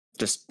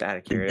 Just out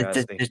of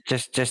curiosity. Let's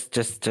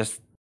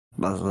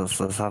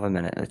have a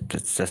minute.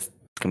 It's just,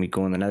 can we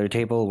go on another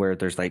table where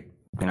there's like,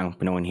 no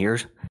one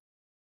hears?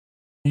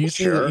 You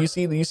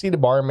see the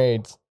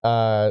barmaid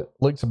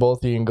looks at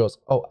both of you and goes,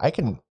 "Oh, I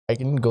can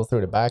go through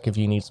the back if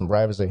you need some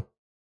privacy."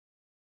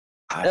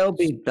 That'll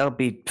be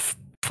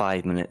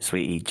 5 minutes,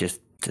 sweetie.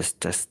 Just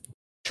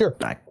sure.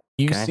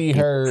 You see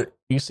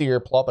her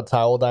plop a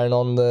towel down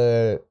on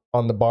the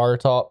bar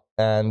top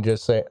and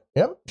just say,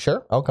 "Yep,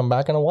 sure, I'll come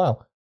back in a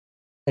while."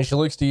 And she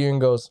looks to you and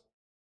goes,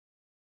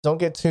 "Don't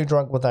get too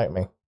drunk without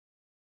me."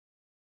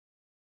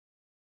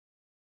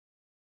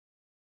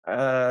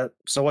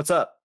 So what's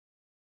up?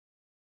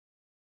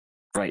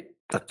 Right.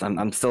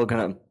 I'm still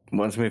gonna,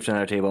 once we move to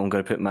another table, I'm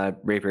gonna put my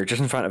rapier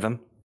just in front of him.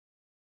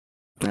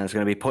 And it's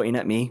gonna be pointing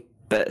at me.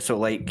 But so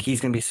like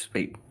he's gonna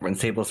be on the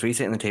table, so he's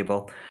sitting on the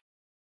table.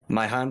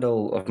 My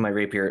handle of my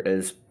rapier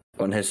is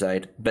on his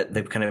side, but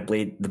the kind of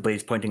the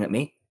blade's pointing at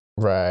me.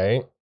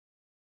 Right.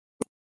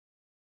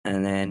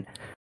 And then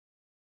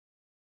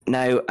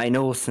now I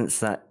know since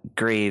that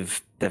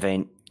grave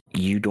event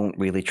you don't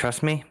really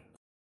trust me.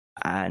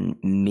 And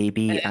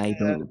maybe I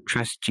don't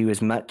trust you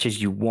as much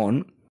as you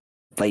want.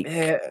 Like,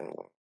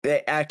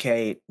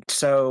 Okay,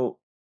 so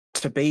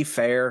to be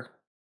fair,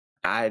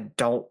 I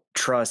don't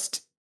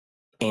trust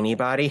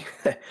anybody.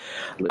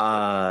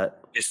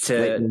 just to-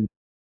 let me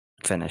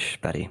finish,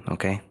 buddy.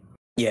 Okay.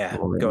 Yeah,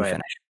 Let go me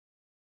ahead.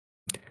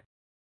 finish.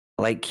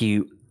 Like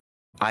you,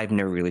 I've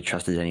never really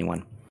trusted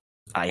anyone.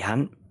 I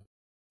hunt,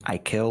 I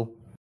kill,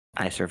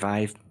 I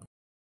survive.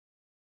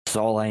 That's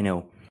all I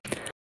know.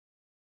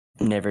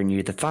 Never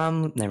knew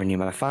never knew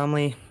my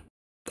family.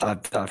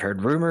 I've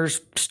heard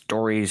rumors,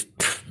 stories,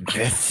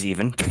 myths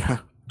even.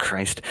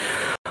 Christ.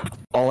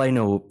 All I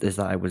know is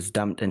that I was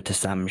dumped into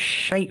some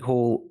shite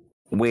hole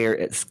where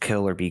it's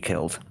kill or be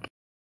killed.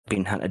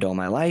 Been hunted all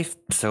my life,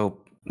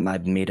 so I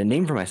made a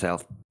name for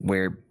myself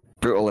where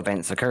brutal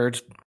events occurred.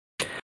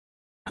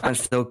 I'm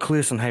still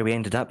clueless on how we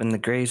ended up in the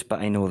Greys,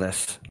 but I know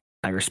this.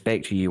 I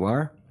respect who you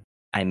are.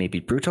 I may be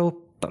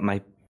brutal, but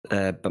my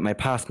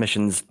past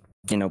missions,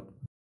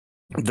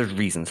 there's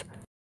reasons.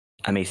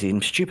 I may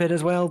seem stupid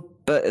as well,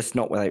 but it's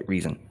not without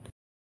reason.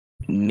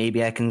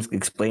 Maybe I can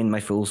explain my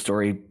full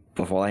story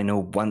of all I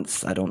know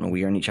once, I don't know,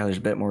 we earn each other's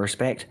a bit more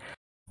respect.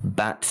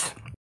 But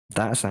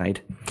that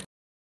aside,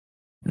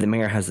 the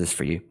mayor has this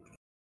for you.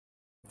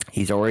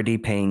 He's already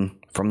paying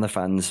from the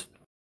funds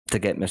to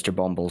get Mr.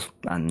 Bombles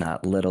and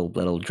that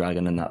little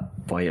dragon and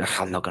that boy.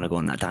 I'm not going to go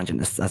on that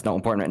tangent. That's not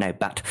important right now.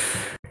 But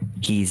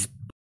he's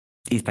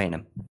paying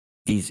him.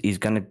 He's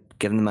going to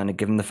give him the money,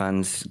 give him the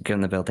funds, give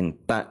him the building.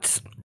 But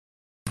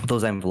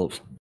those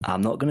envelopes,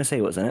 I'm not going to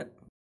say what's in it.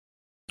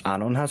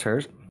 Anon has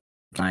hers.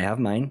 I have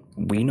mine.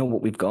 We know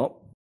what we've got.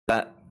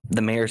 But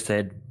the mayor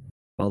said,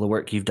 all the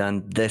work you've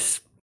done,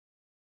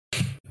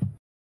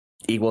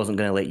 he wasn't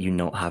going to let you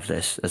not have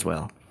this as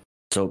well.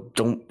 So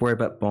don't worry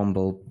about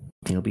Bomble.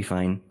 He'll be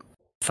fine.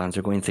 Fans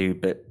are going through,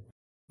 but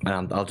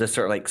I'll just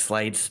sort of like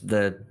slide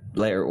the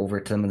letter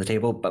over to them on the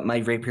table, but my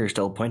rapier is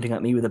still pointing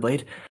at me with the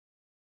blade.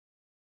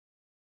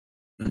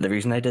 The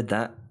reason I did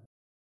that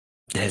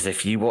is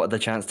if you wanted the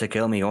chance to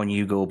kill me, on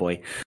you go,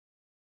 boy.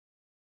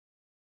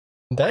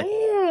 Damn.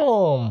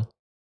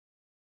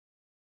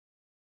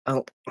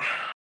 Oh,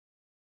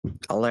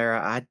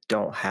 Alara, I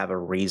don't have a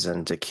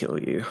reason to kill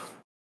you.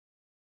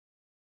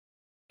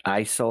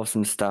 I saw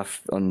some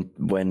stuff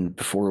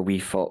before we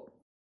fought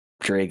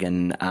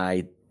Dragon.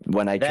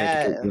 When I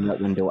tried to open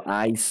that window,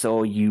 I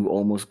saw you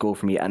almost go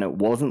for me, and it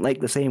wasn't like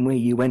the same way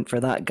you went for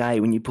that guy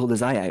when you pulled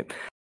his eye out.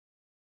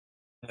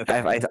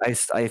 Okay.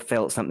 I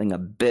felt something a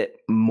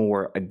bit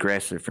more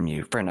aggressive from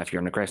you. Fair enough,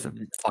 you're an aggressive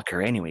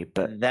fucker anyway,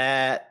 but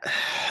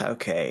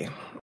okay.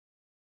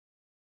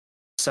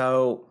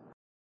 So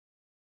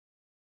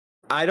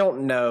I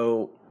don't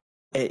know.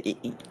 I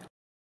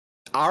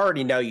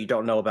already know you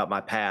don't know about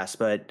my past,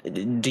 but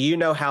do you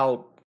know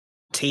how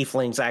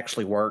tieflings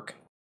actually work?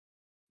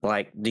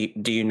 Like,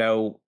 do you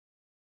know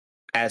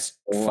as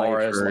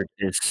far I've as heard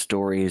his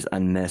stories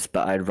and myths,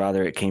 but I'd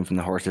rather it came from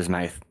the horse's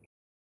mouth.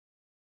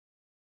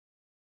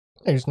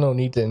 There's no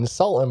need to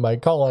insult him by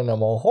calling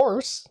him a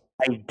horse.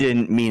 I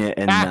didn't mean it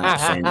in that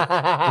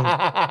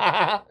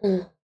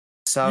sense.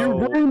 So you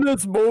ruined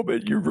this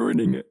moment. You're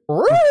ruining it.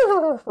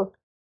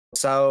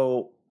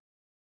 So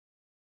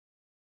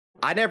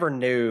I never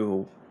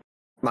knew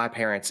my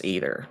parents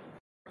either.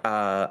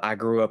 I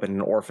grew up in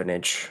an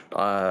orphanage,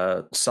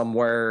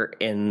 somewhere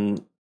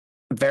in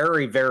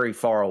very, very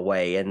far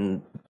away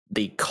in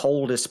the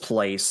coldest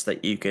place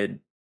that you could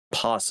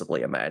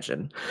possibly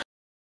imagine.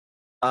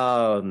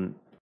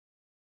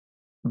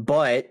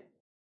 But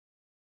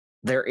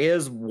there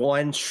is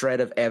one shred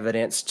of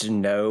evidence to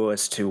know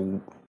as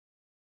to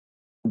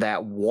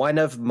that one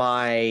of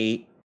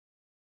my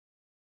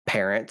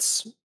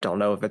parents, don't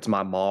know if it's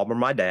my mom or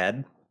my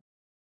dad,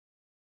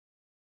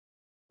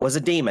 was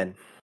a demon.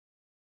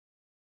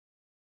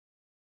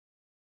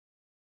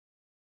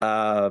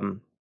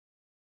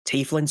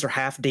 Tieflings are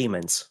half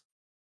demons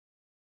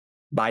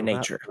by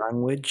nature.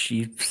 Language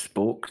you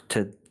spoke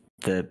to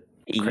the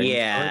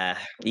Yeah.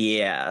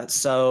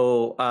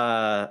 So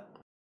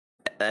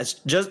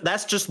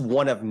that's just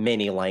one of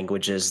many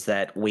languages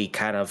that we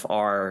kind of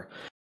are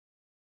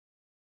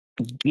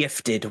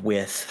gifted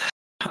with.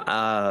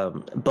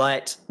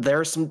 But there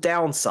are some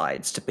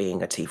downsides to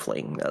being a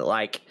tiefling.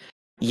 Like,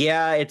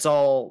 yeah, it's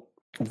all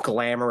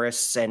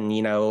glamorous, and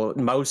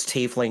most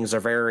tieflings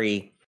are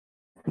very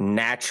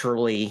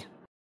naturally,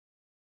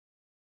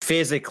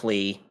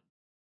 physically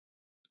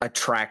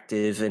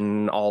attractive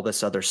and all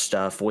this other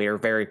stuff. We are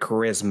very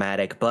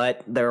charismatic,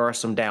 but there are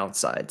some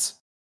downsides.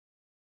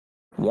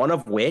 One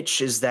of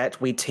which is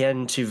that we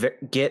tend to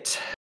get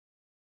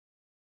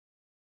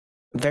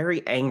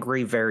very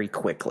angry very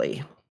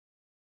quickly.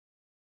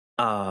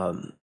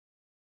 And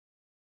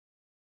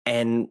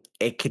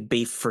it could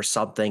be for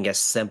something as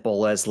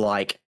simple as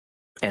like,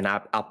 and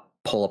I'll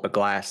pull up a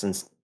glass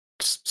and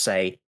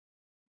say,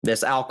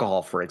 this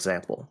alcohol, for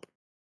example.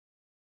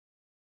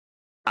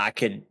 I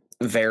could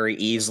very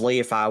easily,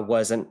 if I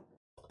wasn't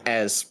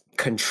as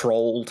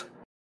controlled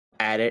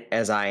at it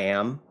as I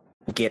am,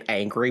 get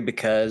angry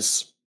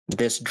because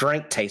this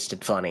drink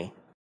tasted funny.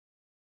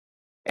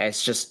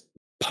 It's just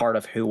part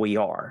of who we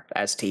are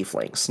as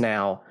tieflings.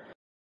 Now,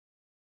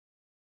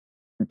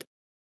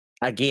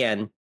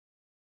 again,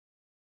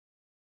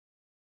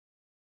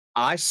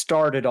 I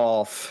started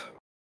off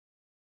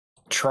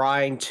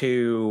trying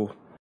to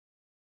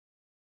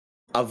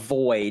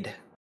avoid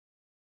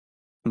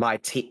my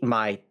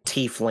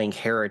tiefling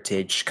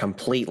heritage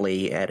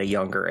completely at a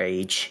younger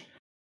age,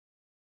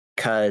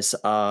 because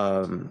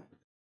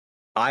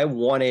I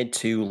wanted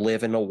to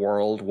live in a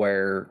world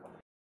where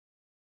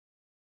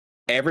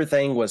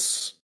everything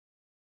was,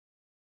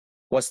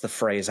 what's the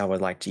phrase I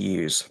would like to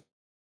use?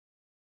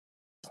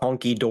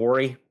 Honky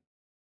dory.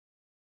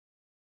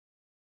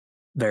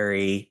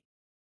 Very,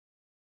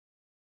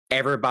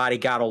 everybody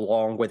got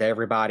along with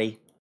everybody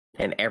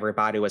and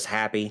everybody was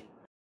happy.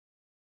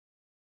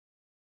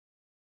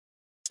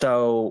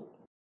 So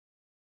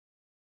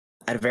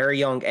at a very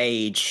young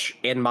age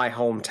in my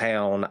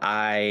hometown,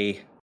 I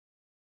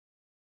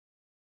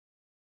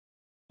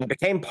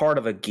became part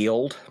of a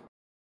guild,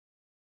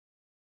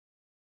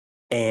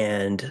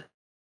 and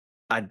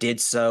I did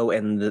so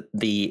in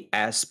the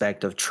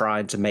aspect of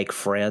trying to make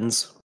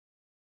friends.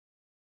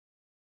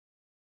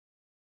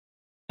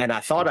 And I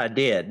thought I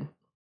did.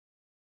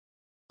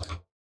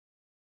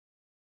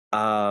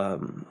 But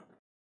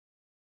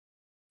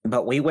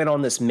we went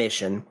on this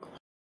mission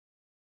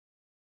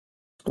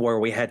where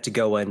we had to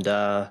go and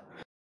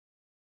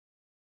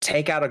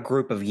take out a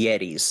group of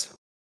Yetis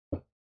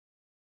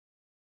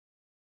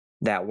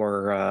that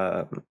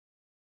were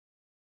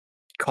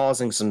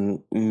causing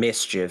some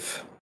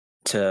mischief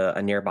to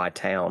a nearby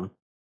town.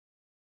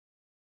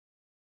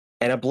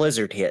 And a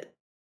blizzard hit.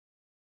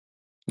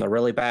 A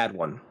really bad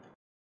one.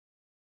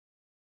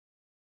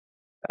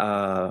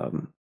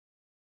 The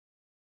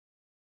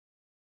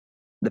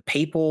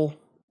people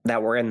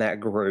that were in that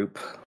group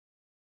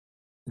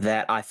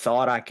that I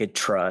thought I could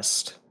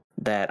trust,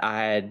 that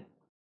I had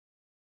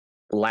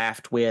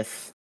laughed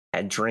with,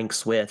 had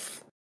drinks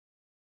with,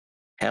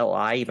 hell,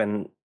 I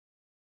even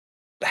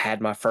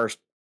had my first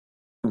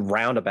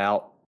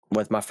roundabout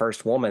with my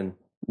first woman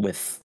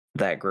with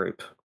that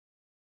group.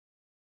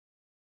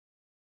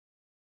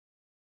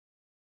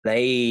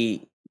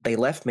 They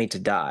left me to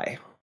die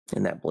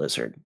in that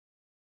blizzard.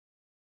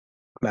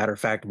 Matter of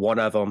fact, one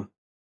of them,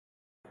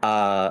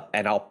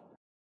 and I'll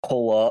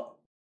pull up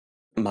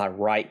my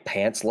right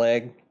pants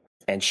leg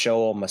and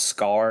show them a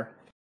scar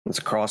that's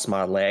across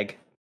my leg,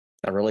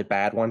 a really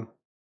bad one.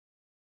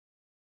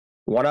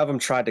 One of them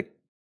tried to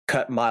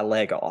cut my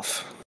leg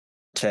off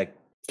to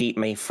keep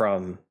me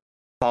from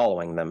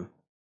following them.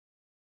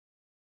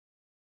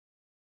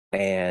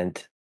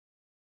 And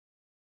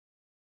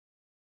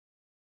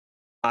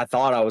I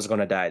thought I was going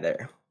to die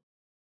there.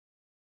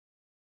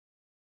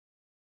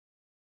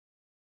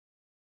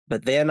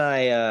 But then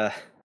I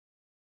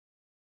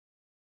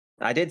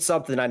did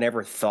something I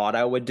never thought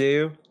I would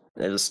do.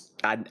 It was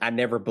I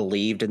never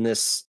believed in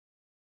this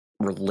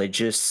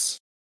religious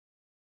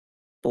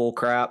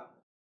bullcrap.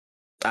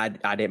 I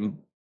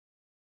didn't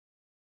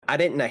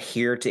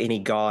adhere to any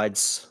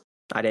gods.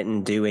 I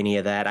didn't do any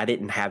of that. I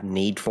didn't have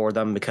need for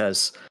them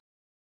because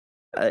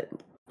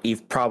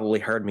you've probably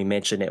heard me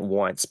mention it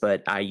once,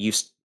 but I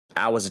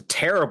was a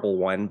terrible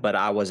one, but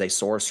I was a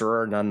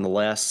sorcerer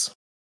nonetheless,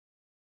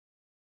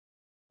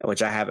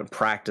 which I haven't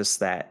practiced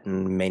that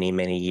in many,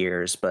 many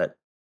years. But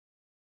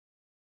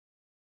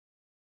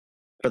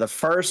for the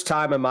first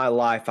time in my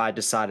life, I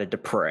decided to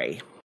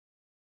pray.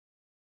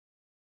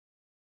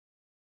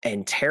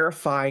 And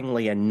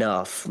terrifyingly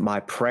enough, my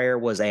prayer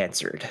was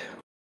answered.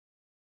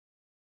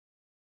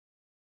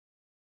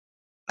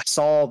 I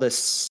saw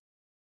this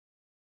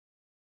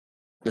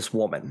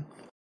woman,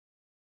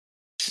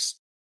 just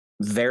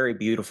very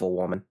beautiful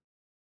woman,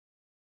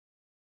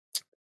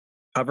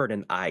 covered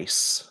in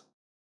ice,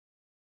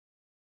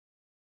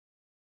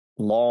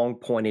 long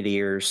pointed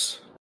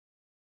ears,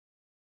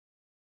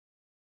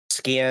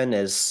 skin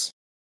as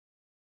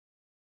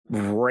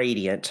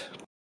radiant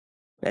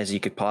as you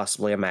could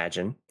possibly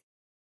imagine.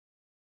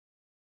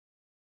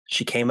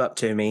 She came up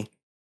to me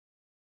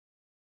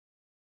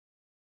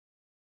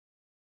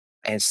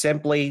and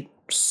simply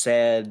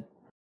said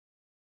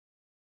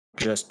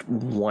just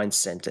one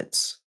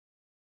sentence.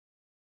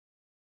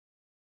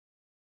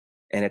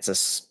 And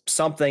it's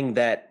something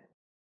that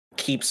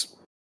keeps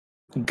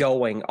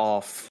going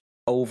off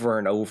over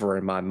and over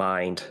in my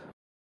mind,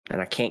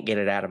 and I can't get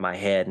it out of my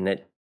head,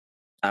 and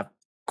I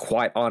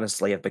quite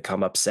honestly have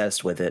become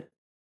obsessed with it.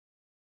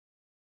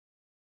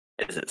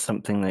 Is it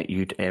something that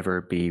you'd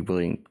ever be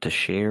willing to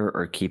share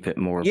or keep it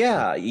more?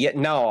 Yeah,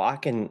 no, I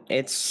can.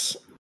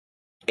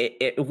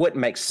 It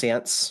wouldn't make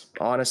sense,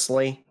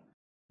 honestly,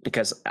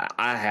 because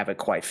I haven't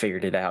quite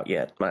figured it out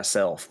yet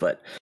myself.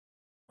 But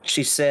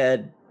she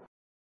said,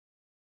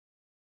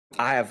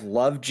 "I have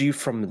loved you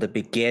from the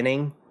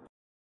beginning,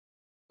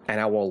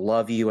 and I will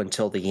love you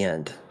until the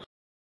end."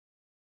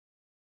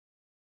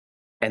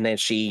 And then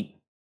she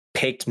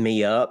picked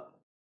me up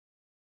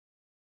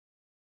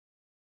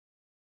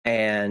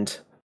and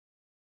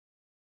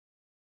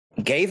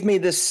gave me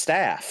this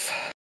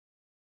staff.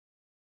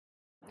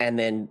 And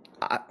then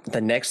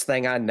the next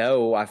thing I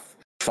know, I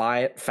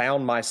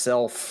found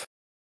myself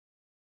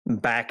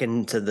back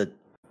into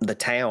the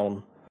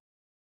town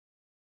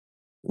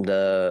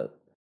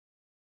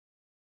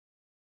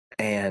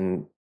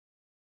and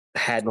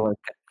had like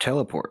a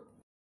teleport.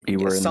 You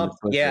were in the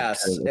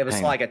yes, it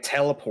was like a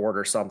teleport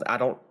or something. I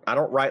don't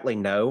rightly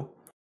know,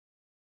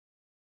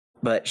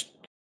 but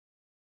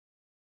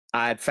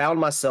I had found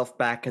myself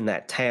back in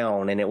that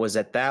town, and it was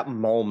at that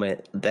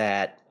moment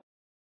that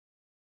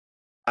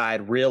I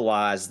had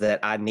realized that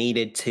I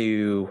needed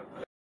to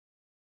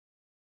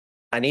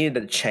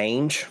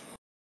change.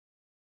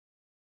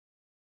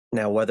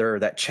 Now, whether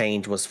that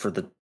change was for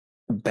the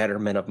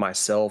betterment of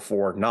myself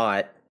or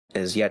not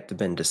is yet to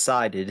be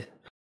decided.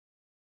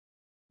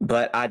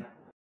 But I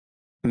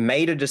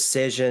made a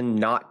decision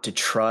not to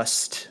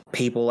trust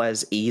people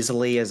as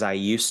easily as I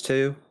used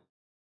to,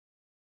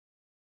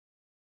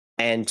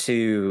 and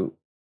to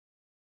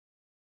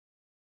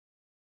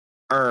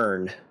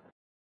earn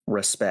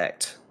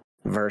respect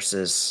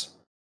versus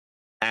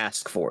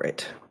ask for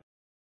it.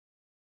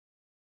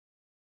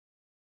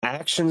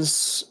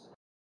 Actions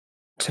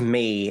to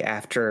me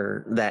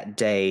after that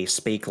day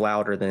speak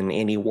louder than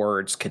any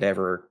words could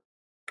ever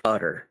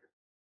utter.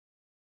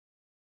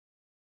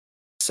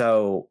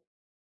 So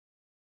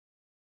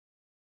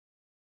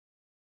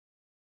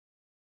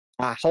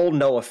I hold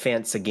no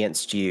offense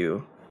against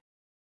you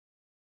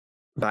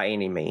by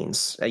any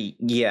means.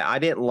 Yeah, I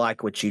didn't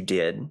like what you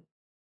did,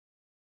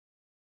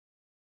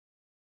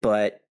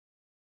 but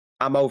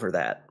I'm over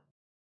that,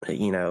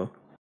 you know.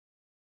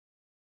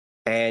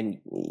 And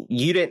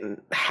you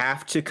didn't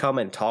have to come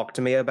and talk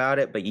to me about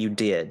it, but you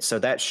did. So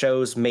that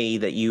shows me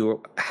that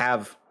you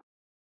have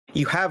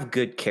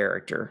good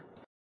character.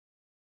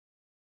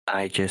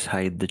 I just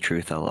hide the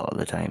truth a lot of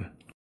the time.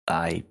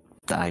 I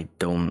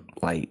don't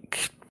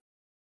like.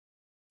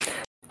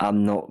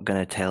 I'm not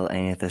gonna tell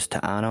any of this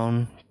to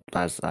Anon,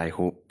 as I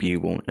hope you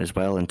won't as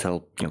well,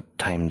 until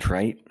time's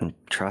right and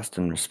trust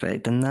and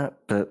respect in that.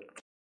 But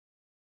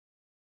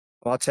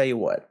well, I'll tell you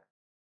what.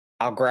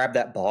 I'll grab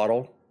that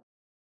bottle,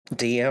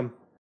 DM.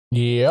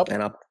 Yep.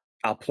 And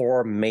I'll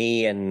pour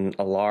me and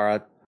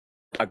Alara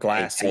a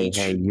glass each.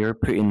 Hey, you're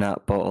putting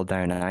that bottle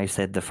down, and I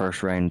said the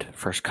first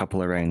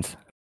couple of rounds.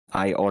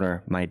 I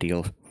honor my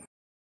deals.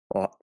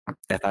 Well,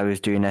 if I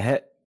was doing a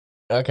hit,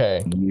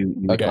 okay, you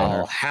okay.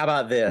 Oh, how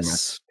about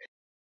this?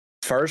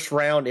 First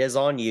round is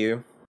on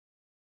you,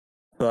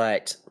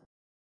 but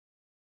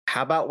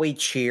how about we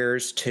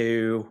cheers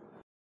to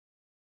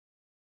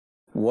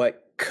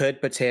what could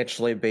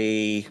potentially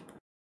be,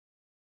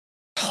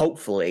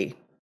 hopefully,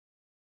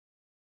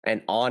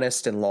 an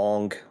honest and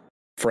long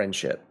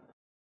friendship.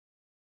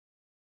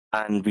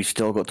 And we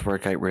still got to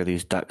work out where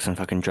these ducks and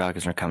fucking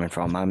dragons are coming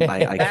from. That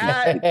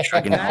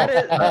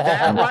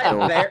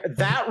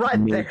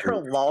right there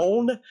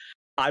alone,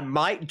 I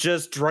might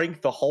just drink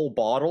the whole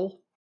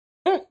bottle.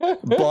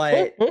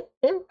 But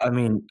I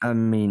mean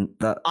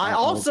that. I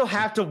also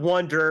have to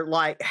wonder,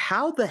 like,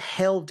 how the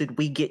hell did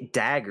we get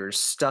daggers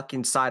stuck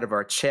inside of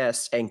our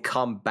chest and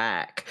come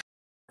back?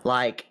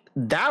 Like,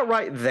 that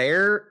right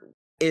there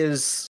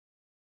is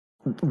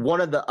one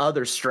of the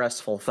other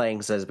stressful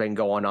things that's been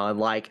going on.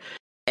 Like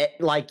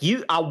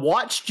I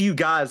watched you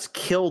guys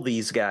kill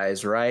these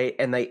guys, right?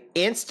 And they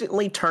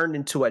instantly turned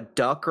into a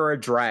duck or a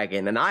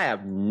dragon, and I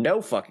have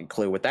no fucking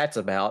clue what that's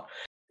about.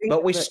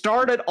 But we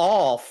started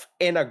off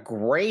in a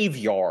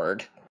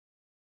graveyard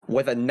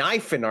with a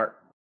knife in our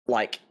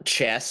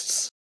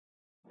chests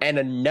and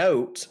a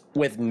note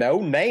with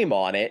no name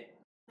on it,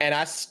 and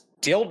I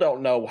still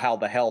don't know how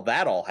the hell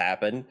that all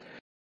happened.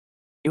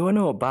 You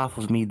wanna know what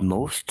baffles me the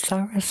most,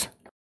 Cyrus?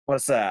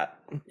 What's that?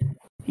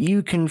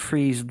 You can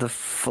freeze the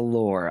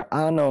floor.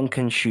 Anon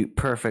can shoot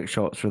perfect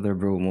shots with their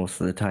bow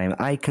most of the time.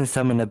 I can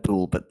summon a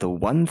bull, but the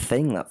one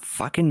thing that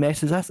fucking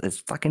messes us is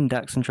fucking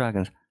ducks and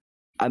dragons.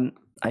 I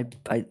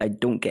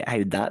don't get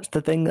how that's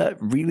the thing that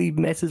really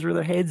messes with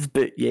their heads,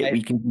 but yeah,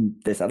 we can do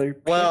this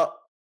other. Well,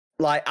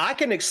 I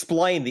can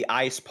explain the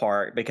ice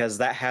part because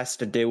that has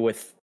to do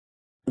with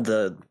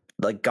the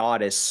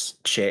goddess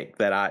chick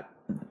that I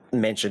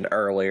mentioned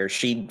earlier.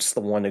 She's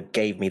the one who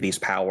gave me these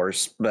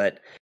powers,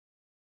 but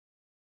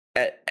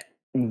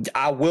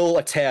I will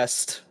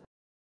attest,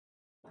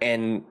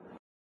 and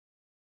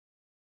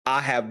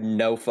I have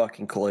no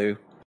fucking clue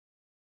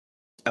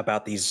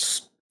about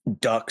these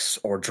ducks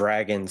or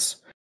dragons.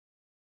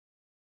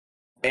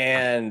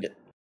 And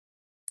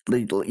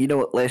you know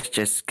what? Let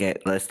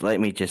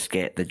me just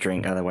get the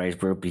drink. Otherwise,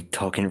 we'll be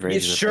talking very.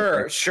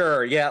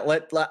 Sure. Yeah.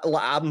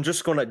 I'm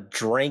just gonna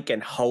drink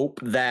and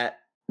hope that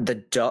the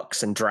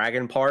ducks and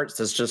dragon parts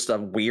is just a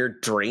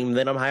weird dream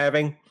that I'm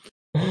having.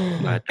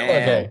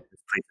 Okay.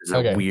 This place is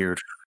a weird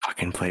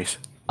fucking place.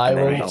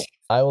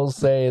 I will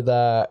say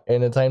that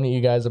in the time that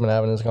you guys have been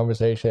having this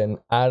conversation,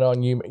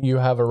 Anon, you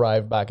have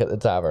arrived back at the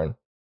tavern.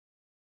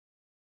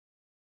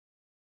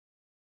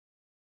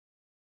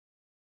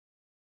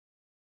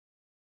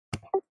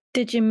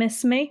 Did you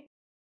miss me?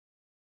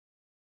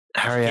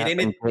 Hurry up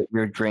and get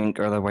your drink,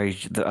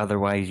 otherwise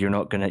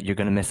you're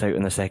gonna miss out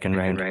on the second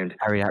round.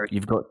 Hurry up!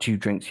 You've got 2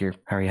 drinks here.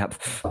 Hurry up!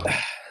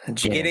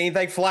 Did you get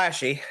anything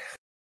flashy?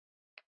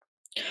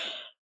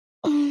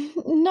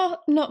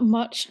 Not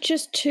much.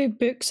 Just 2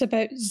 books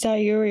about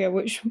Zyuria,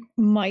 which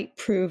might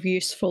prove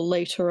useful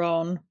later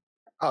on.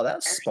 Oh,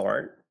 that's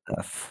smart.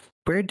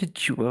 Where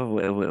did you?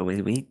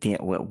 Wait,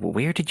 yeah,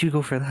 where did you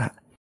go for that?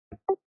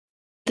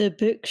 The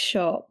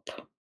bookshop.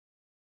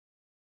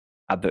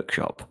 A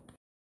bookshop.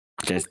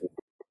 Just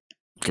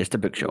a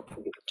bookshop.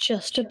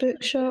 Just a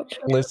bookshop.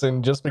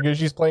 Listen, just because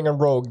she's playing a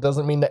rogue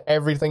doesn't mean that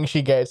everything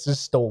she gets is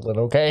stolen,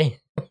 okay?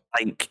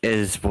 Like,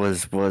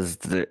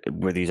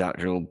 were these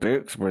actual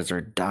books? Was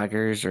there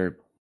daggers or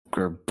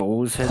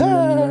bows hidden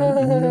in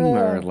them,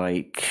 or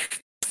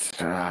like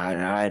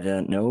I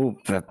don't know,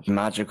 a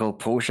magical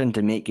potion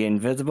to make you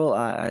invisible?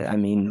 I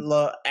mean,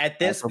 Look, at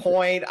this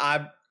point,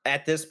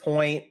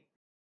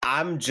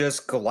 I'm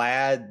just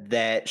glad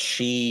that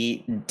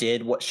she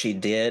did what she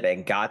did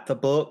and got the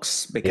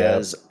books,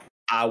 because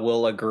I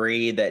will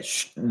agree that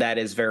that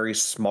is very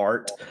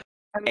smart.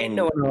 I mean,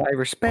 no, I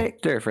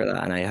respect her for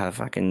that, and I have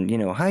fucking,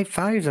 high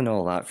fives and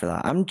all that for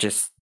that. I'm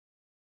just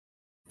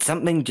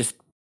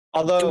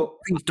Although,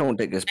 please don't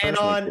take this and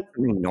personally.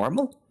 Something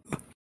normal.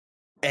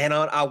 And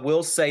I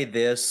will say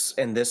this,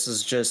 and this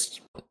is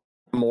just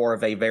more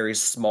of a very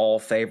small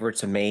favor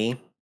to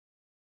me.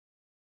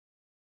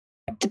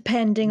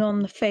 Depending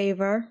on the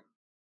favor.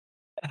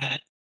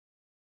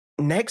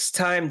 Next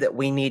time that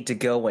we need to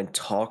go and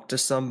talk to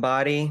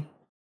somebody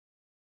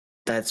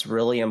that's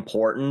really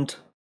important,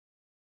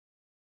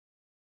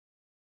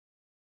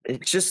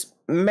 just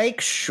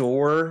make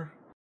sure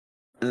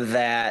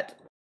that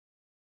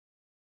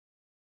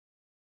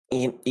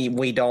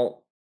we don't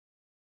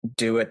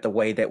do it the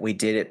way that we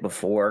did it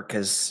before,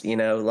 because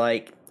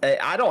like,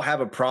 I don't have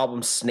a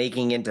problem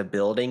sneaking into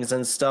buildings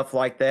and stuff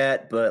like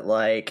that, but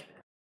like,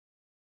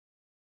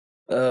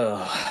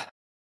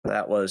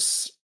 that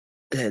was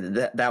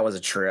a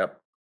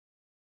trip.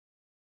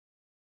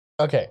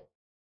 Okay.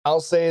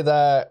 I'll say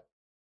that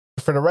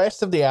for the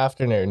rest of the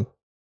afternoon,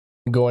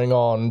 going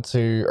on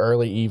to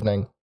early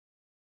evening,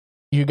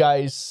 you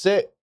guys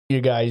sit,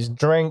 you guys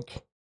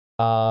drink,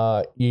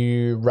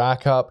 you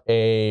rack up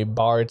a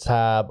bar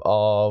tab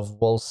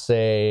of, we'll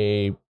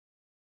say,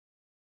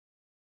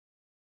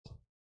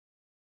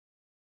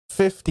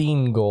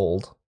 15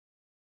 gold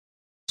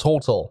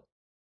total.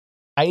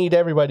 I need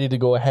everybody to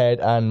go ahead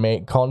and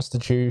make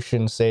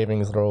Constitution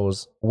saving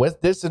throws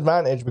with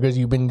disadvantage because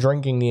you've been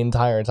drinking the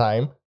entire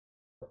time.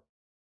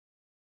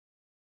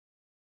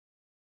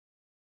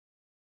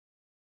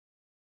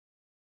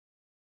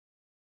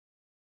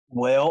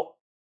 Well,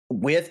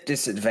 with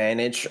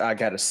disadvantage, I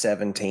got a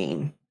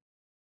 17.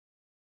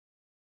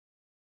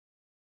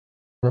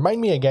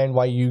 Remind me again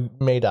why you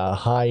made a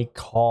high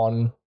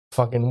con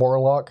fucking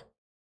warlock.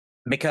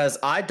 Because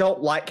I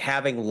don't like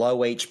having low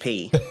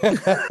HP.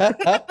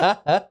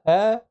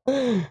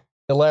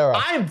 Ilera.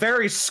 I am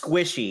very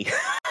squishy.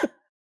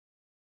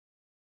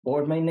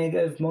 What would my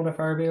negative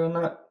modifier be on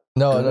that?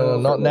 No,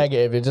 not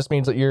negative. It just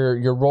means that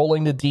you're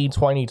rolling the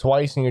d20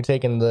 twice and you're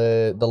taking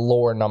the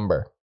lower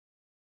number.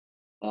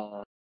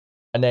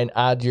 And then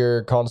add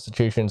your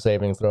Constitution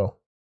saving throw.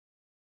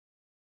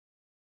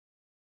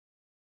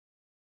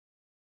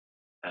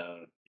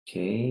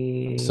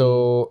 Okay.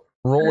 So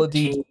roll a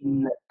d.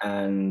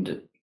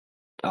 And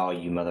oh,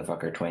 you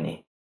motherfucker,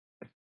 20.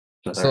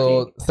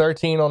 So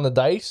 13 on the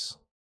dice.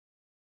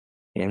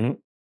 Mm-hmm.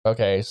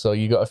 Okay, so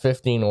you got a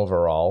 15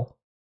 overall.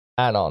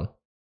 Add on.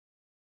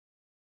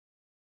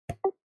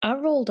 I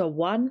rolled a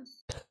 1.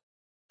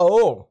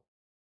 Oh.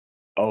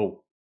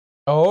 Oh.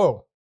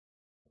 Oh.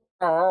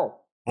 Oh.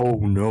 Oh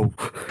no.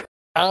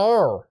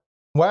 Oh.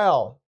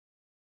 Well,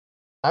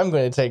 I'm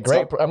going to take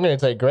great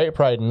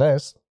pride in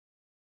this.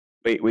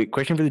 Wait,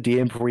 question for the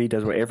DM before he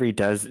does whatever he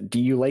does. Do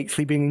you like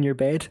sleeping in your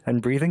bed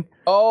and breathing?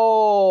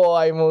 Oh,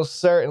 I most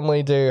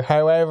certainly do.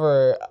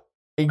 However,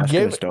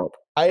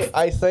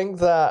 I think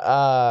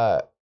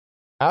that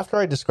after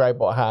I describe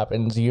what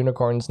happens,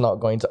 Unicorn's not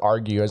going to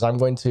argue, as I'm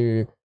going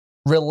to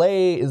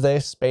relay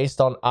this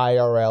based on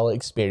IRL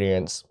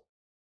experience.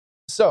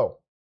 So,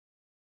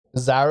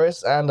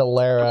 Zaris and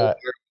Ilera,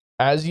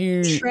 as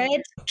you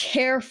Tread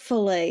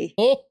carefully.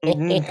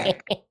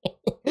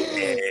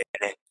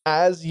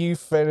 As you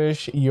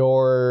finish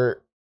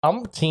your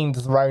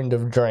umpteenth round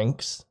of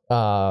drinks,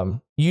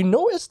 you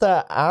notice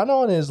that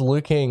Anon is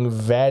looking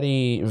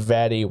very,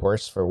 very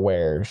worse for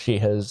wear. She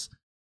has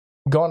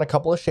gone a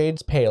couple of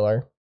shades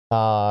paler.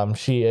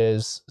 She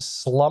is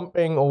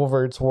slumping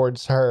over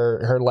towards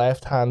her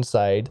left-hand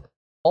side,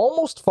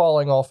 almost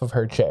falling off of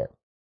her chair.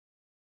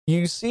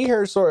 You see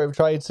her sort of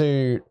try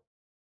to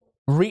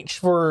reach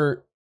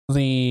for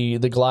the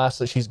glass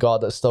that she's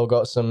got that's still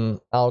got some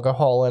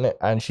alcohol in it,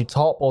 and she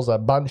topples a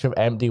bunch of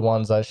empty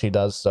ones as she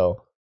does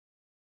so.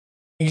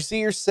 You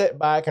see her sit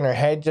back and her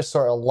head just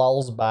sort of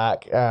lulls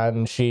back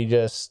and she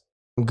just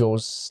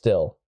goes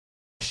still.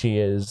 She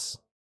is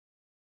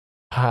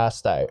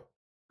passed out.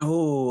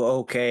 Oh,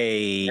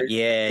 okay.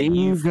 Yeah,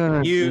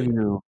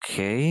 you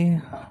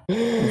okay?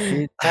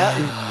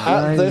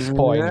 At this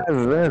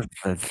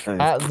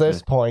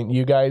point,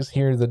 you guys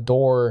hear the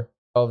door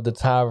of the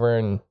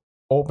tavern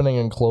opening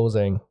and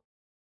closing.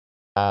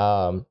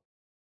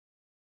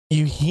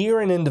 You hear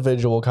an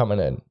individual coming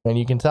in, and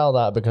you can tell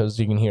that because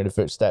you can hear the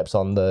footsteps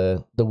on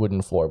the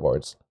wooden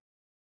floorboards.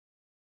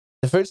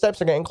 The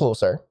footsteps are getting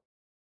closer,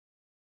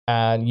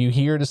 and you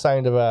hear the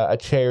sound of a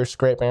chair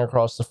scraping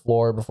across the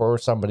floor before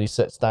somebody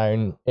sits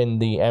down in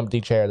the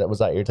empty chair that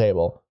was at your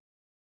table.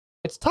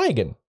 It's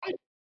Tygan.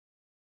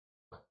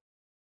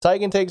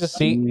 Tygan takes a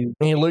seat, and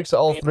he looks at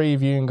all three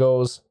of you and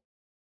goes,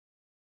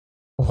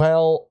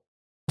 well,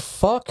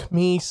 fuck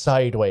me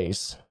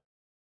sideways.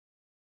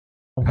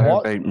 How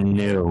What? about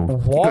no?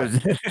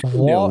 What? No.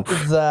 What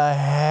the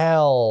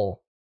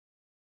hell?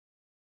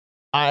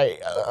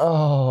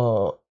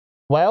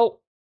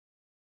 Well,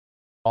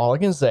 all I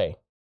can say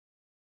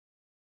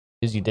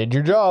is you did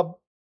your job.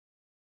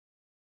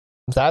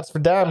 That's for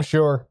damn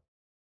sure.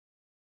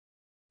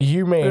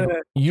 You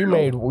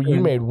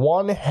made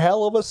one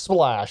hell of a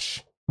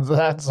splash.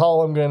 That's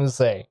all I'm gonna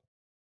say.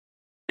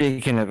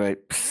 Speaking about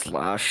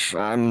slash,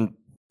 I'm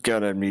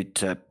gonna need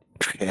to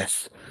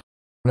piss.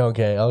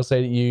 Okay, I'll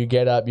say that you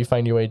get up, you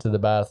find your way to the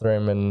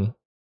bathroom, and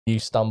you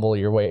stumble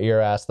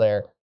your ass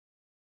there.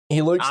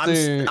 He looks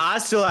to. I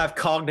still have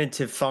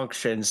cognitive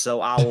function, so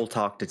I will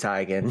talk to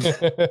Tygan.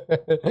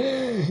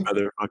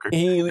 Motherfucker.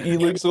 he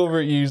looks over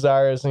at you,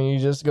 Cyrus, and he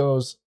just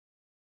goes,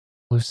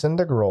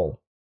 Lucinda Grohl.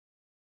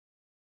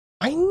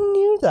 I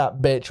knew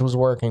that bitch was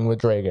working with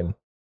Dragon.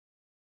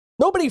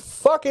 Nobody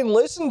fucking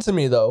listened to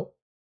me, though.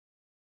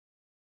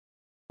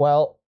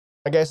 Well,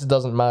 I guess it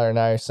doesn't matter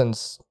now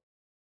since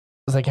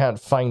they can't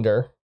find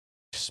her.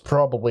 She's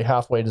probably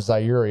halfway to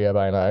Zyuria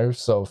by now,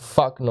 so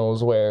fuck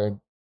knows where.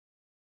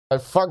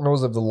 Fuck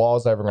knows if the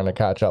law's ever going to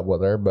catch up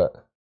with her,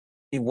 but.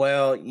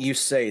 Well, you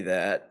say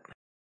that.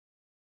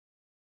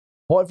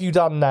 What have you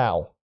done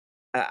now?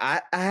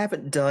 I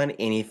haven't done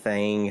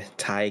anything,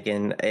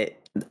 Tygan.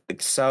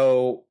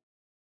 So,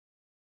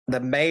 the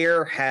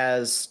mayor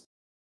has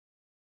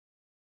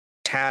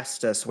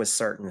tasked us with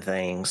certain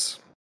things.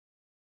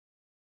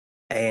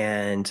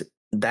 And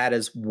that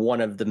is one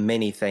of the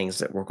many things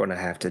that we're going to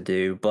have to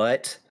do.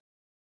 But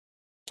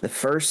the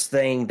first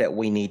thing that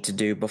we need to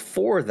do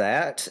before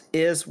that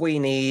is we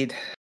need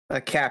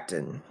a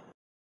captain.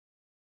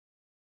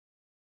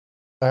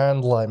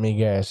 And let me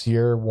guess,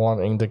 you're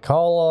wanting to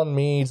call on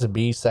me to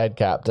be said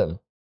captain.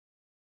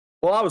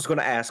 Well, I was going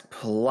to ask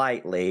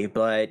politely,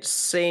 but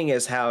seeing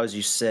as how, as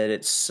you said,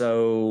 it's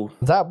so...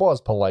 That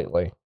was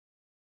politely.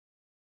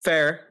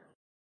 Fair.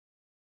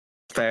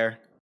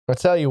 I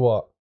tell you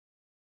what.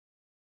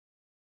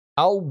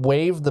 I'll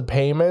waive the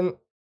payment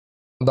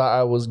that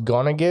I was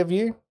gonna give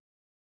you.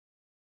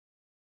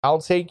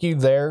 I'll take you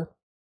there.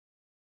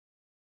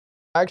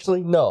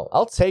 Actually, no.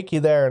 I'll take you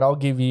there and I'll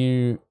give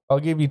you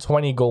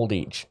 20 gold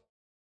each.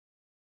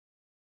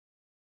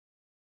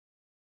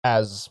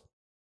 As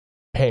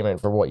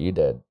payment for what you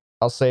did.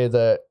 I'll say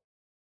that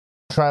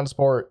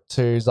transport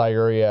to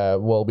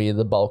Zyuria will be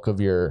the bulk of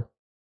your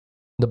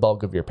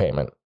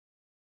payment.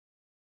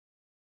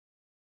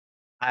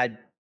 I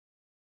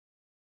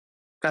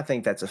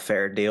think that's a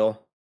fair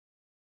deal.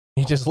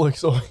 He just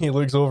looks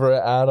over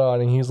at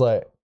Adon and he's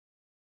like,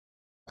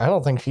 I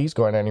don't think she's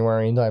going anywhere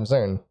anytime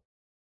soon.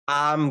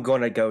 I'm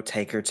gonna go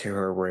take her to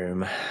her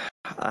room.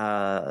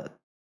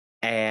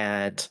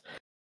 And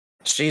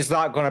she's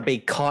not gonna be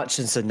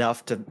conscious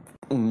enough to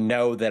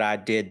know that I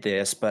did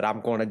this, but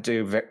I'm gonna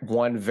do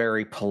one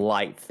very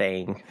polite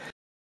thing.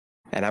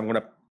 And I'm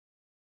gonna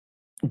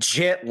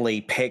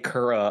gently pick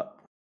her up.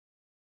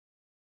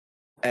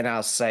 And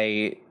I'll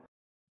say,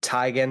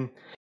 Tygan,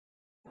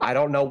 I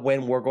don't know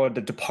when we're going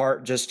to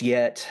depart just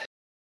yet,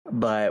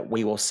 but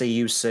we will see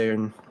you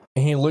soon.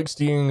 He looks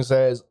to you and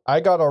says, I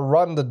gotta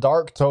run the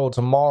Dark Toe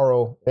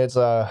tomorrow. It's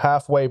a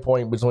halfway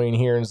point between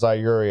here and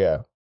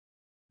Zyuria.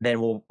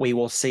 Then we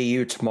will see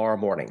you tomorrow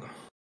morning.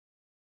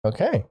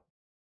 Okay.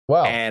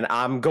 Well. And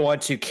I'm going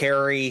to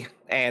carry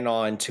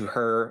Anon to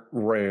her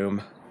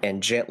room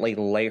and gently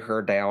lay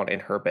her down in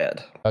her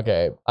bed.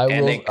 Okay. I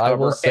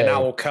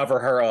will cover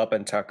her up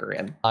and tuck her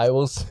in. I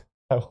will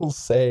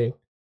say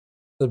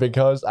that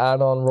because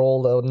Anon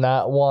rolled a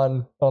nat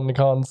 1 on the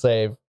con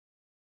save,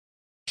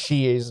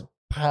 she is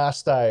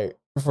passed out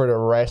for the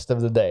rest of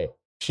the day.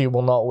 You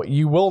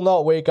will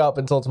not wake up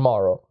until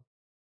tomorrow.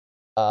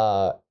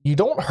 You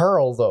don't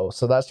hurl though,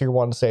 so that's your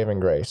one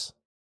saving grace.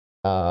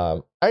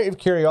 Out of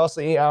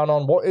curiosity,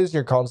 Anon, what is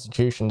your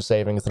Constitution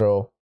saving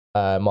throw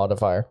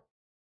modifier?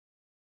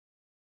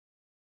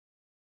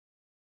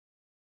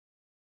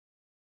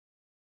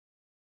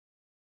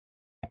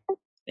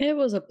 It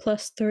was a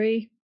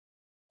 +3.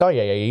 Oh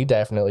yeah, you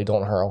definitely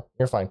don't hurl.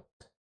 You're fine.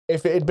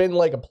 If it had been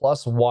like a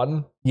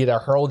 +1, you'd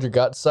have hurled your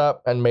guts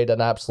up and made an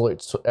absolute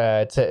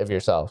tit of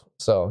yourself.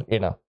 So,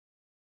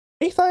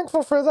 be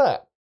thankful for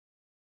that.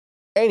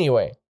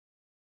 Anyway,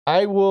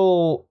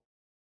 I'll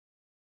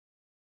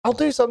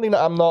do something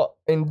that I'm not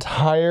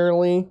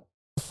entirely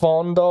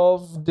fond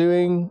of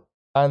doing,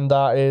 and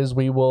that is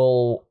we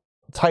will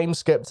time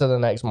skip to the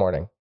next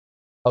morning.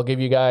 I'll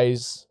give you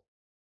guys...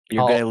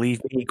 You're gonna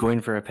leave me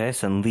going for a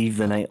piss and leave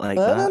the night like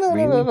that? No,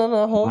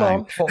 No. Hold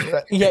on.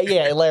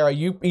 Yeah, Lara,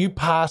 you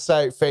pass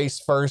out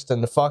face first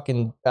in the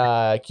fucking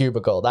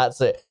cubicle.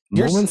 That's it.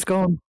 You're s- Moment's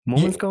gone.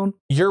 Moment's gone.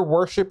 You're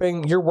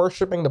worshiping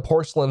the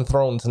porcelain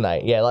throne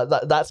tonight. Yeah,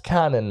 that's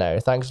canon now.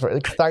 Thanks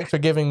for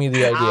giving me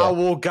the I idea.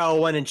 will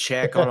go in and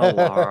check on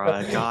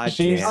Alara. God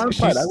She's- damn. I'm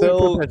she's fine. I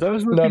still- wouldn't protest. I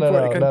was No, looking no, for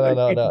no, it. no,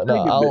 no, no, no,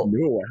 I'll-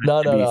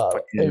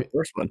 no.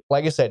 One.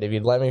 Like I said, if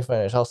you'd let me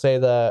finish, I'll say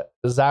that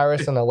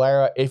Zaris and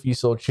Alara, if you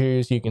so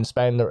choose, you can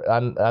spend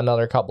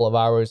another couple of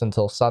hours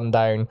until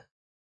sundown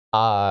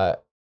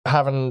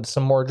having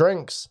some more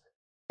drinks.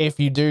 If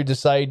you do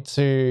decide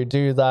to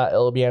do that,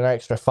 it'll be an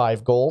extra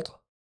 5 gold.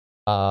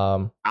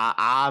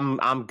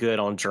 I'm good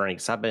on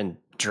drinks. I've been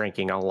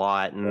drinking a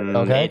lot, and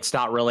Okay. it's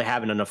not really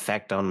having an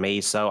effect on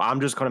me. So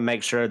I'm just going to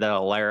make sure that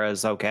Alara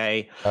is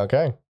okay.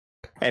 Okay.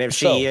 And if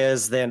So- she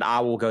is, then I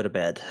will go to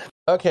bed.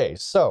 Okay,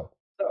 so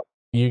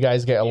you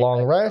guys get a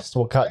long rest.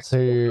 We'll cut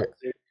to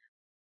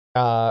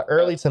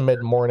early to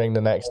mid morning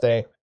the next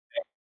day.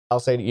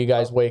 I'll say that you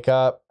guys wake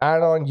up.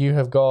 Anon, you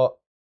have got.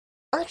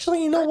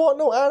 Actually, you know what?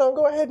 No, Anon,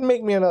 go ahead and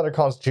make me another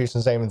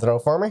Constitution saving throw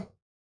for me.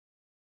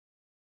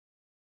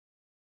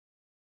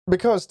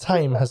 Because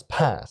time has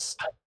passed.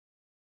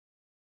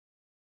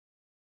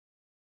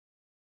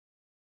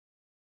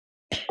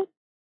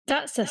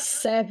 That's a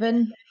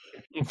 7.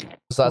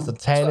 So that's a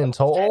 10 in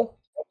total?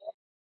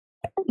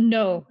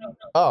 No,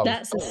 Oh,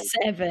 that's a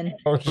 7.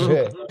 oh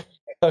shit.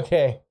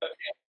 Okay.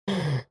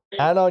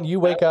 Anon, you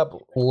wake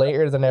up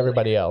later than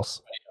everybody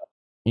else.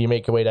 You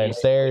make your way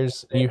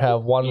downstairs. You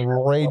have one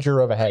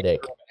rager of a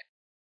headache.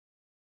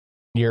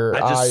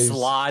 Your eyes.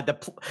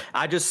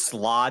 I just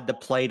slide the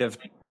plate of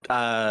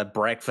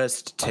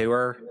breakfast to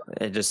her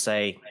and just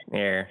say,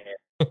 "Here."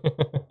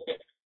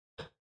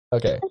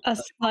 Okay. A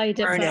slide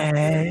it back.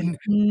 Burning.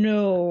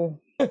 No.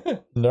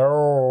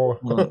 No.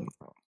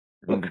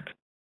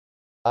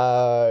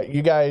 Mm.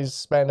 You guys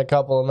spend a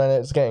couple of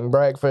minutes getting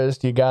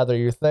breakfast. You gather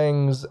your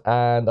things,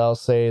 and I'll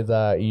say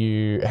that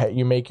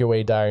you make your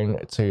way down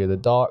to the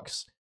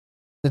docks.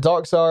 The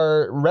docks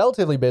are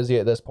relatively busy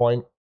at this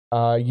point.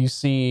 You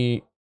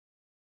see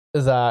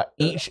that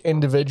each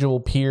individual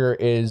pier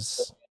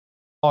is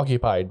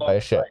occupied by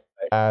a ship,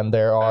 and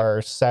there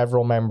are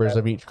several members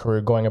of each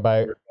crew going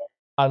about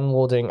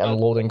unloading and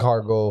loading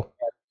cargo,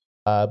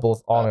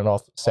 both on and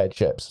off said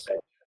ships.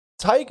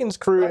 Tygan's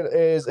crew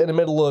is in the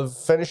middle of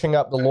finishing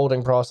up the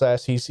loading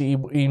process. He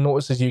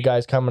notices you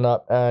guys coming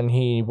up, and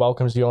he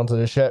welcomes you onto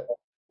the ship.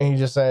 And he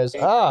just says,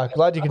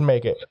 glad you can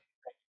make it.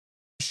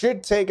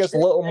 Should take us a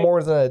little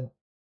more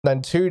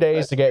than 2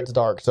 days to get to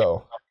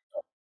Darktow.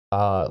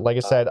 Like I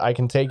said, I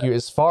can take you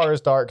as far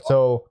as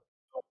Darktow,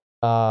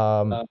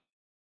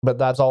 but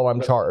that's all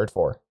I'm chartered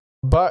for.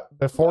 But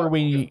before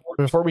we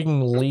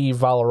can leave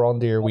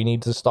Valorondir, we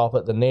need to stop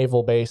at the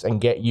naval base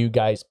and get you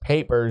guys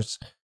papers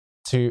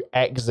to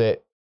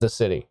exit the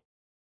city.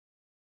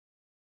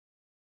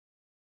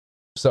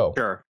 So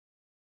Sure.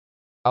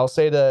 I'll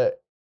say that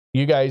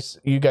you guys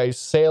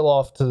sail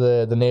off to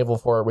the naval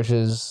fort, which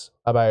is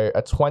about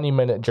a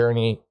 20-minute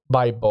journey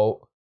by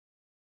boat.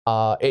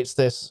 It's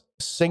this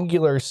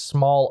singular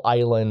small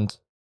island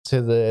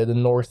to the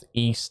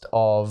northeast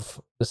of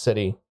the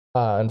city.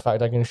 In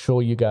fact, I can show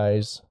you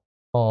guys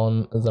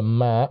on the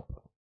map.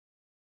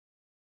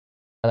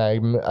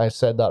 And I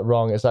said that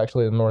wrong. It's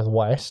actually the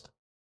northwest.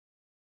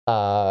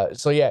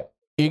 So yeah,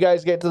 you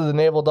guys get to the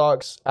naval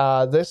docks.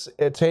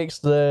 It takes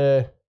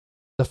the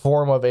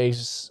form of a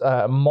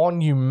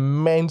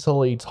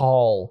monumentally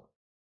tall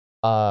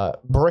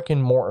brick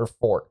and mortar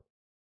fort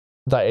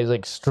that is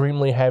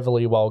extremely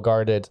heavily well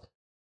guarded.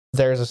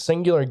 There's a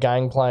singular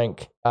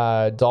gangplank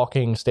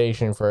docking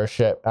station for a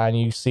ship, and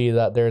you see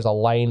that there's a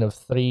line of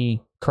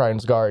 3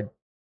 Crown's Guard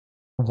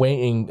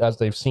waiting as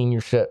they've seen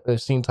your ship.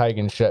 They've seen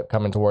Tygan's ship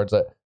coming towards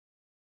it.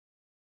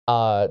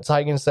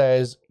 Tygan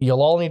says,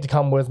 you'll all need to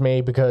come with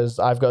me because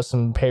I've got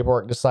some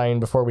paperwork to sign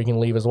before we can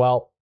leave as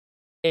well.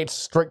 It's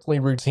strictly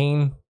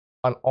routine,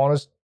 and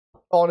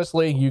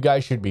honestly, you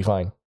guys should be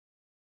fine.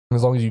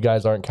 As long as you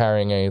guys aren't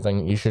carrying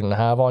anything you shouldn't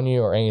have on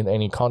you or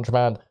any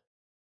contraband.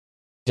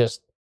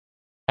 Just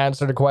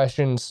answer the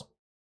questions.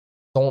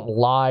 Don't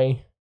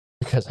lie,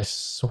 because I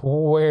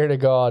swear to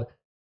God,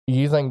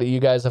 you think that you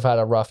guys have had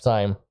a rough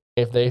time.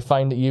 If they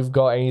find that you've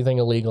got anything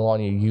illegal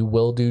on you, you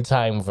will do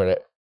time for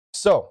it.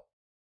 So,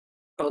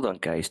 Hold on,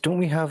 guys. Don't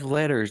we have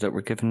letters that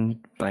were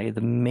given by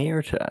the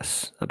mayor to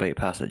us about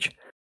passage?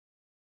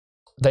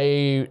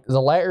 the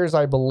letters,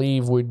 I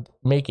believe, would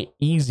make it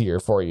easier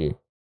for you,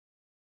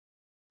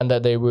 and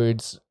that they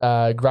would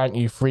grant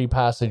you free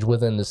passage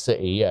within the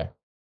city. Yeah,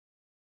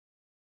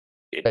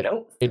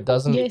 it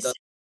doesn't. Yes.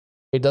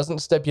 It doesn't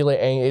stipulate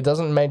any. It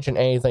doesn't mention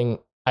anything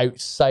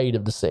outside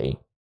of the city.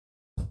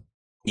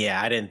 Yeah,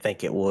 I didn't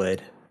think it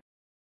would.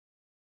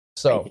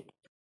 So,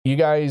 you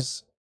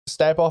guys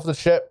step off the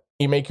ship.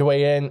 You make your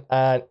way in,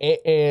 and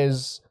it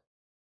is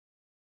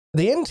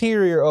the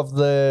interior of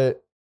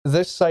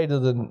this side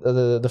of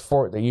the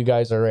fort that you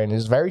guys are in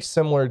is very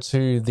similar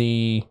to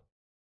the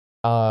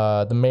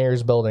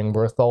mayor's building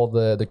with all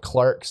the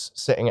clerks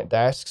sitting at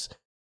desks,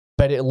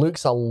 but it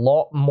looks a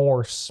lot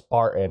more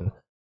Spartan.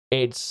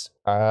 It's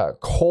a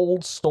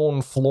cold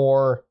stone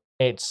floor.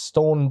 it's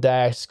stone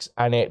desks,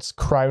 and it's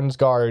Crown's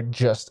Guard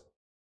just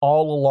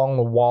all along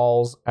the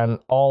walls and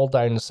all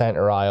down the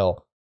center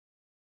aisle.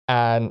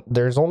 And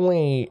there's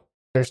 2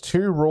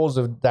 rows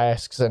of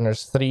desks, and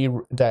there's 3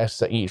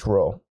 desks at each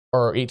row,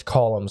 or each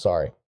column,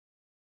 sorry.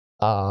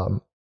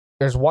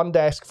 There's 1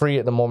 desk free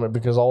at the moment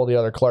because all the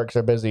other clerks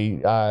are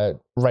busy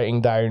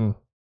writing down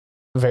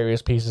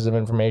various pieces of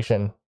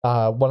information.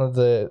 One of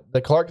the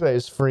clerk that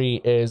is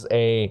free is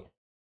a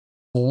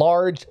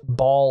large,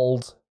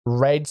 bald,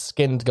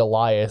 red-skinned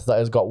Goliath that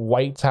has got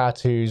white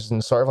tattoos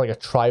and sort of like a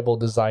tribal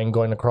design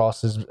going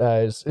across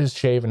his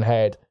shaven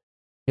head.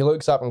 He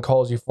looks up and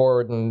calls you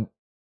forward, and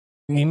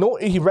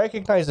he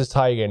recognizes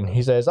Tygan.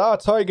 He says,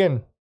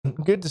 Tygan,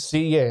 good to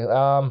see you.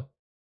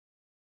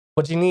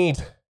 What do you need?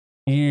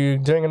 You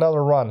doing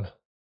another run?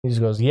 He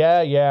just goes, yeah,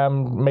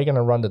 I'm making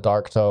a run to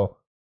Darktoe.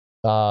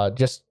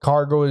 Just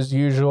cargo as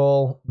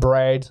usual,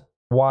 bread,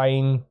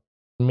 wine,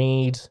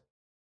 mead,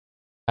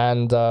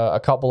 and a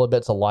couple of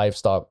bits of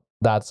livestock.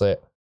 That's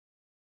it.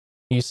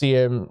 You see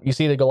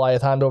the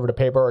Goliath hand over the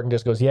paperwork and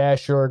just goes, yeah,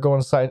 sure, go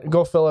inside,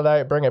 go fill it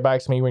out, bring it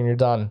back to me when you're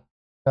done.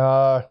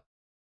 Are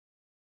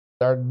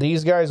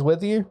these guys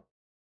with you?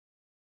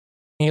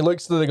 He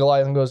looks to the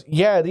Goliath and goes,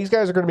 yeah, these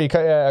guys are going to be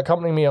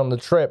accompanying me on the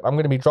trip. I'm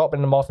going to be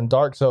dropping them off in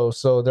Darktoe,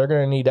 so they're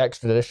going to need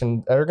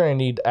extradition. They're going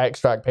to need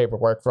extract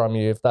paperwork from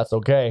you, if that's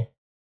okay.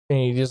 And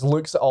he just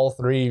looks at all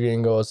 3 of you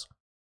and goes,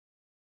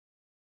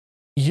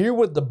 you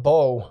with the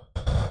bow,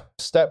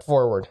 step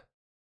forward.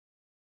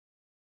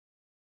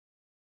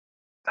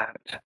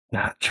 That's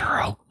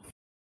natural.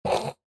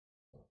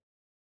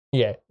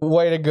 Yeah,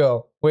 way to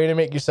go. Way to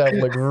make yourself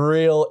look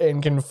real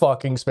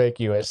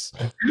inconspicuous.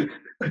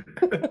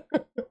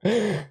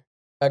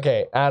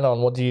 Okay,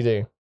 Anon, what do you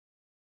do?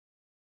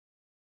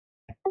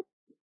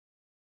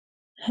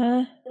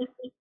 Huh?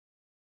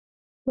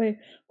 Wait,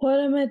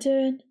 what am I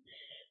doing?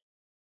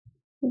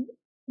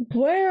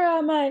 Where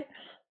am I?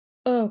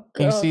 Oh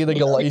god. You see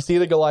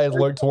the Goliath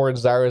look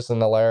towards Zaris and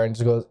Alara and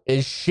just goes,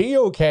 is she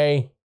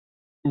okay?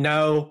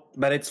 No,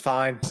 but it's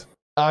fine.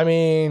 I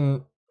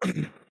mean,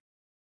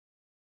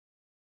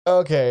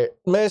 okay,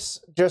 miss,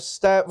 just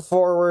step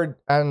forward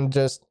and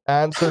just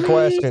answer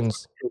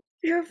questions.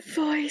 Your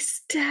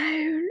voice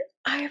down.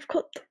 I have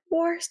got the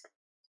worst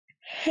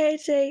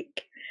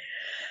headache.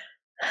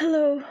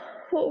 Hello.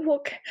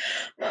 What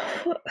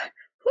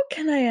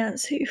can I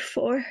answer you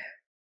for?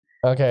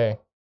 Okay.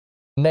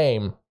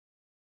 Name.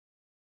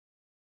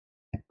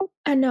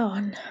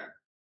 Anon.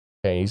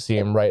 Okay, you see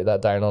him write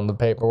that down on the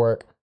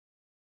paperwork.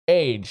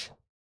 Age.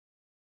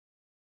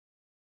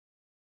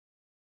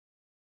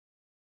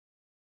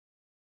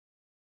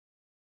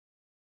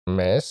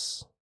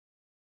 Miss.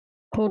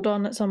 Hold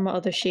on, it's on my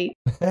other sheet.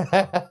 It's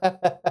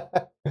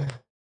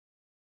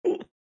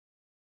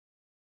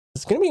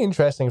going to be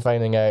interesting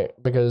finding out,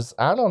 because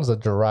Anon's a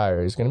Drow.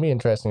 It's going to be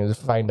interesting to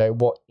find out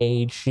what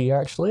age she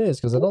actually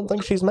is, because I don't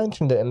think she's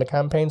mentioned it in the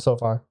campaign so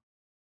far.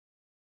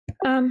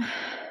 Oh,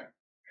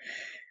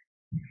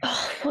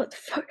 what the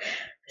fuck?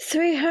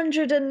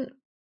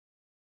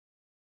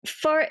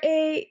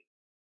 340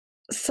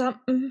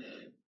 something.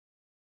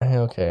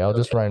 Okay, I'll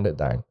just round it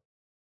down.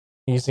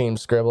 You see him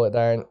scribble it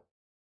down.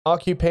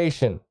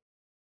 Occupation.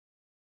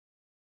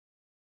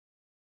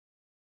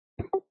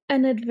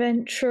 An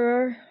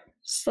adventurer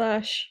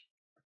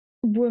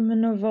 /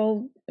 woman of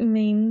all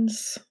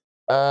means.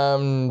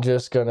 I'm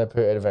just gonna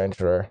put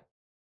adventurer.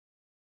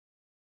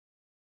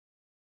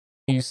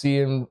 You see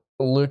him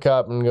look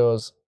up and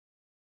goes,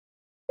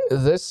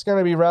 this is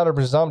gonna be rather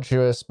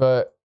presumptuous,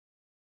 but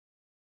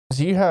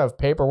do you have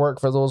paperwork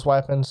for those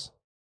weapons?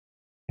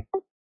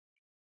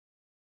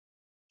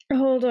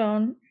 Hold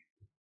on.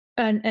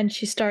 And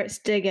she starts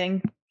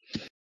digging.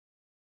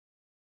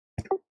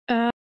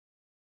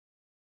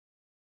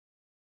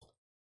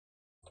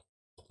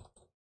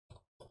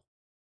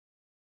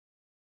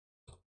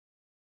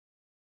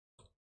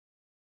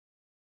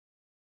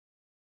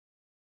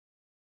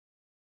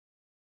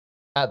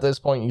 At this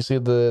point, you see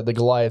the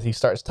Goliath. He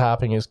starts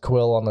tapping his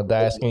quill on the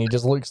desk, and he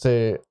just looks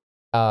to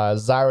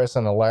Zaris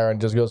and Alara and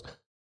just goes,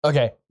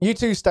 "Okay, you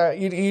two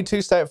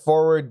step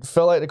forward,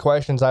 fill out the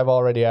questions I've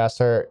already asked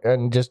her,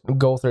 and just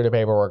go through the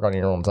paperwork on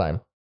your own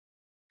time."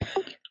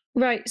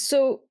 Right.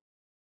 So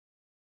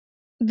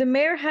the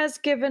mayor has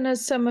given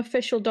us some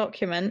official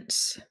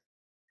documents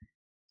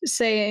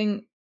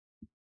saying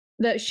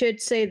that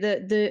should say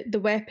that the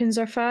weapons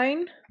are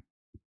fine.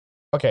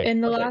 Okay.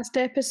 In the last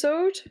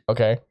episode.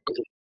 Okay.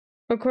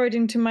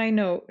 According to my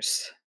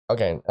notes.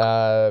 Okay.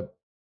 Yeah,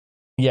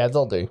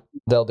 they'll do.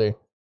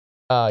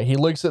 He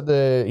looks at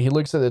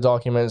the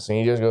documents and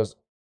he just goes,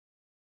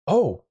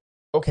 "Oh,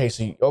 okay.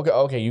 So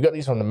okay, you got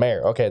these from the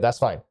mayor. Okay, that's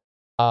fine."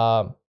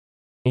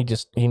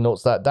 He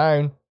notes that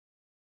down.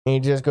 And he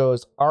just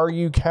goes, "Are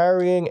you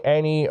carrying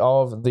any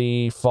of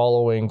the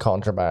following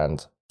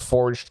contraband?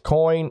 Forged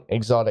coin,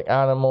 exotic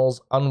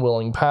animals,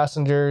 unwilling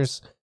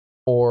passengers,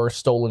 or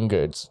stolen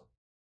goods?"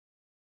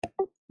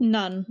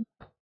 None.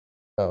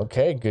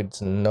 Okay, good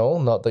to know.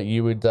 Not that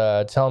you would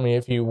tell me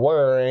if you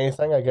were or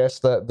anything. I guess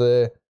that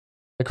the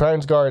The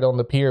Crown's Guard on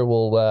the pier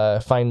will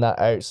find that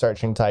out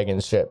searching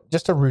Tigan's ship.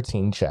 Just a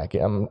routine check.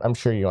 I'm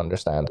sure you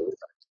understand.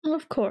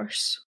 Of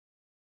course.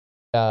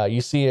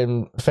 You see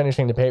him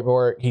finishing the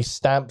paperwork. He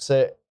stamps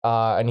it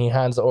and he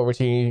hands it over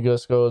to you. He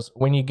just goes,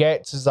 when you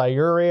get to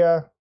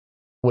Zyuria,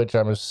 which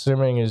I'm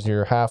assuming is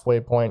your halfway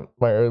point,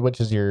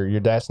 which is your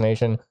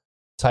destination,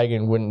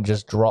 Tigan wouldn't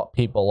just drop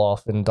people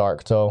off in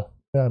Darktow.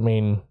 I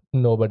mean,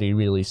 nobody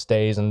really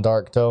stays in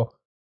Darktow.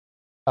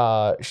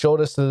 Show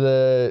this to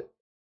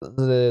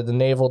the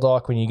naval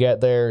dock when you get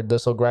there.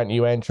 This will grant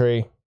you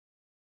entry.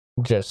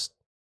 Just,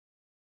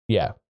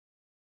 yeah.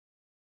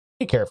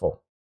 Be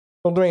careful.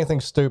 Don't do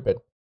anything stupid.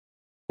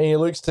 And he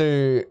looks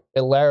to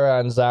Ilera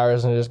and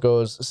Zaris and just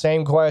goes,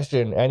 same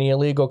question. Any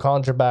illegal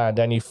contraband?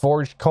 Any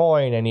forged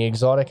coin? Any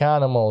exotic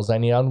animals?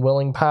 Any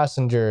unwilling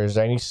passengers?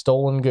 Any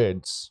stolen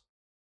goods?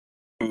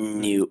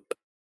 Nope.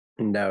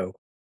 No.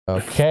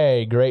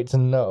 Okay, great to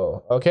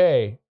know.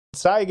 Okay,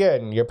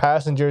 Tigan, your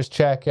passengers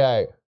check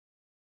out.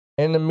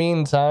 In the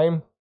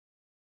meantime,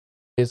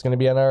 it's going to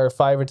be another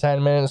 5 or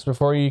 10 minutes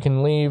before you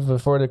can leave,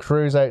 before the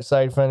crews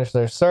outside finish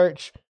their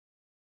search.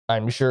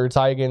 I'm sure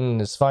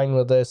Tigan is fine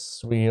with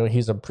this.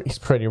 He's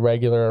pretty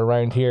regular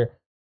around here.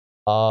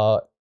 Yeah,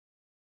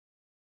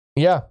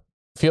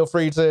 feel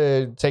free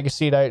to take a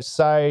seat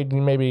outside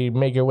and maybe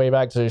make your way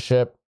back to the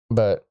ship.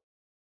 But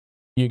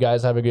you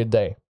guys have a good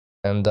day.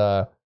 And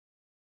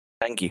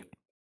Thank you.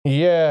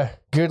 yeah,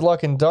 good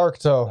luck in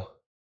Darktow.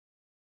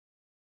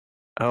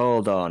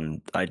 Hold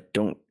on. I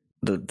don't.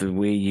 The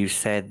way you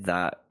said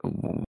that.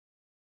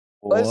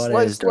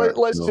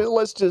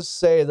 Let's just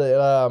say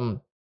that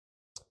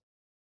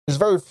there's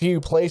very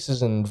few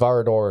places in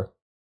Varador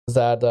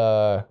that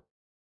the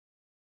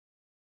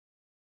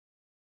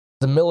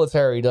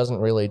military doesn't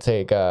really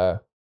take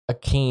a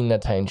keen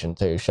attention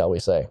to, shall we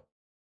say?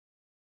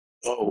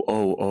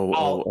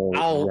 I'll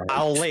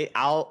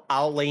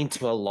lean to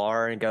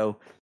Alara and go,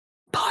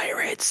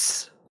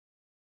 pirates.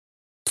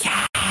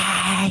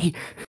 Yay!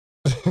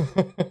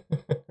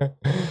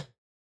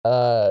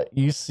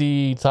 You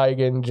see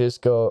Tigan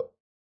just go,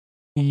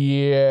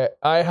 yeah,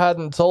 I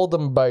hadn't told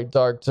them about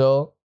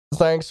Darktow.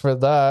 Thanks for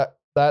that.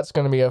 That's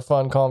going to be a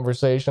fun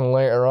conversation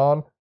later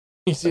on.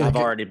 You see, I've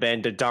already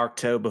been to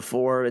Darktow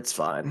before. It's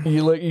fine.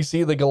 You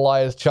see the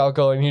Goliath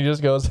chuckle, and he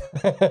just goes,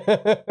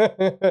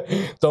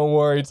 "Don't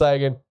worry,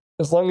 Tigan.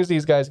 As long as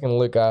these guys can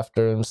look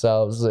after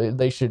themselves,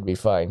 they should be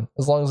fine.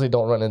 As long as they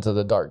don't run into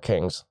the Dark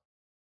Kings."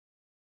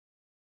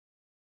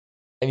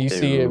 And you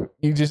see him.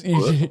 You just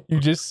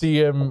see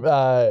him.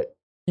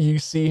 You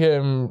see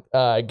him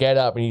get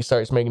up, and he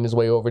starts making his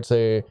way over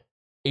to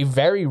a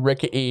very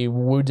rickety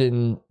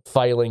wooden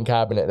filing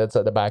cabinet that's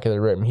at the back of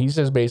the room. He's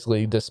just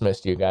basically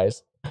dismissed you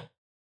guys.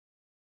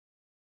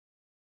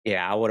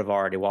 Yeah, I would have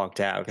already walked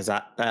out because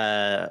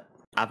I've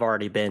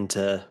already been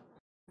to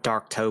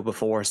Darktow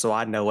before, so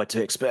I know what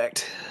to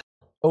expect.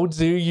 Oh,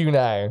 do you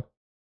now?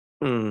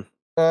 Hmm.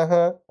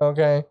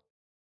 Okay.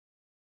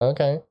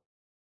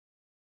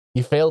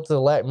 You failed to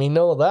let me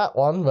know that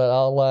one, but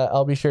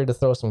I'll be sure to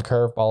throw some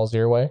curveballs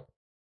your way.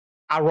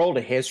 I rolled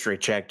a history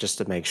check just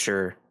to make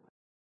sure.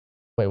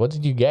 Wait, what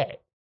did you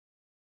get?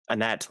 A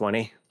nat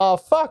 20. Oh,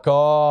 fuck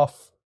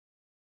off.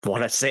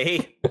 Want to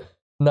see?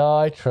 No,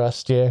 I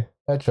trust you.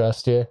 I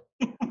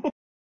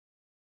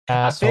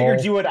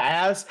figured you would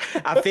ask.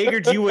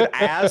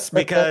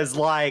 Because,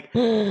 like,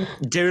 due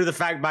to the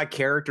fact my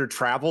character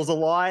travels a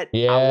lot,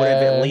 I would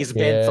have at least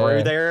been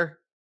through there.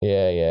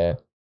 Yeah.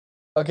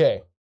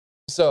 Okay,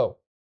 so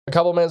a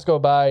couple minutes go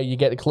by. You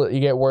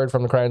get word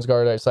from the Crown's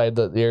Guard outside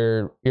that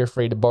you're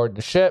free to board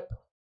the ship.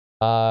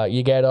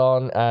 You get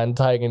on, and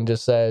Tigan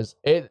just says,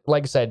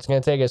 like I said, it's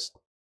gonna take us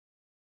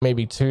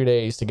maybe 2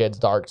 days to get to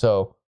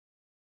Darktow.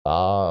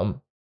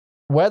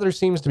 Weather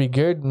seems to be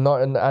good,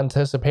 not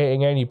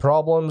anticipating any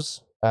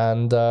problems,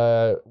 and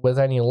with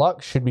any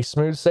luck, should be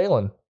smooth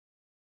sailing.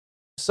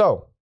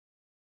 So,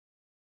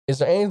 is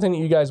there anything that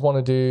you guys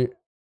want to do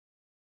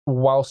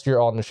whilst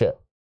you're on the ship?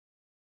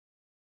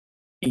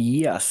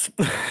 Yes.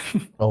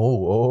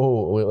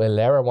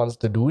 Ilera wants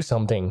to do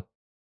something.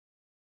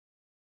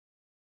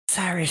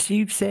 Cyrus,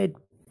 you said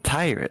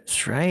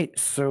pirates, right?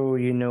 So,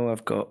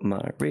 I've got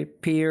my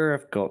rapier,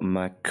 I've got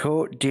my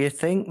coat. Do you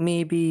think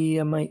maybe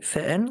I might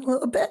fit in a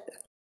little bit?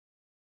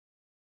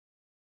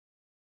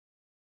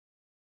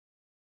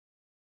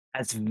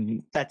 That's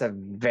a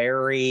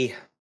very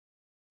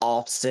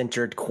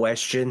off-centered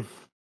question.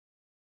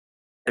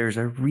 There's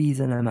a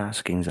reason I'm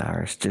asking,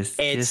 Cyrus.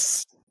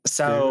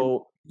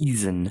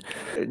 Reason.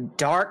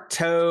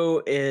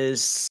 Darktow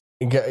is...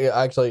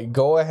 Actually,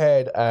 go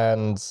ahead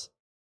and...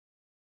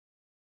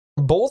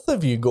 Both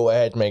of you go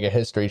ahead and make a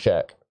history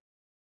check.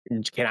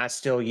 Can I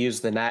still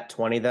use the nat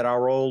 20 that I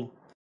rolled?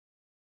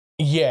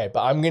 Yeah,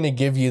 but I'm going to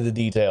give you the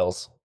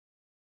details.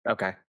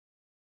 Okay.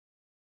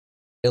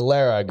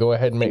 Ilera, go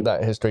ahead and make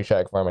that history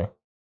check for me.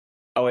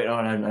 Oh, wait, no,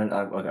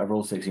 I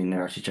rolled 16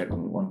 there. I should check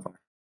 1 for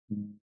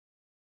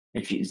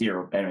it's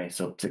 0. Anyway,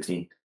 so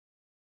 16.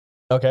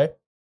 Okay.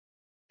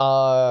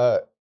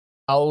 I'll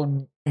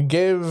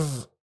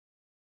give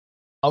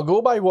I'll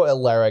go by what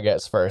Ilera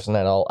gets first, and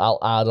then I'll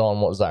add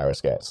on what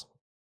Zyrus gets.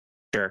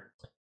 Sure.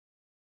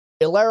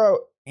 Ilera,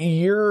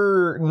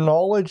 your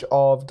knowledge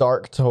of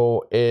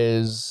Darktoe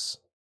is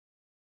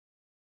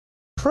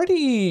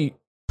pretty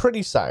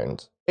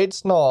sound.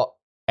 It's not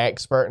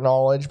expert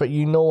knowledge, but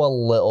you know a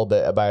little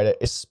bit about it,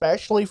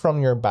 especially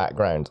from your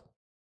background.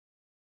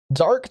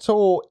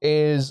 Darktoe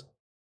is,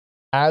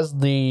 as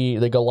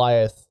the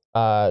Goliath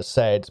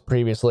said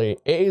previously,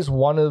 it is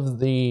one of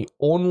the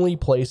only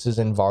places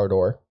in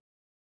Vardor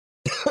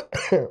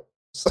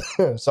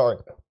sorry,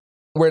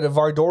 where the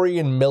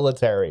Vardorian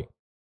military,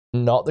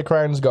 not the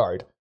Crown's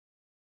Guard,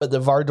 but the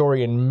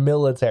Vardorian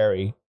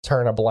military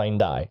turn a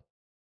blind eye.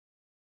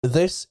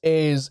 This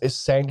is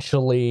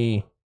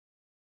essentially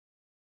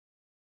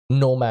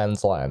no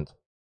man's land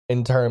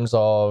in terms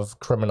of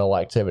criminal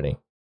activity.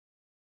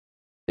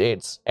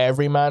 It's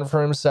every man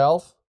for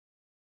himself.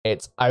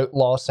 It's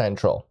Outlaw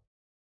Central.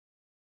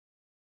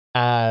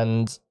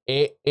 And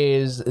it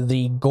is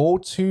the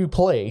go-to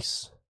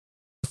place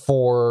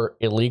for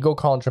illegal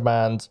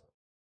contraband,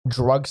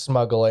 drug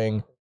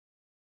smuggling,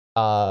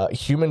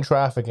 human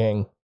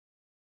trafficking,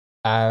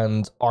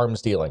 and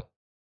arms dealing.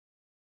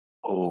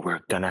 Oh,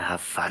 we're gonna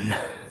have fun.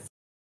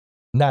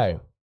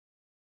 Now,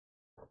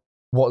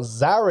 what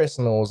Zyrus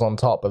knows on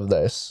top of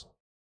this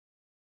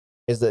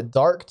is that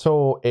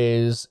Darktoe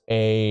is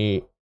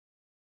a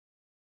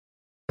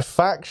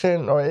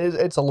faction, or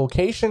it's a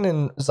location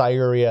in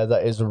Zyuria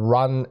that is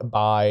run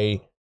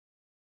by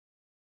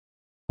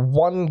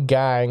one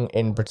gang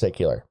in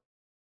particular,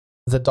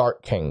 the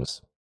Dark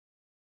Kings.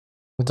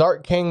 The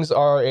Dark Kings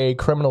are a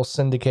criminal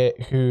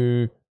syndicate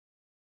who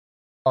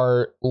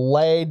are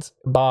led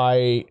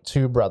by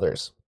two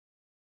brothers.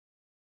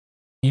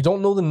 You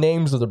don't know the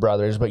names of the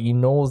brothers, but you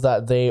know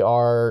that they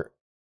are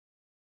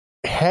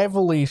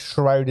heavily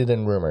shrouded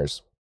in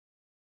rumors.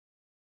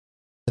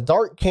 The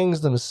Dark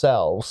Kings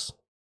themselves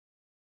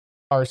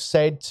are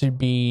said to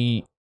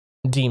be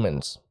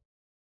demons.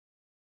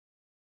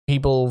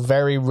 People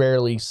very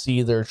rarely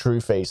see their true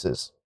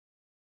faces.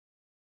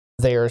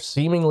 They are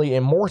seemingly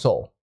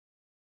immortal,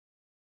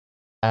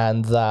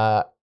 and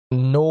that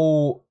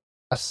no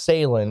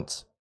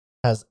assailant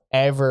has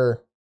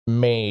ever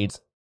made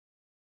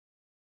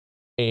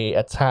a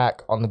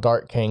attack on the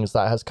Dark Kings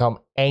that has come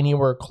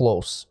anywhere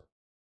close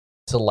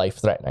to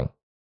life-threatening.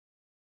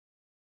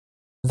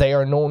 They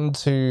are known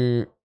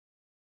to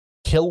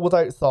kill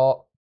without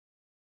thought,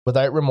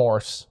 without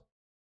remorse,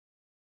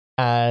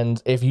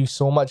 and if you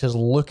so much as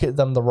look at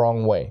them the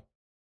wrong way,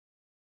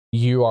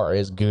 you are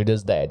as good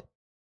as dead.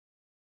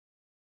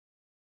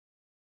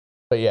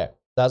 But yeah,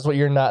 that's what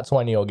your nat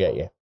 20 will get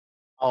you.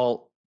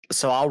 I'll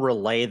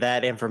relay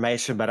that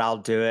information, but I'll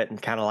do it in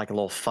kind of like a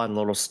little fun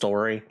little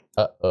story.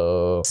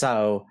 Uh-oh.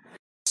 So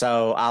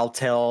I'll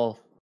tell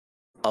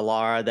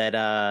Alara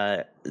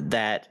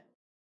that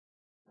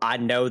I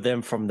know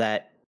them from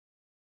that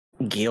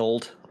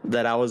guild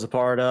that I was a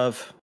part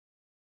of.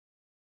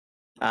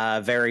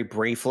 Very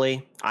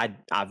briefly,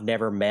 I've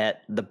never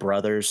met the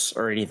brothers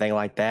or anything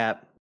like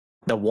that.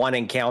 The one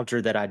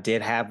encounter that I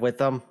did have with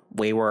them,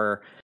 we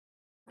were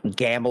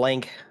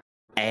gambling,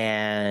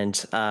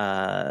 and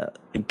a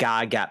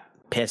guy got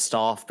pissed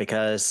off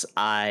because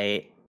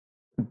I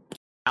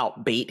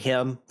outbeat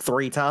him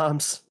 3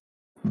 times.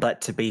 But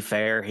to be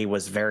fair, he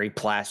was very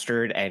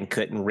plastered and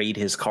couldn't read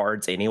his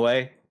cards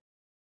anyway.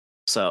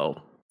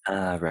 So,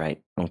 Right.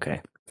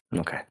 Okay.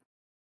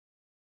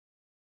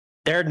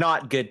 they're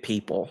not good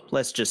people.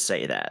 Let's just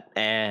say that.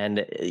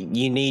 And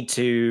you need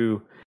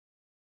to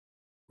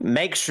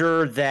make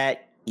sure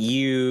that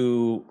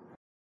you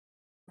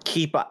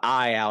keep an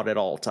eye out at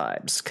all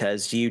times,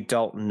 because you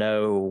don't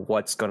know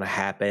what's going to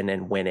happen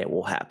and when it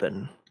will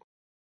happen.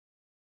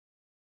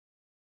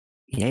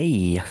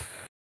 Yay.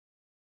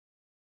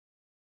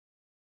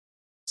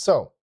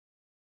 So,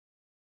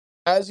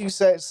 as you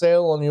set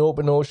sail on the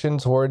open ocean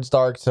towards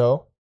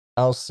Darktoe,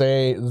 I'll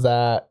say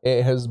that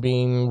it has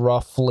been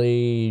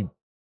roughly,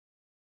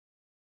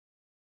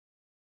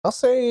 I'll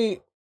say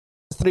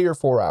 3 or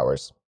 4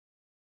 hours.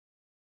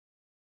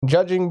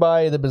 Judging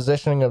by the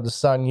positioning of the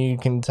sun, you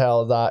can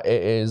tell that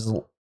it is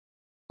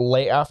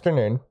late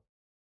afternoon.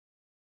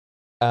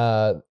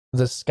 The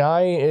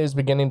sky is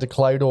beginning to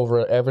cloud over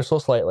it ever so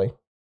slightly.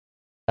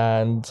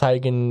 And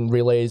Tygan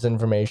relays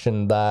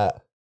information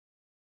that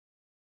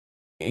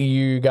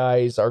you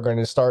guys are going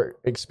to start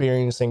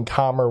experiencing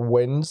calmer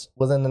winds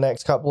within the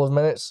next couple of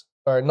minutes.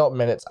 Or not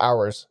minutes,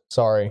 hours,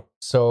 sorry.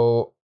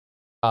 So,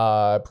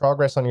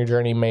 progress on your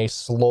journey may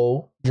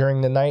slow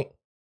during the night.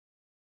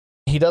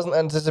 He doesn't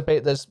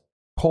anticipate this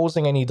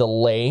posing any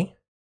delay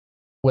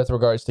with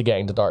regards to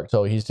getting to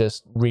Darktoe. He's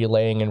just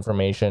relaying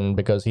information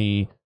because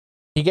he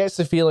gets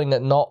the feeling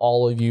that not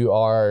all of you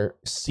are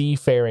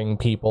seafaring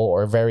people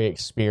or very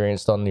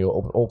experienced on the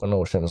open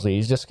ocean. So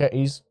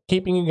he's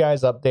keeping you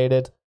guys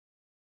updated.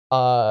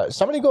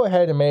 Somebody go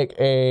ahead and make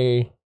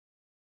a...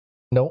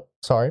 No,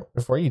 sorry,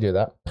 before you do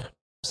that.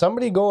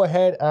 Somebody go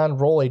ahead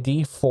and roll a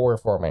d4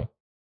 for me.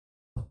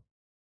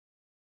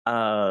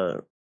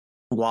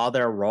 while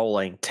they're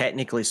rolling,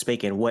 technically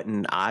speaking,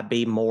 wouldn't I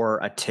be more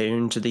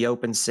attuned to the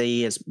open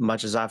sea as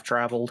much as I've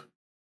traveled?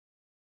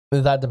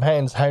 That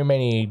depends. How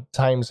many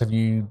times have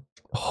you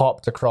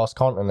hopped across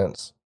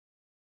continents?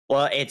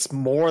 Well, it's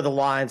more the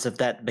lines of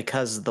that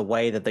because of the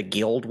way that the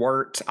guild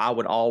worked. I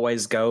would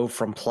always go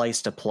from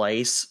place to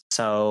place.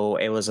 So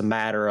it was a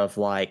matter of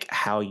like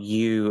how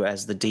you,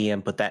 as the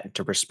DM, put that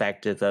into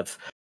perspective of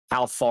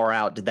how far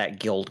out did that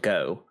guild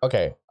go.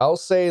 Okay, I'll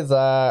say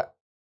that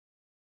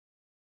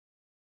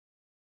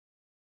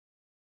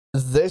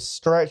this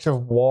stretch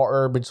of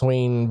water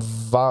between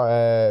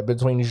Jorha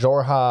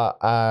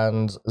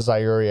and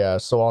Zyuria,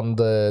 so on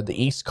the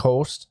east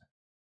coast,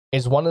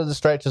 is one of the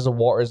stretches of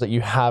waters that you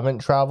haven't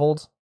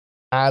traveled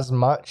as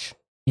much.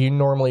 You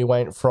normally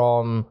went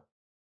from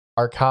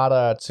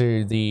Arcata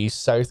to the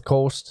south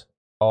coast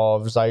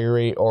of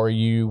Zyuri, or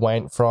you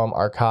went from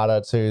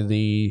Arcata to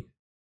the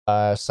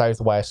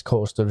southwest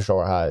coast of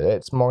Jorha.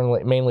 It's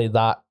mainly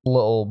that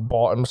little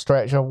bottom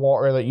stretch of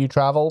water that you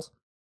traveled.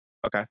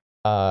 Okay.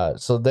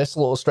 So this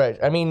little stretch,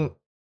 I mean,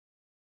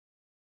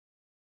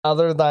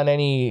 other than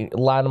any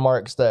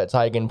landmarks that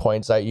Tygan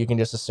points out, you can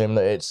just assume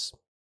that it's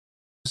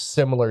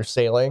similar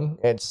sailing.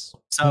 It's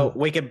So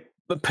we could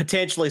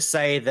potentially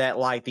say that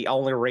like the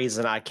only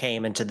reason I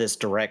came into this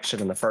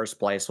direction in the first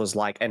place was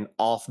like an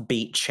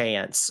offbeat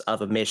chance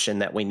of a mission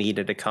that we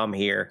needed to come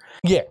here.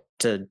 Yeah.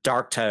 To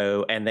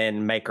Darktoe and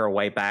then make our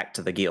way back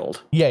to the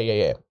guild.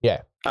 Yeah.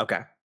 Okay.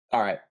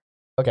 All right.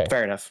 Okay.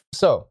 Fair enough.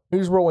 So,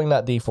 who's rolling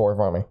that D4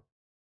 for me?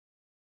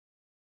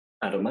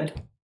 I don't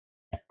mind.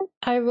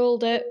 I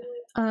rolled it,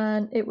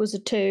 and it was a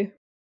 2.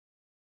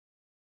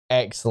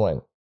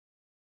 Excellent.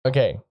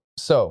 Okay,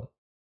 so,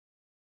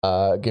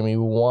 give me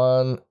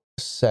 1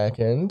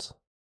 second.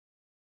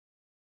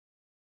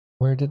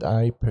 Where did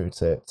I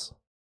put it?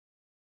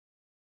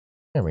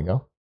 There we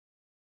go.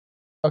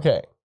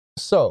 Okay,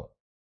 so,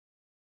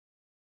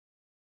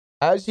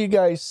 as you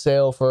guys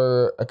sail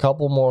for a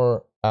couple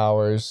more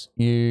hours,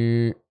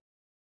 you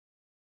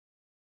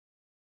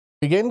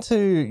begin to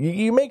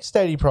you make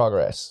steady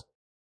progress.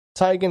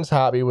 Tygan's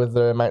happy with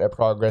the amount of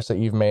progress that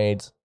you've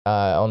made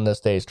on this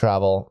day's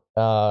travel.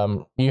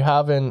 You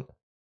haven't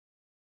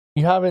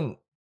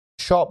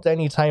chopped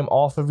any time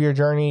off of your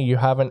journey. You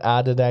haven't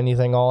added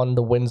anything on.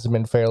 The winds have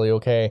been fairly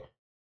okay.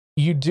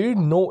 You do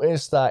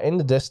notice that in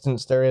the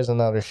distance there is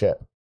another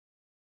ship.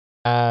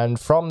 And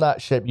from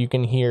that ship you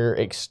can hear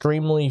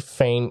extremely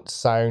faint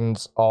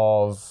sounds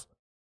of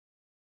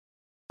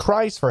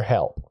cries for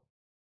help.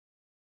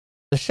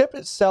 The ship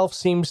itself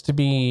seems to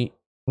be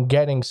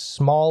getting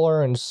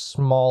smaller and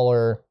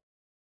smaller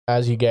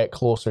as you get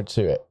closer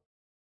to it.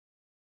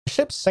 The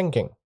ship's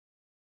sinking.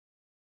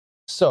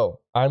 So,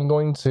 I'm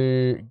going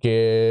to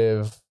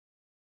give...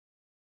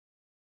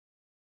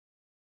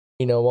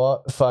 You know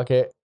what? Fuck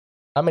it.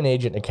 I'm an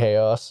agent of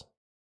chaos.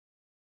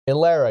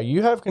 Ilera,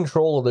 you have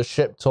control of the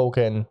ship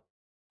token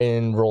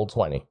in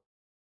Roll20.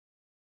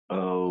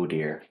 Oh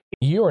dear.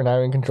 You are now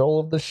in control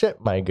of the ship,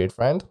 my good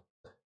friend.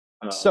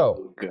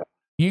 So, God.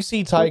 you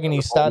see Tygan,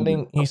 he's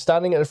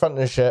standing at the front of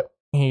the ship.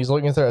 He's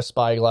looking through a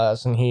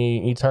spyglass, and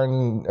he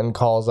turns and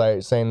calls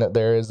out, saying that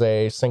there is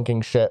a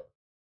sinking ship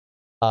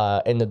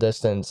in the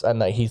distance,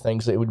 and that he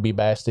thinks it would be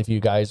best if you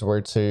guys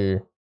were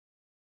to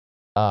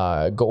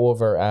go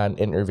over and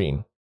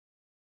intervene.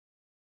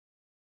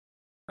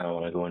 I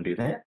want to go and do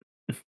that.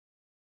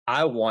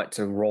 I want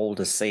to roll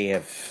to see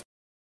if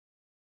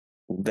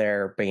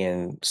they're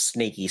being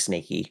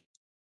sneaky.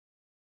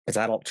 Because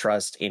I don't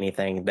trust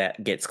anything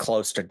that gets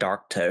close to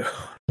Darktoe.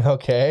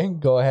 Okay,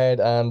 go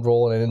ahead and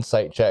roll an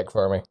insight check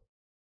for me.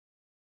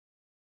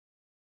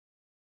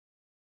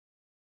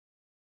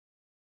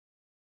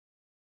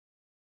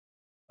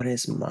 What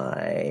is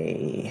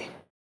my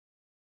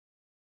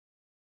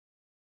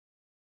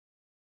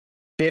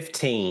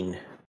 15?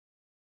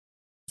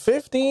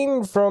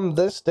 15 from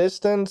this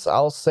distance,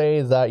 I'll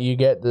say that you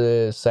get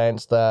the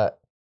sense that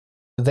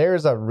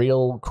there's a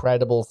real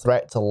credible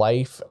threat to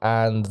life,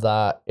 and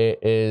that it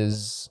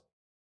is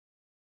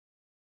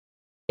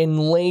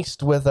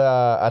enlaced with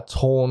a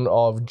tone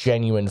of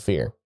genuine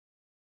fear.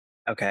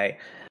 Okay.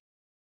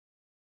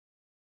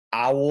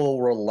 I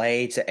will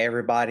relay to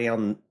everybody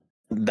on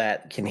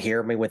that can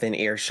hear me within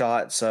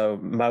earshot, so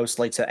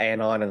mostly to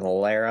Anon and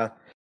Ilera,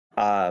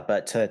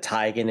 but to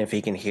Tygan, if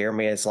he can hear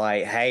me, it's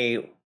like,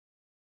 hey,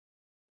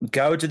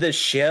 go to the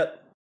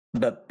ship,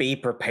 but be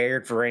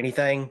prepared for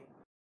anything.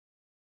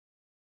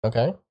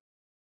 Okay.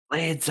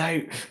 Legs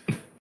out.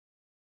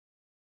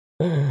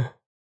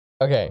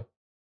 Okay.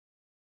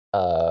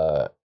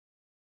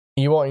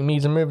 You want me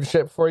to move the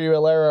ship for you,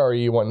 Ilera, or are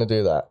you wanting to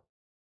do that?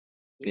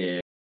 Yeah.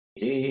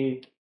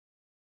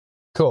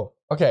 Cool.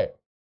 Okay.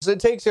 So it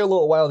takes you a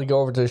little while to go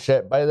over to the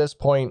ship. By this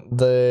point,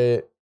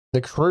 the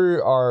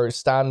crew are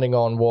standing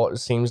on what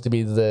seems to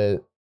be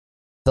the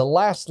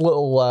last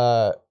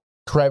little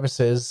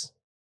crevices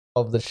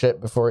of the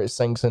ship before it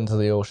sinks into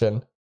the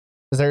ocean.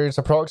 There's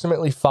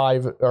approximately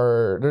 5,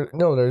 or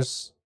no,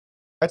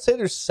 I'd say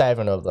there's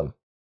 7 of them.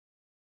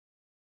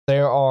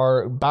 There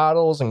are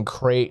barrels and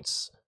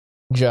crates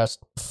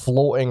just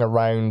floating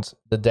around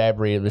the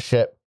debris of the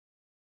ship.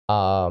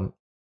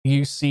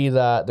 You see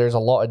that there's a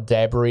lot of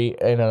debris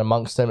in and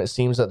amongst them. It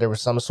seems that there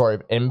was some sort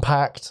of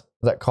impact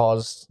that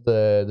caused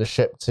the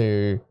ship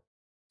to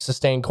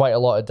sustain quite a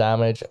lot of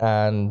damage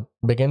and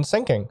begin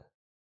sinking.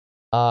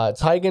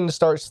 Tigan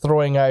starts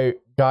throwing out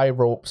guy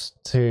ropes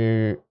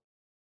to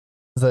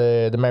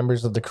the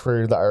members of the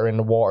crew that are in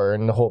the water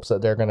in the hopes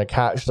that they're going to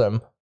catch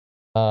them.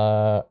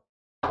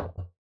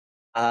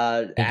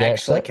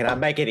 Actually, can I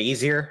make it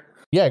easier?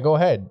 Yeah, go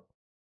ahead.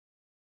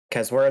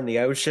 Because we're in the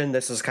ocean,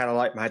 this is kind of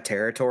like my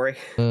territory.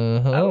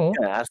 Mm-hmm. I was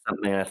gonna ask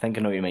something. I think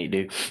I know what you might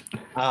do.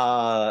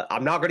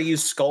 I'm not going to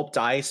use sculpt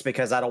ice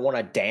because I don't want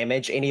to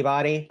damage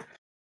anybody.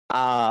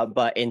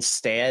 But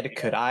instead,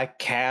 could I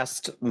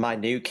cast my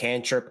new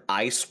cantrip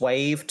Ice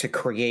Wave to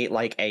create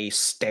like a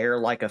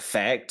stair-like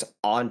effect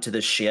onto the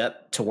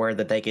ship to where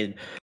that they could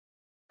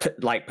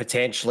like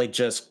potentially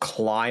just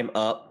climb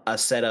up a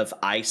set of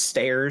ice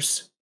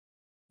stairs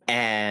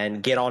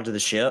and get onto the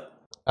ship?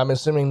 I'm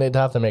assuming they'd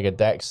have to make a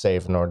dex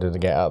save in order to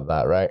get up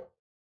that, right?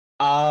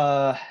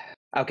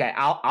 Okay,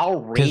 I'll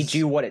read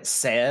you what it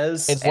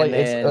says. It's and like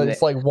then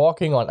it's like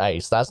walking on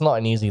ice. That's not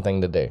an easy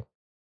thing to do.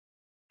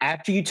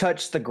 after you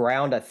touch the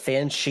ground, a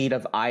thin sheet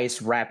of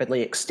ice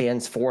rapidly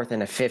extends forth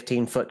in a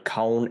 15-foot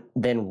cone,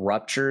 then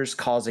ruptures,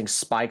 causing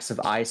spikes of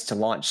ice to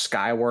launch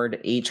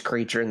skyward. Each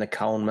creature in the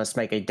cone must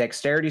make a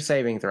dexterity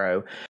saving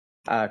throw.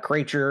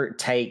 Creature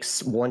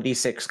takes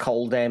 1d6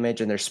 cold damage,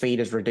 and their speed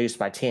is reduced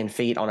by 10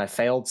 feet on a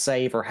failed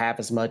save, or half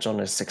as much on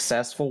a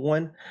successful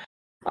one.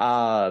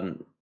 But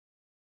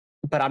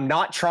I'm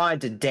not trying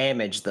to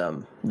damage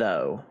them,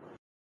 though.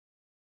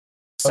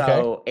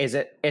 So is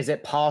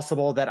it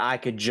possible that I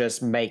could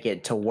just make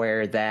it to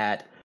where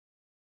that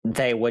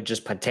they would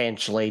just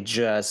potentially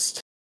just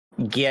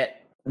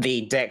get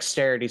the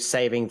dexterity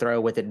saving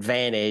throw with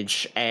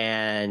advantage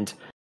and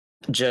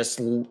just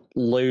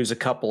lose a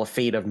couple of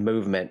feet of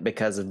movement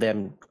because of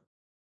them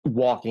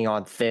walking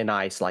on thin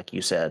ice, like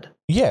you said?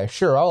 Yeah,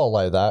 sure, I'll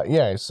allow that.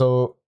 Yeah,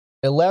 so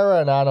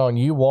Ilera and Anon,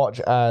 you watch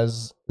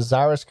as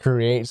Zaris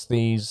creates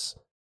these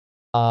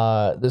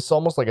this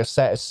almost like a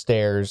set of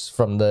stairs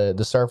from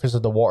the surface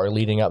of the water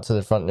leading up to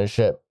the front of the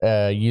ship,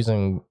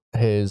 using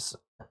his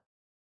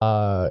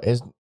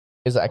is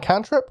it a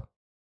cantrip?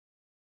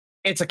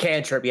 It's a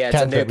cantrip, yeah. It's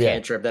Cantrip, a new yeah.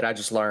 cantrip that I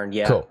just learned,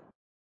 yeah. Cool.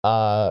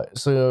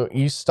 So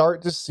you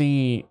start to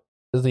see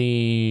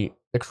the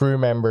crew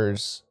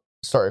members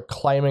start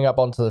climbing up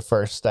onto the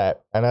first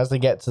step, and as they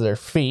get to their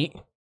feet,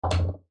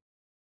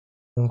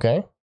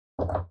 okay,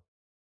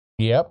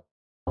 yep,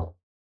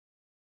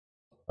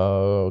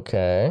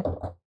 okay,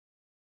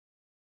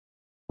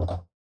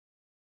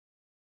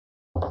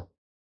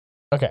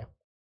 okay,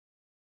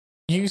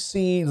 you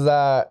see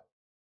that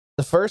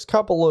the first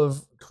couple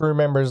of crew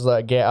members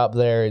that get up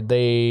there,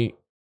 they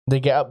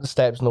get up the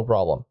steps no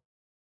problem.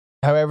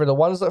 However, the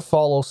ones that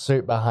follow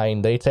suit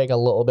behind, they take a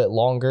little bit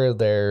longer.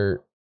 They're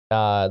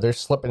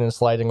slipping and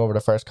sliding over the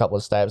first couple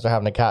of steps. They're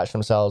having to catch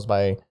themselves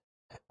by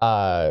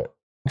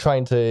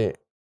trying to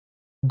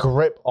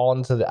grip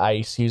onto the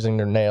ice using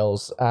their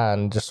nails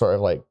and just sort of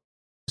like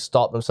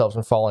stop themselves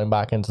from falling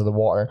back into the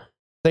water.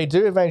 They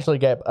do eventually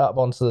get up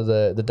onto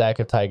the deck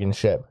of Tigan's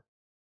ship.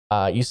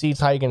 You see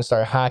Tigan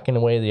start hacking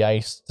away the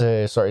ice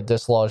to sort of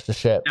dislodge the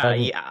ship.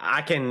 Yeah,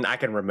 I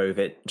can remove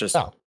it. Just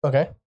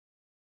okay.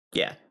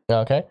 Yeah.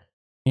 Okay.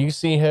 You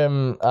see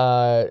him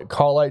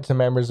call out to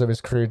members of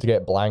his crew to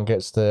get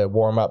blankets to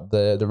warm up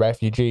the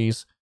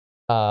refugees.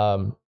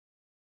 Within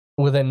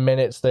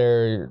minutes,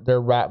 they're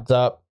wrapped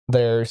up.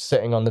 They're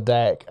sitting on the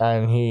deck,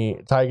 and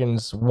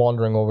Tigan's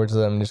wandering over to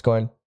them, just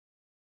going,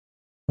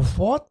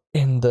 "What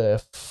in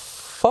the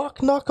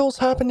fuck, Knuckles,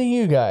 happened to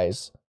you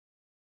guys?"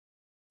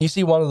 You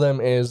see one of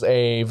them is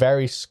a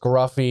very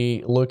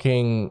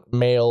scruffy-looking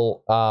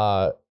male,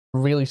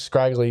 really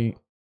scraggly,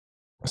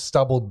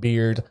 stubbled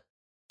beard,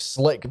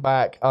 slick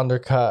back,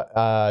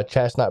 undercut,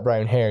 chestnut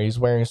brown hair. He's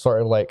wearing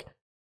sort of like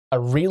a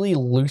really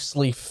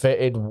loosely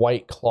fitted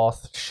white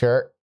cloth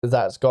shirt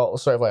that's got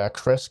sort of like a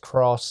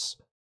crisscross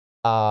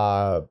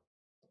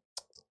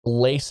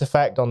lace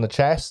effect on the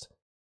chest,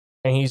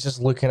 and he's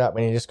just looking up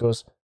and he just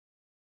goes,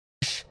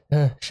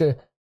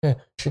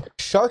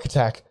 shark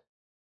attack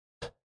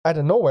out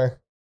of nowhere,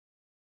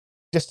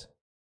 just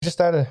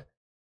out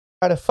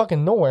of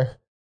fucking nowhere.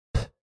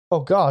 Oh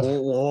god.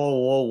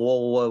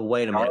 Whoa,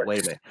 wait a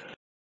minute.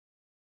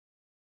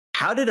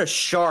 How did a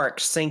shark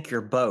sink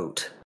your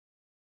boat?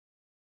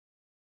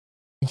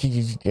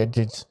 It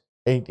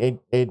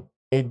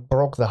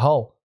broke the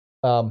hull.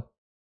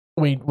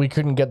 We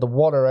couldn't get the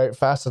water out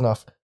fast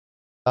enough.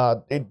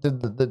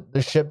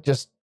 The ship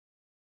just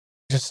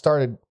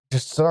started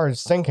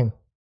sinking.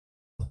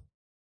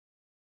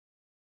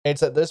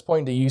 It's at this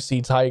point that you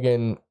see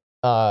Tigan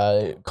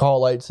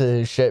call out to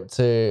his ship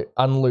to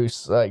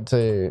unloose, like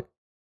to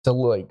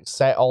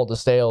set all the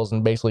sails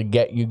and basically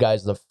get you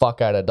guys the fuck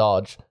out of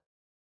Dodge.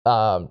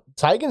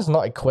 Tigan's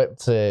not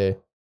equipped to.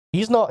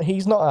 He's not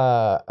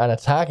an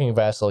attacking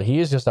vessel. He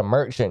is just a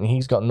merchant.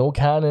 He's got no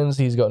cannons.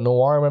 He's got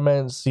no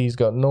armaments. He's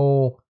got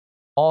no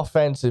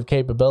offensive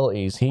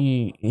capabilities.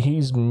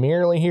 He's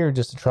merely here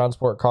just to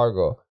transport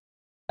cargo.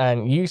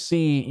 And you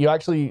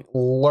actually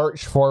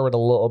lurch forward a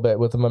little bit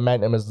with the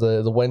momentum as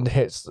the wind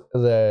hits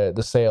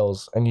the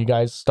sails, and you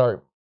guys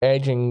start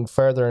edging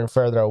further and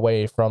further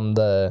away from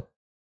the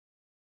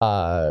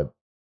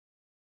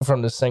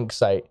sink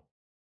site.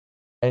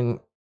 And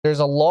there's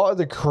a lot of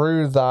the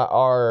crew that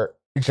are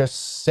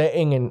just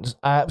sitting in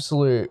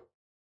absolute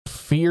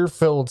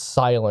fear-filled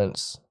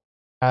silence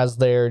as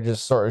they're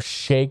just sort of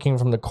shaking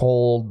from the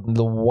cold,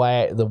 the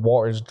wet, the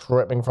water's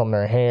dripping from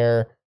their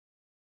hair.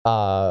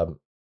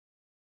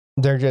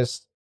 They're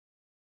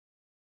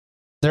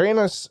in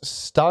a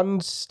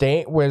stunned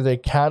state where they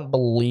can't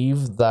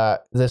believe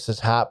that this has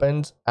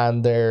happened,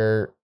 and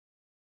they're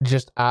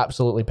just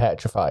absolutely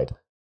petrified.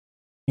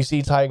 You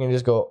see Tigan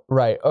just go,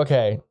 right,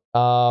 okay,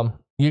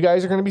 you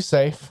guys are gonna be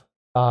safe.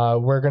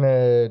 We're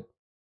gonna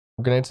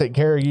take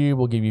care of you.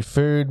 We'll give you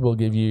food. We'll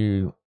give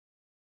you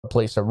a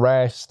place to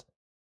rest.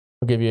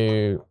 We'll give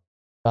you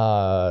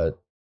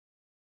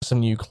some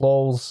new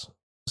clothes.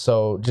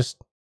 So just,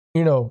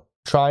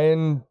 try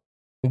and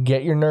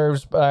get your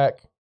nerves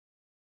back.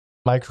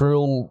 My crew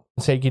will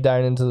take you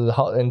down into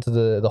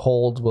the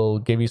hold. We'll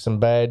give you some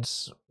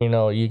beds.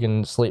 You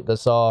can sleep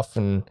this off,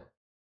 and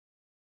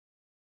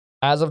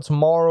as of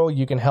tomorrow,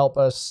 you can help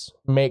us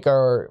make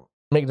the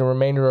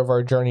remainder of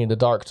our journey to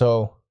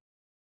Darktow.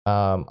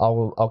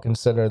 I'll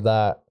consider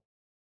that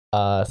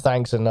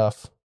thanks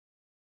enough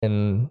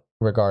in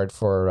regard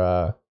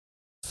for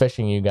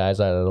fishing you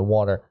guys out of the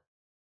water.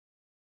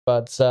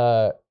 But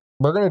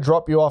we're gonna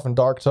drop you off in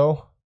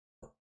Darktow.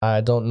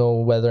 I don't know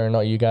whether or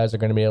not you guys are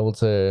gonna be able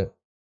to,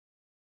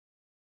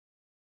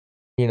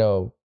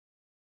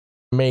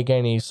 make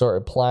any sort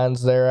of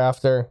plans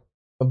thereafter,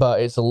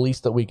 but it's the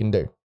least that we can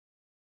do.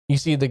 You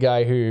see the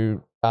guy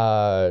who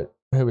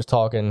was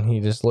talking, he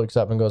just looks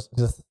up and goes,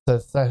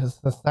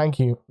 "Thank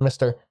you,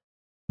 mister.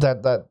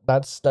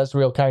 That's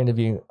real kind of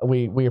you.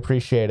 We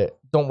appreciate it,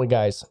 don't we,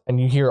 guys?" And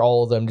you hear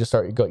all of them just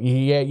start to go,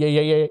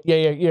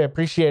 yeah,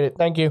 appreciate it,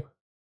 thank you.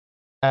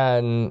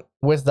 And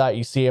with that,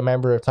 you see a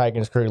member of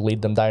Tigan's crew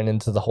lead them down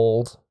into the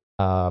hold.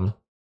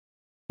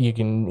 You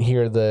can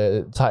hear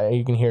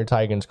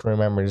Tigan's crew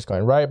member just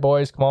going, "Right,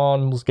 boys, come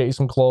on, let's get you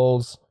some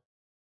clothes.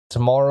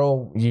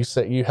 Tomorrow,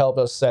 you help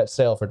us set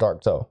sail for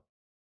Darktow."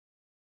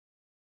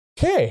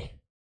 Okay.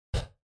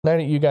 Now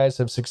that you guys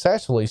have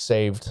successfully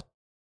saved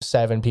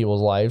 7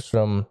 people's lives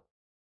from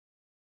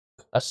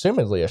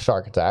assumedly a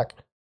shark attack,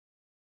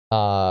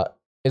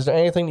 is there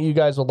anything that you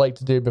guys would like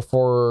to do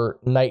before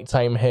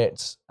nighttime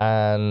hits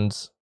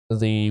and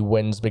the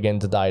winds begin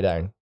to die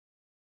down?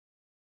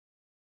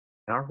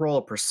 Can I roll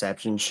a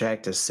perception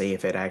check to see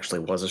if it actually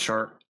was a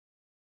shark?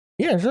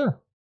 Yeah, sure.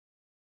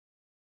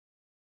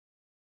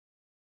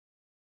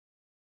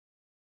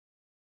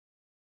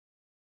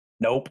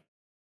 Nope.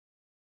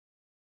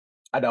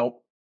 I don't.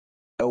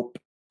 Nope.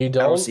 You I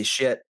don't? don't see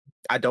shit.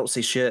 I don't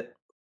see shit.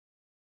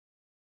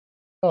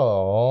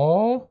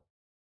 Oh,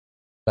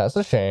 that's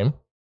a shame.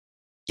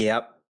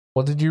 Yep.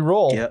 What did you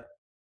roll? Yep.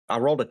 I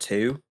rolled a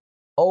 2.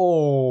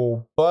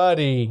 Oh,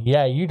 buddy.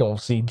 Yeah, you don't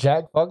see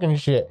jack fucking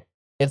shit.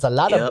 There's a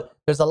lot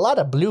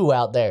of blue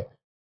out there.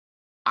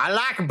 I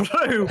like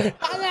blue.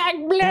 I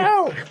like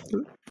blue.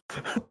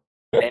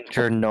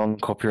 Enter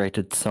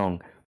non-copyrighted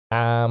song.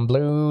 I'm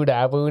blue,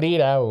 da booty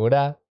da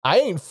da. I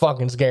ain't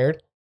fucking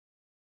scared.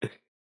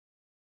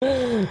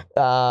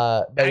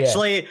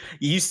 Actually,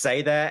 you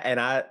say that, and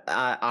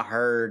I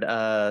heard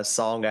a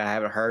song I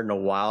haven't heard in a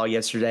while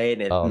yesterday,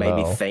 and it made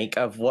me think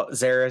of what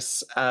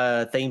Xeris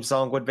theme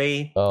song would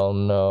be. Oh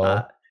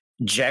no.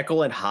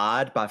 Jekyll and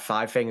Hyde by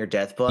Five Finger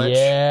Death Punch.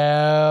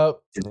 Yeah,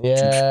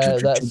 that's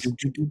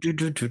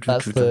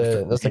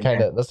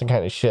the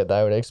kind of shit that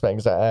I would expect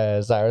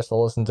Xeris to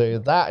listen to.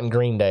 That and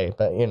Green Day,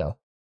 but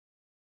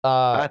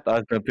I thought I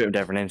was going to put him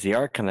down for an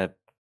MCR kind of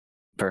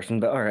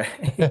person, but all right.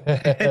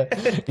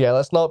 Yeah,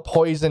 let's not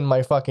poison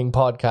my fucking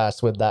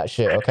podcast with that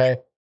shit, okay?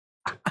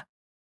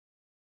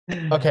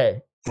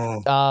 Okay.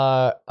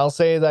 I'll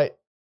say that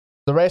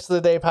the rest of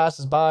the day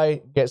passes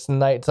by, gets to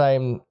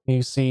nighttime.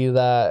 You see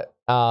that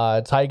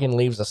Tigan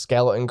leaves a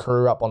skeleton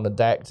crew up on the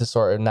deck to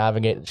sort of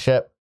navigate the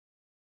ship.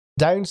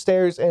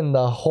 Downstairs in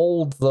the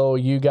hold, though,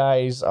 you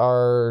guys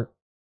are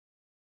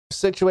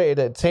situated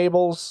at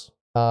tables.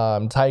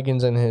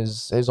 Tigan's in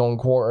his own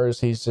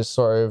quarters. He's just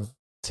sort of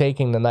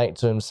taking the night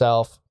to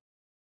himself.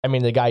 I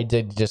mean, the guy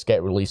did just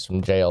get released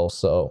from jail,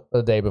 so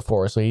the day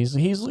before, so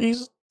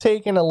he's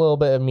taking a little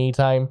bit of me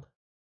time.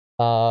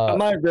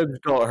 My ribs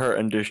got hurt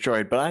and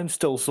destroyed, but I'm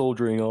still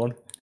soldiering on.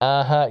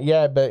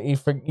 Yeah, but you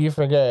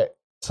forget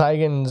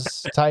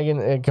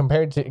Tigan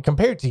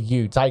compared to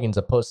you, Tigan's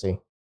a pussy.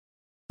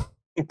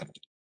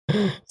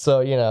 So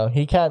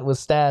he can't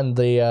withstand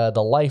the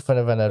life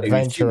of an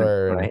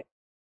adventurer. Human, right?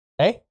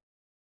 Eh?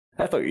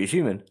 I thought you were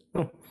human.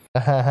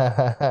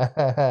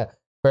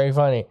 Very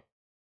funny.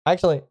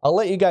 Actually, I'll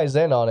let you guys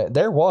in on it.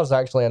 There was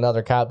actually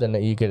another captain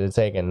that you could have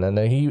taken, and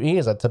he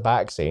is a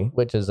tabaxi,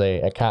 which is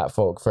a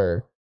catfolk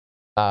for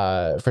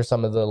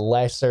some of the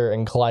lesser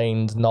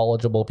inclined,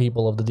 knowledgeable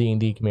people of the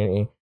D&D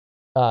community.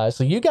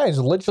 So you guys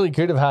literally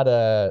could have had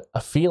a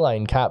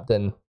feline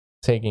captain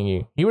taking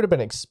you. He would have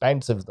been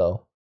expensive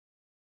though.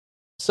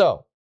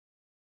 So,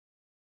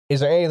 is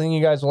there anything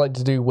you guys would like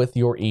to do with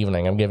your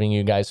evening? I'm giving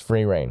you guys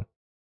free reign.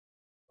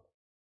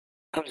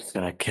 I'm just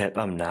gonna kip.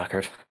 I'm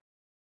knackered.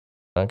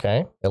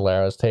 Okay.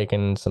 Ilara's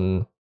taking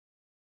some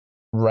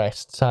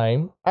rest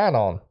time.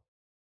 Anon.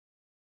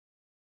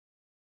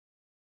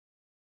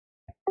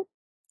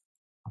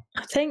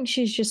 I think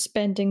she's just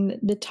spending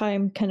the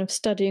time kind of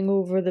studying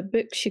over the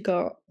book she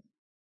got.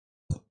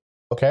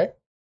 Okay.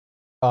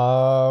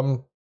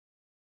 Go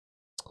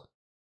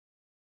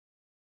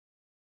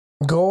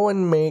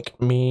and make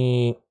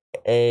me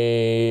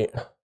a...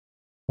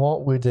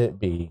 What would it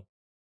be?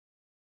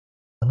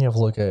 Let me have a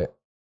look at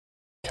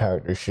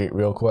character sheet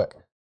real quick.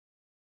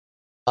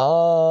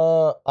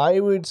 I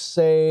would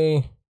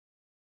say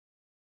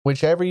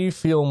whichever you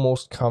feel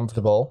most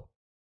comfortable,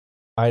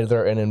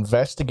 either an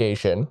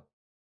investigation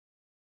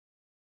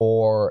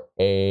or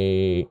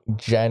a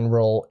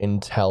general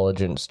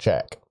intelligence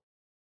check.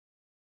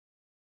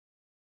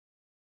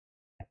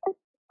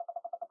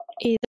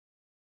 Either.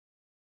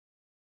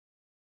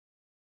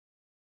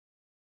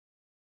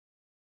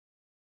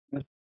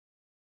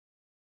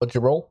 What'd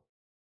you roll?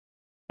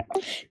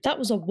 That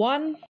was a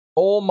 1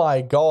 Oh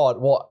my god,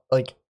 what,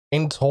 like,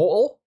 in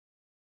total?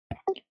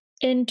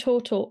 in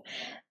total.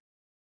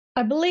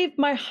 I believe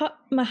my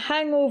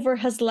hangover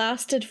has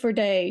lasted for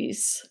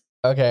days.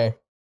 Okay.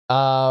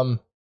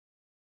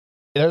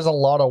 There's a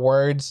lot of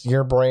words.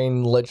 Your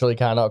brain literally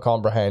cannot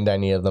comprehend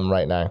any of them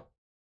right now.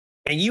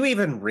 Can you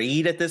even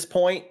read at this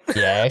point?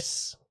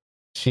 Yes,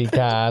 she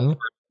can.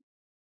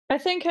 I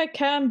think I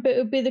can, but it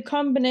would be the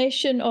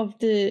combination of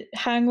the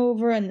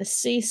hangover and the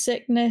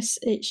seasickness.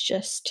 It's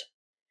just...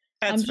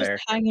 That's I'm just fair.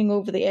 hanging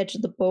over the edge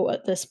of the boat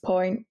at this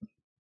point.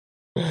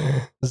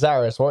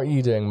 Zaris, what are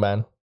you doing,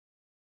 man?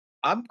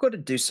 I'm going to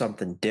do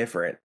something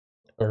different.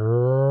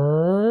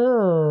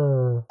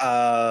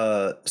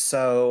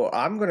 So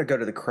I'm going to go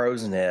to the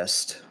crow's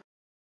nest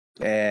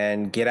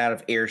and get out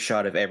of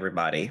earshot of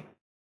everybody.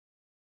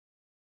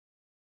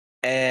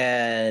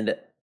 And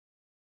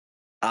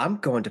I'm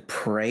going to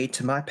pray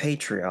to my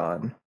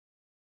Patreon.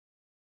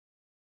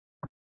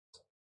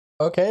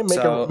 Okay,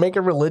 make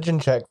a religion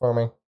check for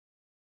me.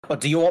 Well,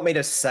 do you want me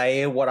to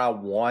say what I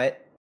want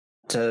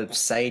to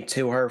say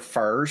to her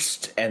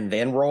first and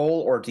then roll,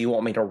 or do you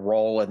want me to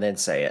roll and then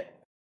say it?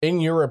 In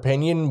your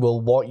opinion,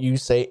 will what you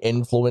say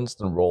influence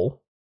the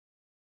roll?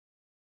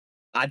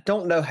 I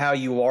don't know how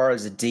you are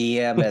as a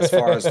DM as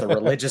far as the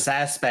religious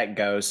aspect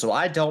goes, so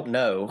I don't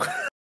know.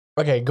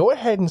 Okay, go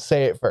ahead and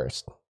say it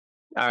first.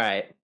 All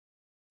right.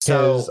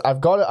 Because So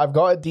I've got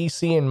a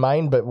DC in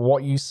mind, but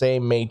what you say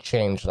may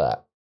change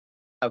that.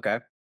 okay.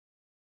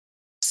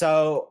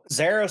 So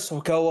Zaris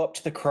will go up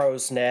to the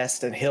crow's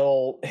nest and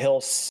he'll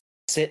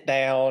sit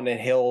down and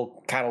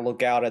he'll kind of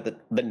look out at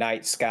the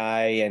night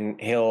sky and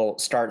he'll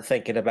start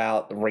thinking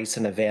about the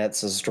recent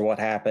events as to what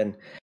happened.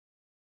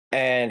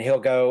 And he'll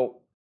go,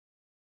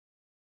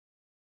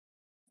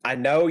 I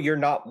know you're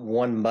not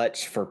one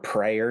much for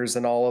prayers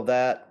and all of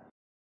that,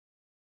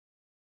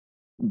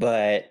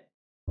 but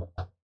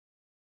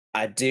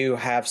I do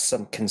have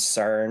some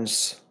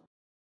concerns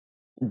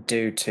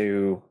due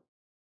to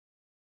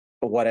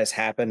what has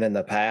happened in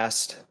the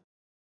past.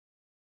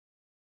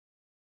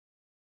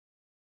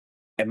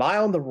 Am I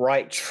on the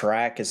right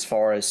track as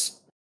far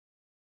as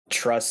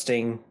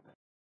trusting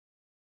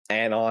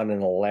Anon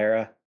and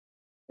Alara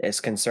is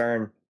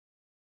concerned?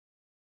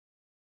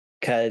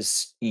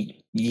 Because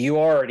you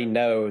already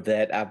know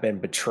that I've been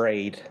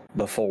betrayed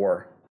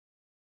before.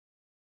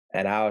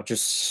 And I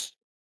just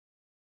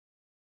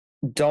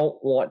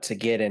don't want to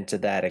get into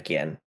that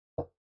again.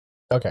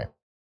 Okay.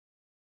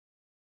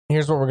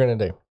 Here's what we're gonna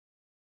do.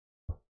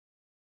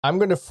 I'm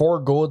gonna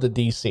forego the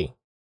DC.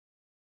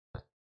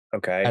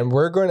 Okay. And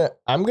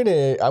I'm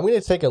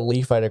gonna take a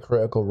leaf out of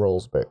Critical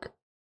Role's book.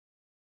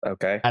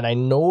 Okay. And I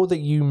know that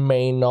you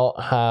may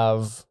not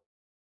have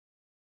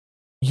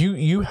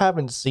you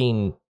haven't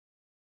seen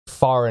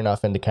far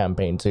enough into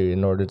campaign 2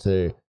 in order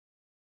to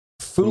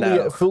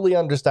fully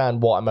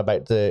understand what I'm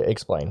about to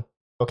explain.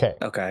 Okay.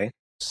 Okay.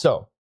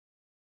 So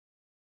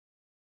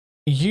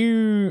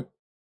you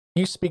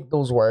speak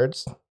those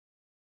words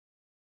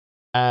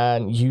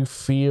and you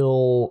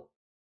feel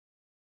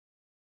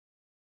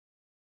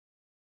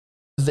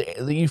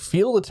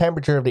the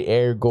temperature of the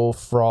air go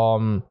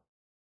from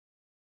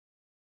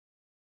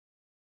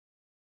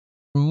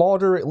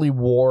moderately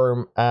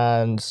warm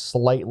and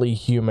slightly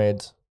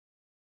humid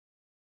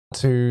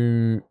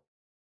to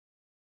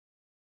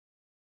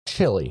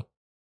chilly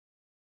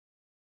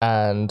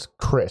and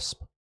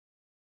crisp.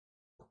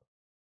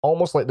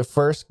 Almost like the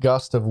first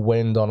gust of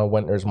wind on a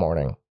winter's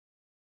morning.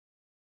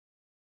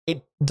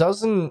 It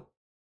doesn't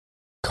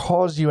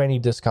cause you any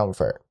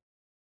discomfort,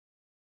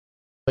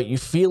 but you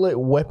feel it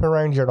whip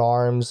around your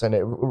arms and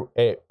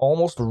it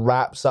almost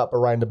wraps up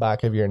around the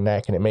back of your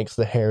neck and it makes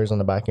the hairs on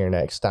the back of your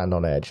neck stand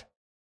on edge.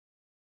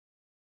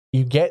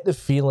 You get the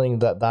feeling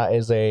that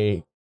is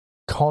a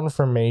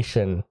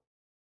confirmation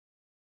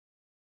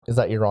is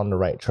that you're on the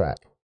right track.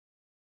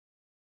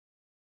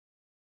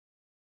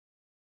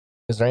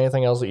 Is there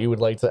anything else that you would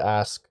like to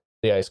ask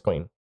the Ice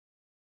Queen?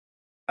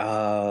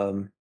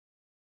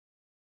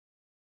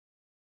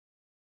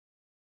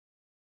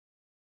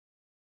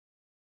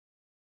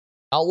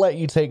 I'll let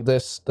you take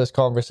this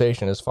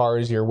conversation as far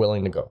as you're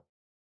willing to go.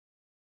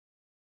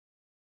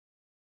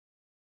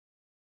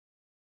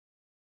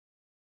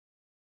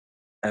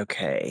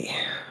 Okay.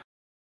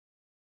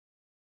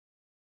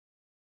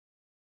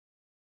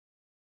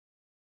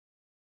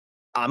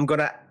 I'm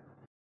gonna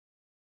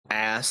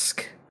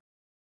ask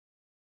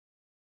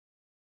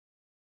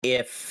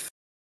if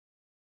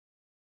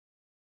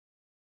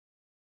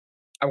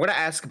I'm gonna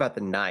ask about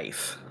the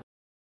knife.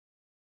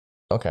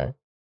 Okay.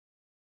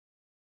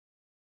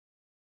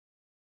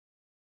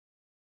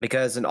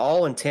 Because in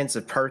all intents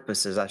and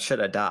purposes, I should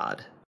have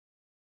died.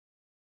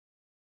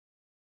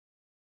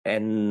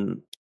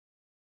 And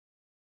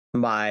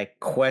my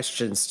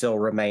questions still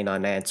remain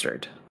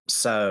unanswered.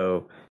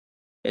 So,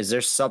 is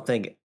there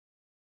something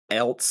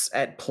else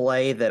at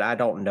play that I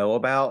don't know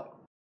about?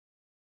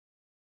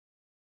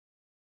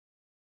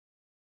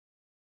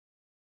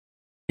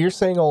 You're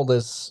saying all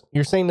this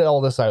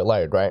out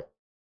loud, right?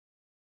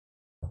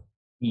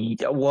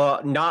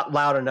 Well, not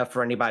loud enough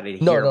for anybody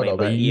to No, hear no, me, no,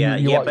 but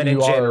but but in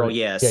general,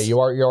 yes. Yeah, you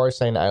are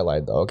saying it out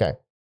loud though. Okay.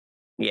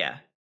 Yeah.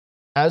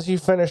 As you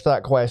finish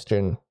that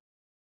question,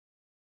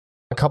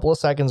 a couple of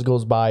seconds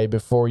goes by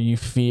before you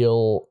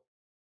feel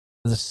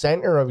the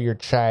center of your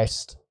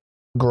chest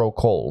grow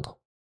cold.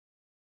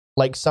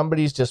 Like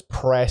somebody's just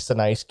pressed an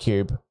ice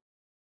cube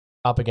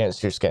up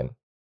against your skin.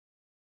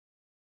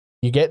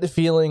 You get the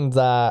feeling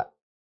that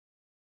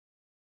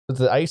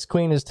the Ice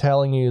Queen is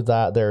telling you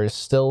that there is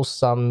still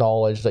some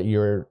knowledge that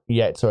you're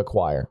yet to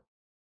acquire.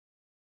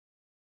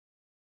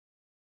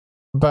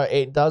 But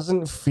it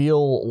doesn't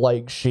feel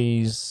like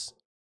she's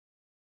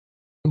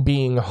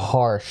being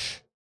harsh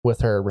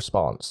with her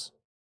response.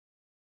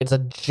 It's a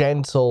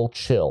gentle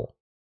chill.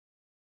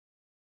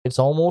 It's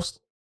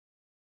almost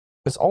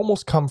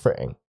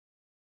comforting.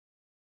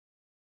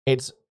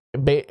 It's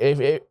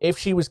if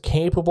she was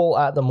capable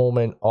at the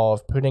moment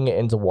of putting it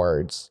into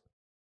words,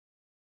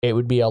 it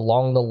would be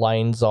along the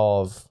lines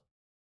of,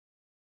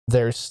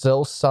 there's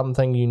still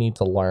something you need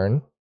to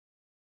learn,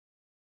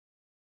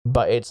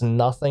 but it's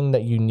nothing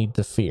that you need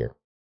to fear.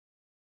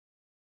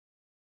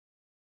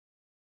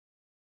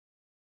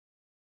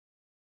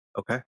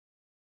 Okay.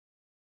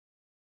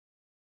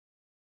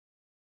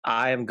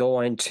 I am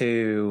going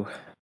to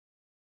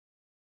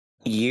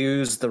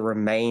use the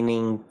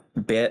remaining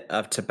bit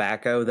of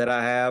tobacco that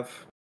I have,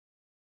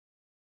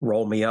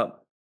 roll me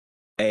up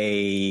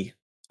a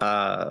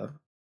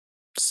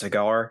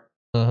cigar,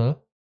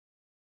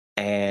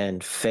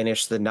 and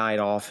finish the night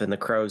off in the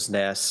crow's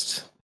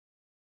nest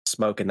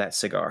smoking that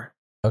cigar.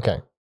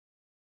 Okay.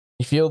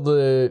 You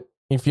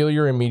feel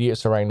your immediate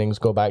surroundings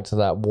go back to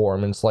that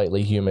warm and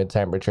slightly humid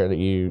temperature that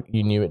you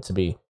knew it to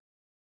be.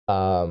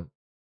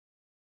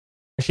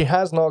 She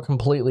has not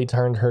completely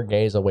turned her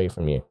gaze away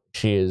from you.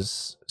 She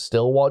is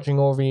still watching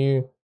over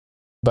you,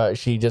 but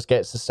she just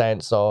gets the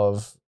sense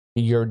of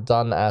you're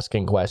done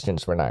asking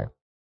questions for now.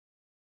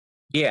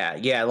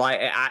 Yeah, like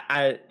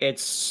I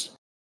it's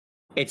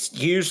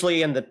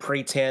usually in the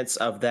pretense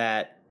of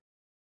that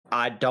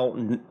I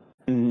don't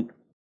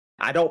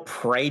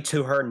pray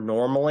to her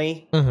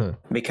normally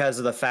because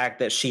of the fact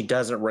that she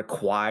doesn't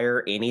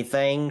require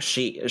anything.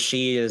 She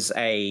is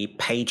a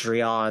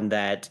Patreon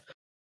that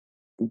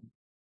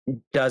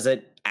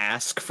doesn't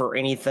ask for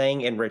anything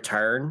in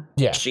return.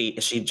 Yeah.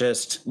 She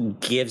just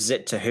gives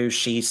it to who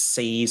she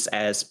sees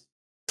as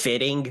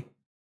fitting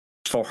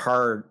for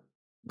her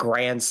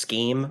grand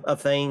scheme of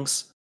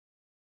things.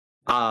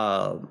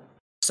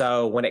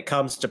 So when it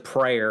comes to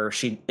prayer,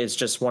 she is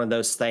just one of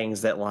those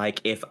things that,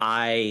 like, if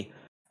I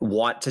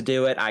want to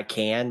do it, I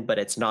can, but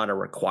it's not a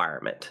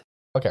requirement.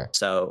 Okay.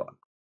 So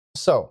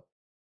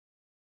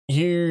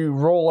you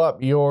roll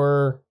up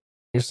your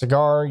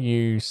cigar,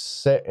 you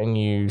sit and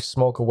you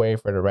smoke away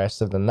for the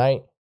rest of the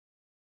night.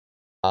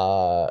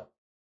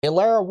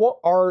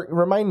 Ilara,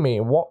 remind me,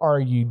 what are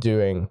you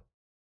doing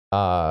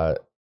at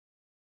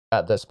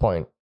this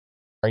point?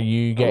 Are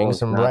you getting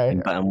some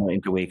rest? But I'm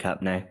wanting to wake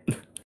up now.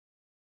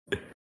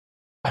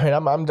 I mean,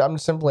 I'm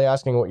simply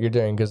asking what you're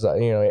doing because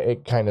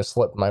it kind of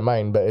slipped my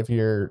mind. But if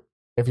you're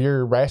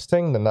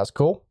resting, then that's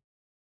cool.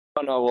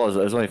 Oh no, it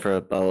was only for a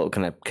little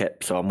kind of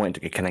kip, so I'm wanting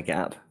to kind of get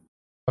up.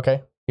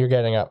 Okay, you're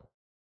getting up.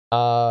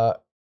 Are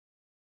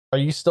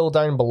you still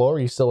down below? Are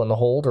you still in the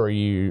hold, or are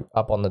you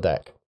up on the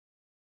deck?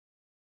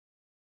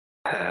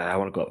 I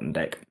want to go up on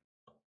deck.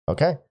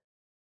 Okay.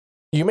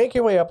 You make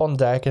your way up on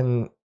deck,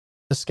 and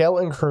the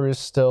skeleton crew is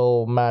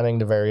still manning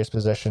the various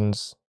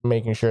positions,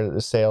 making sure that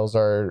the sails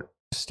are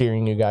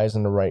steering you guys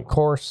in the right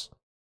course.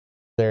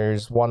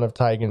 There's one of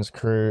Tigan's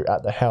crew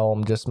at the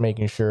helm, just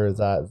making sure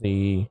that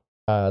the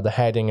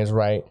heading is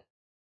right.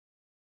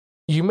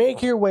 You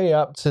make your way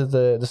up to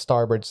the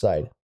starboard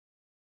side.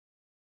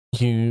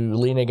 You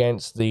lean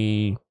against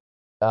the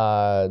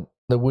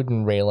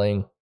wooden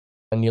railing,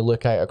 and you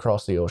look out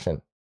across the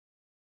ocean.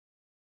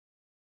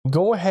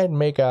 Go ahead and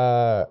make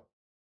a...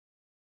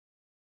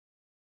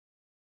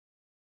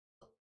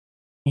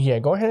 Yeah,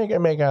 go ahead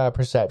and make a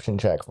perception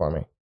check for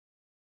me.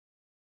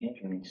 Yeah,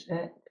 give me a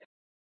sec.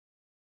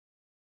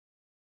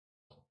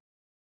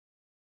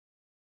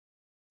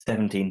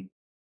 17.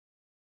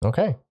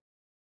 Okay.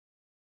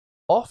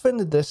 Off in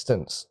the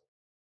distance,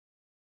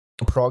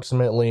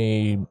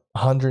 approximately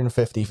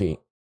 150 feet,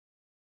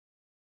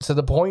 to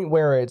the point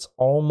where it's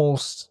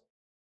almost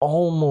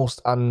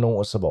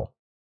unnoticeable.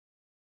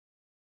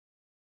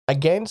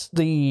 Against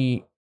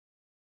the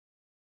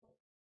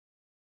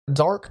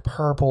dark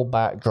purple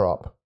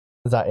backdrop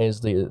that is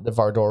the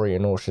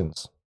Vardorian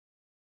Oceans,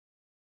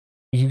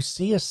 you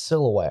see a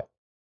silhouette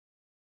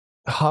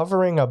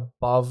hovering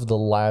above the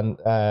land,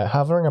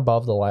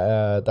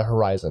 the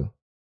horizon,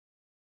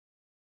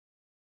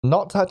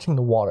 not touching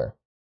the water,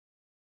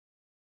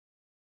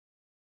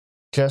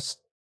 just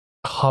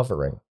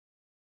hovering.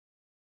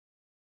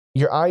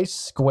 Your eyes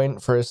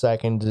squint for a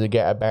second to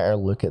get a better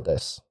look at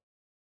this.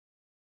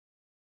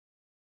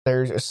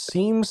 There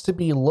seems to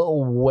be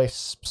little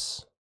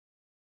wisps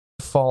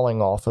falling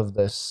off of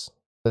this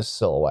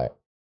silhouette.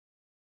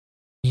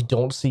 You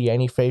don't see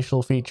any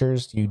facial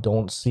features. You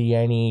don't see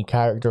any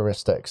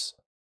characteristics.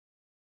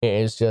 It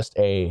is just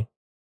a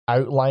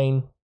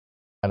outline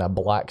and a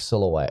black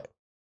silhouette.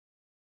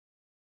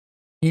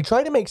 You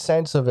try to make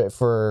sense of it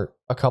for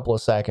a couple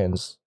of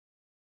seconds,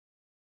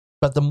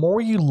 but the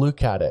more you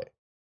look at it,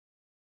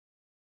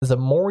 the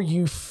more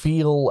you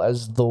feel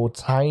as though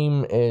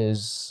time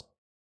is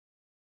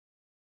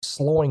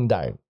slowing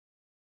down.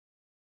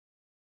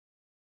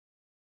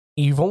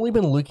 You've only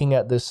been looking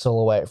at this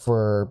silhouette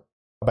for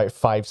about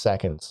 5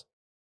 seconds,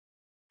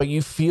 but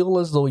you feel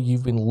as though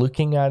you've been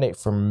looking at it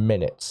for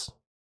minutes.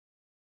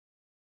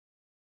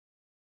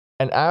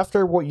 And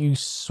after what you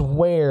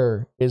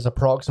swear is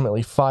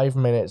approximately 5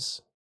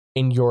 minutes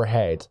in your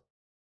head,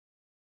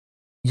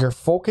 your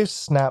focus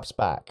snaps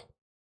back,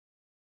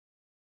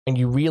 and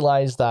you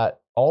realize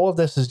that all of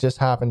this has just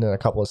happened in a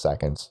couple of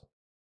seconds.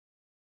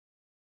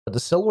 But the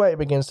silhouette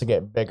begins to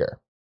get bigger.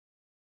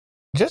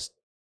 Just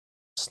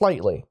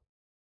slightly.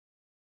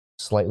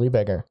 Slightly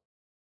bigger.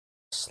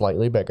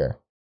 Slightly bigger.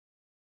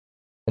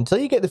 Until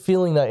you get the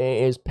feeling that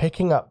it is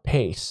picking up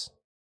pace.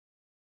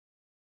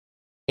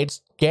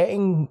 It's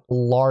getting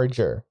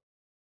larger.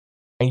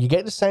 And you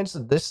get the sense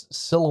that this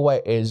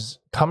silhouette is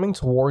coming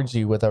towards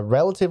you with a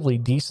relatively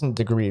decent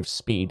degree of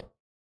speed.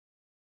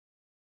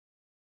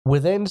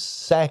 Within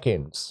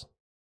seconds,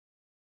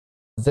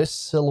 this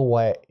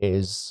silhouette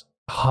is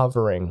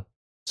hovering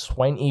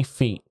 20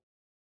 feet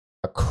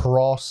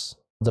across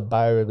the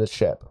bow of the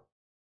ship,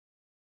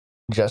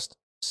 just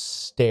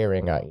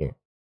staring at you.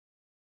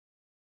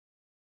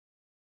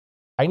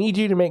 I need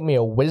you to make me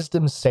a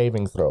wisdom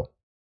saving throw.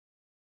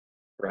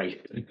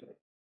 Right.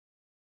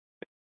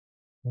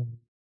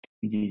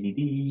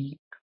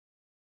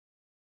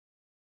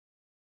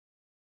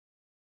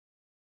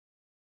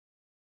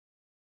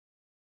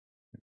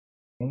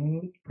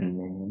 And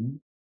then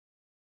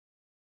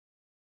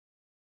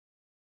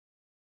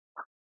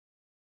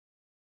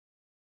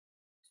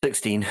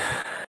 16.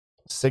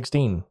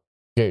 16.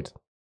 Good.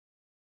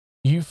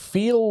 You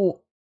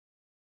feel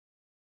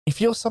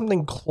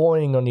something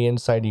clawing on the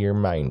inside of your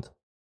mind.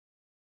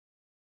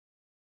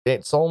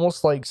 It's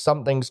almost like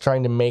something's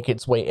trying to make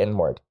its way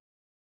inward.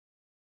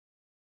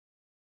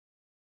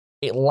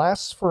 It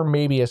lasts for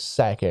maybe a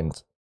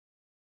second.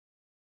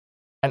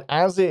 And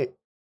as it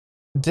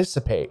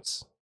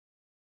dissipates,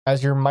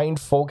 as your mind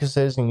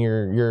focuses and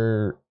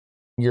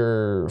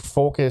your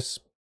focus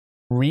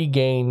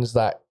regains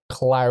that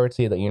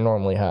clarity that you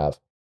normally have,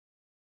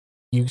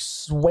 you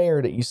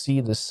swear that you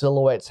see the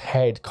silhouette's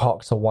head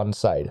cocked to one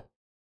side.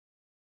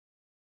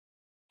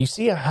 You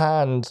see a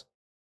hand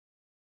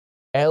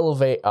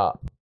elevate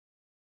up,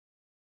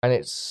 and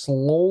it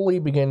slowly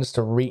begins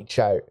to reach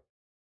out.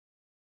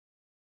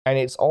 And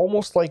it's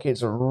almost like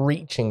it's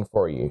reaching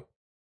for you.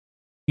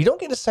 You don't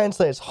get a sense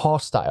that it's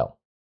hostile.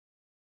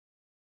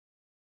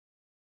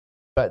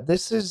 But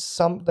this is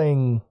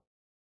something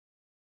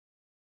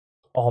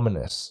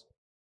ominous.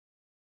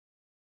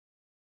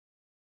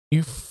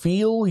 You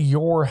feel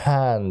your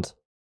hand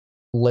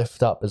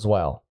lift up as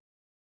well.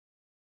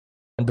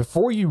 And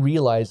before you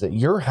realize it,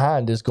 your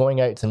hand is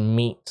going out to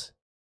meet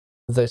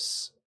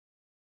this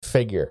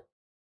figure.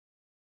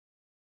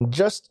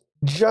 Just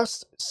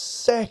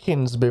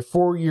seconds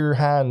before your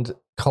hand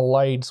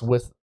collides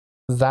with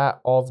that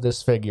of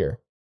this figure,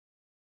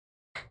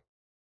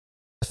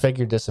 the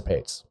figure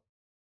dissipates.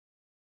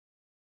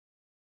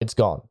 It's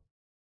gone.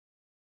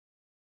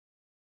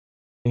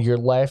 And you're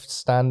left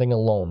standing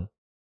alone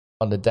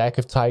on the deck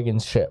of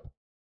Tigan's ship,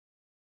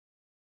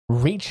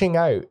 reaching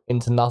out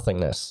into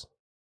nothingness,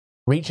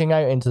 reaching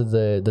out into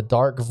the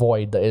dark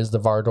void that is the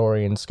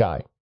Vardorian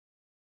sky.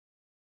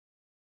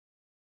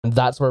 And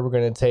that's where we're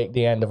going to take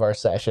the end of our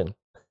session.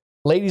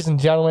 Ladies and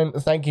gentlemen,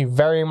 thank you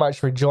very much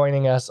for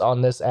joining us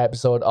on this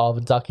episode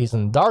of Duckies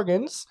and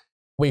Dargans.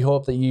 We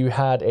hope that you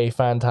had a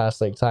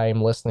fantastic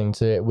time listening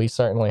to it. We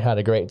certainly had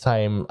a great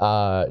time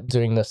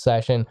doing this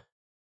session.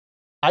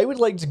 I would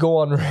like to go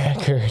on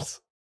record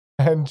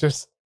and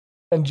just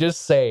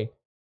say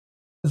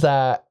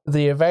that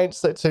the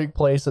events that took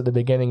place at the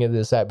beginning of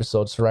this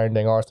episode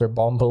surrounding Arthur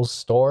Bomble's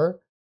store,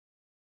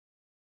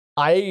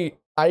 I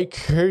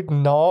could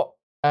not,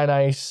 and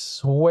I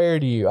swear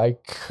to you, I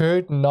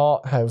could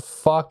not have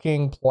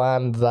fucking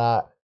planned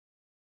that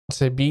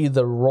to be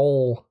the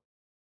role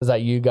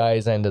that you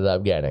guys ended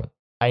up getting.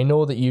 I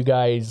know that you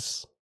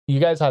guys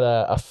had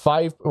a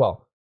 5,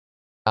 well,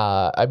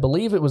 I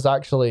believe it was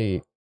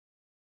a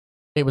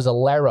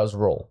Lara's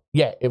role.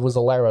 Yeah, it was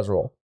a Lara's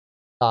role.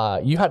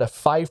 You had a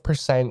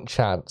 5%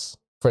 chance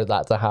for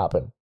that to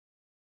happen.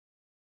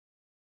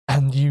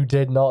 And you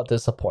did not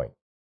disappoint.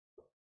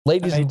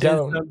 Ladies and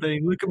gentlemen.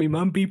 Something. Look at me,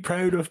 Mum. Be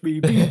proud of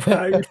me. Be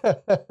proud.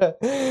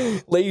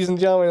 Ladies and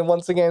gentlemen,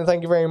 once again,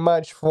 thank you very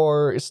much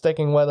for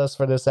sticking with us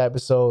for this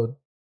episode.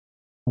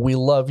 We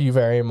love you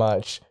very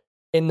much.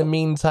 In the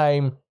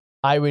meantime,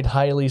 I would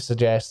highly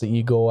suggest that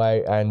you go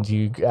out and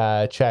you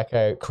check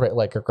out Crit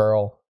Like a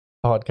Girl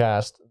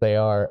podcast. They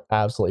are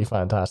absolutely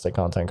fantastic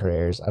content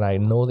creators, and I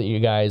know that you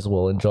guys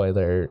will enjoy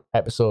their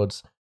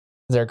episodes.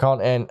 Their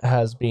content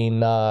has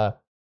been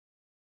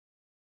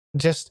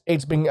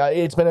it's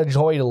been a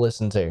joy to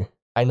listen to.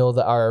 I know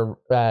that our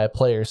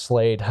player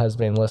Slade has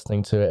been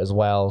listening to it as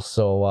well,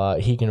 so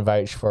he can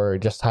vouch for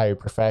just how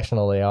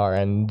professional they are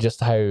and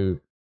just how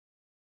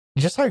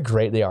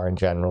great they are in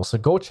general. So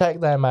go check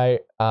them out.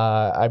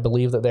 I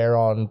believe that they're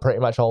on pretty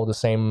much all the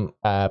same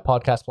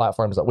podcast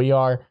platforms that we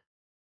are.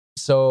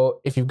 So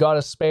if you've got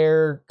a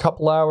spare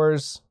couple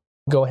hours,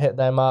 go hit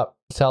them up.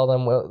 Tell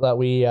them that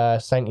we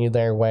sent you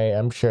their way.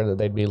 I'm sure that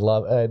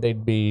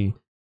they'd be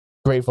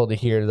grateful to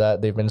hear that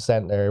they've been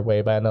sent their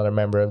way by another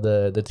member of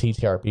the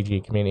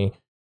TTRPG community.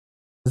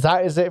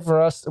 That is it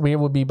for us. We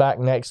will be back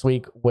next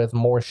week with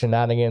more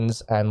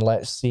shenanigans, and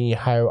let's see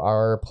how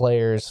our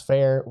players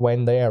fare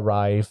when they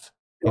arrive.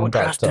 Don't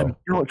trust him.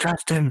 Don't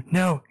trust him.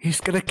 No,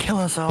 he's gonna kill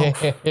us all.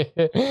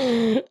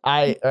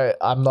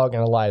 I'm not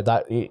gonna lie.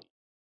 That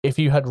if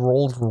you had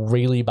rolled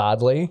really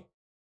badly,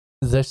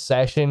 this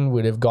session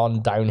would have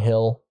gone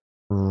downhill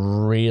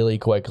really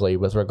quickly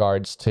with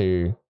regards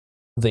to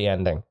the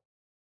ending.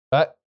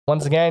 But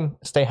once again,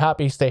 stay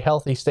happy, stay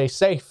healthy, stay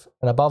safe,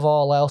 and above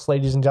all else,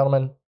 ladies and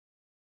gentlemen,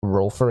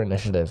 roll for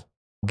initiative.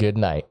 Good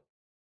night.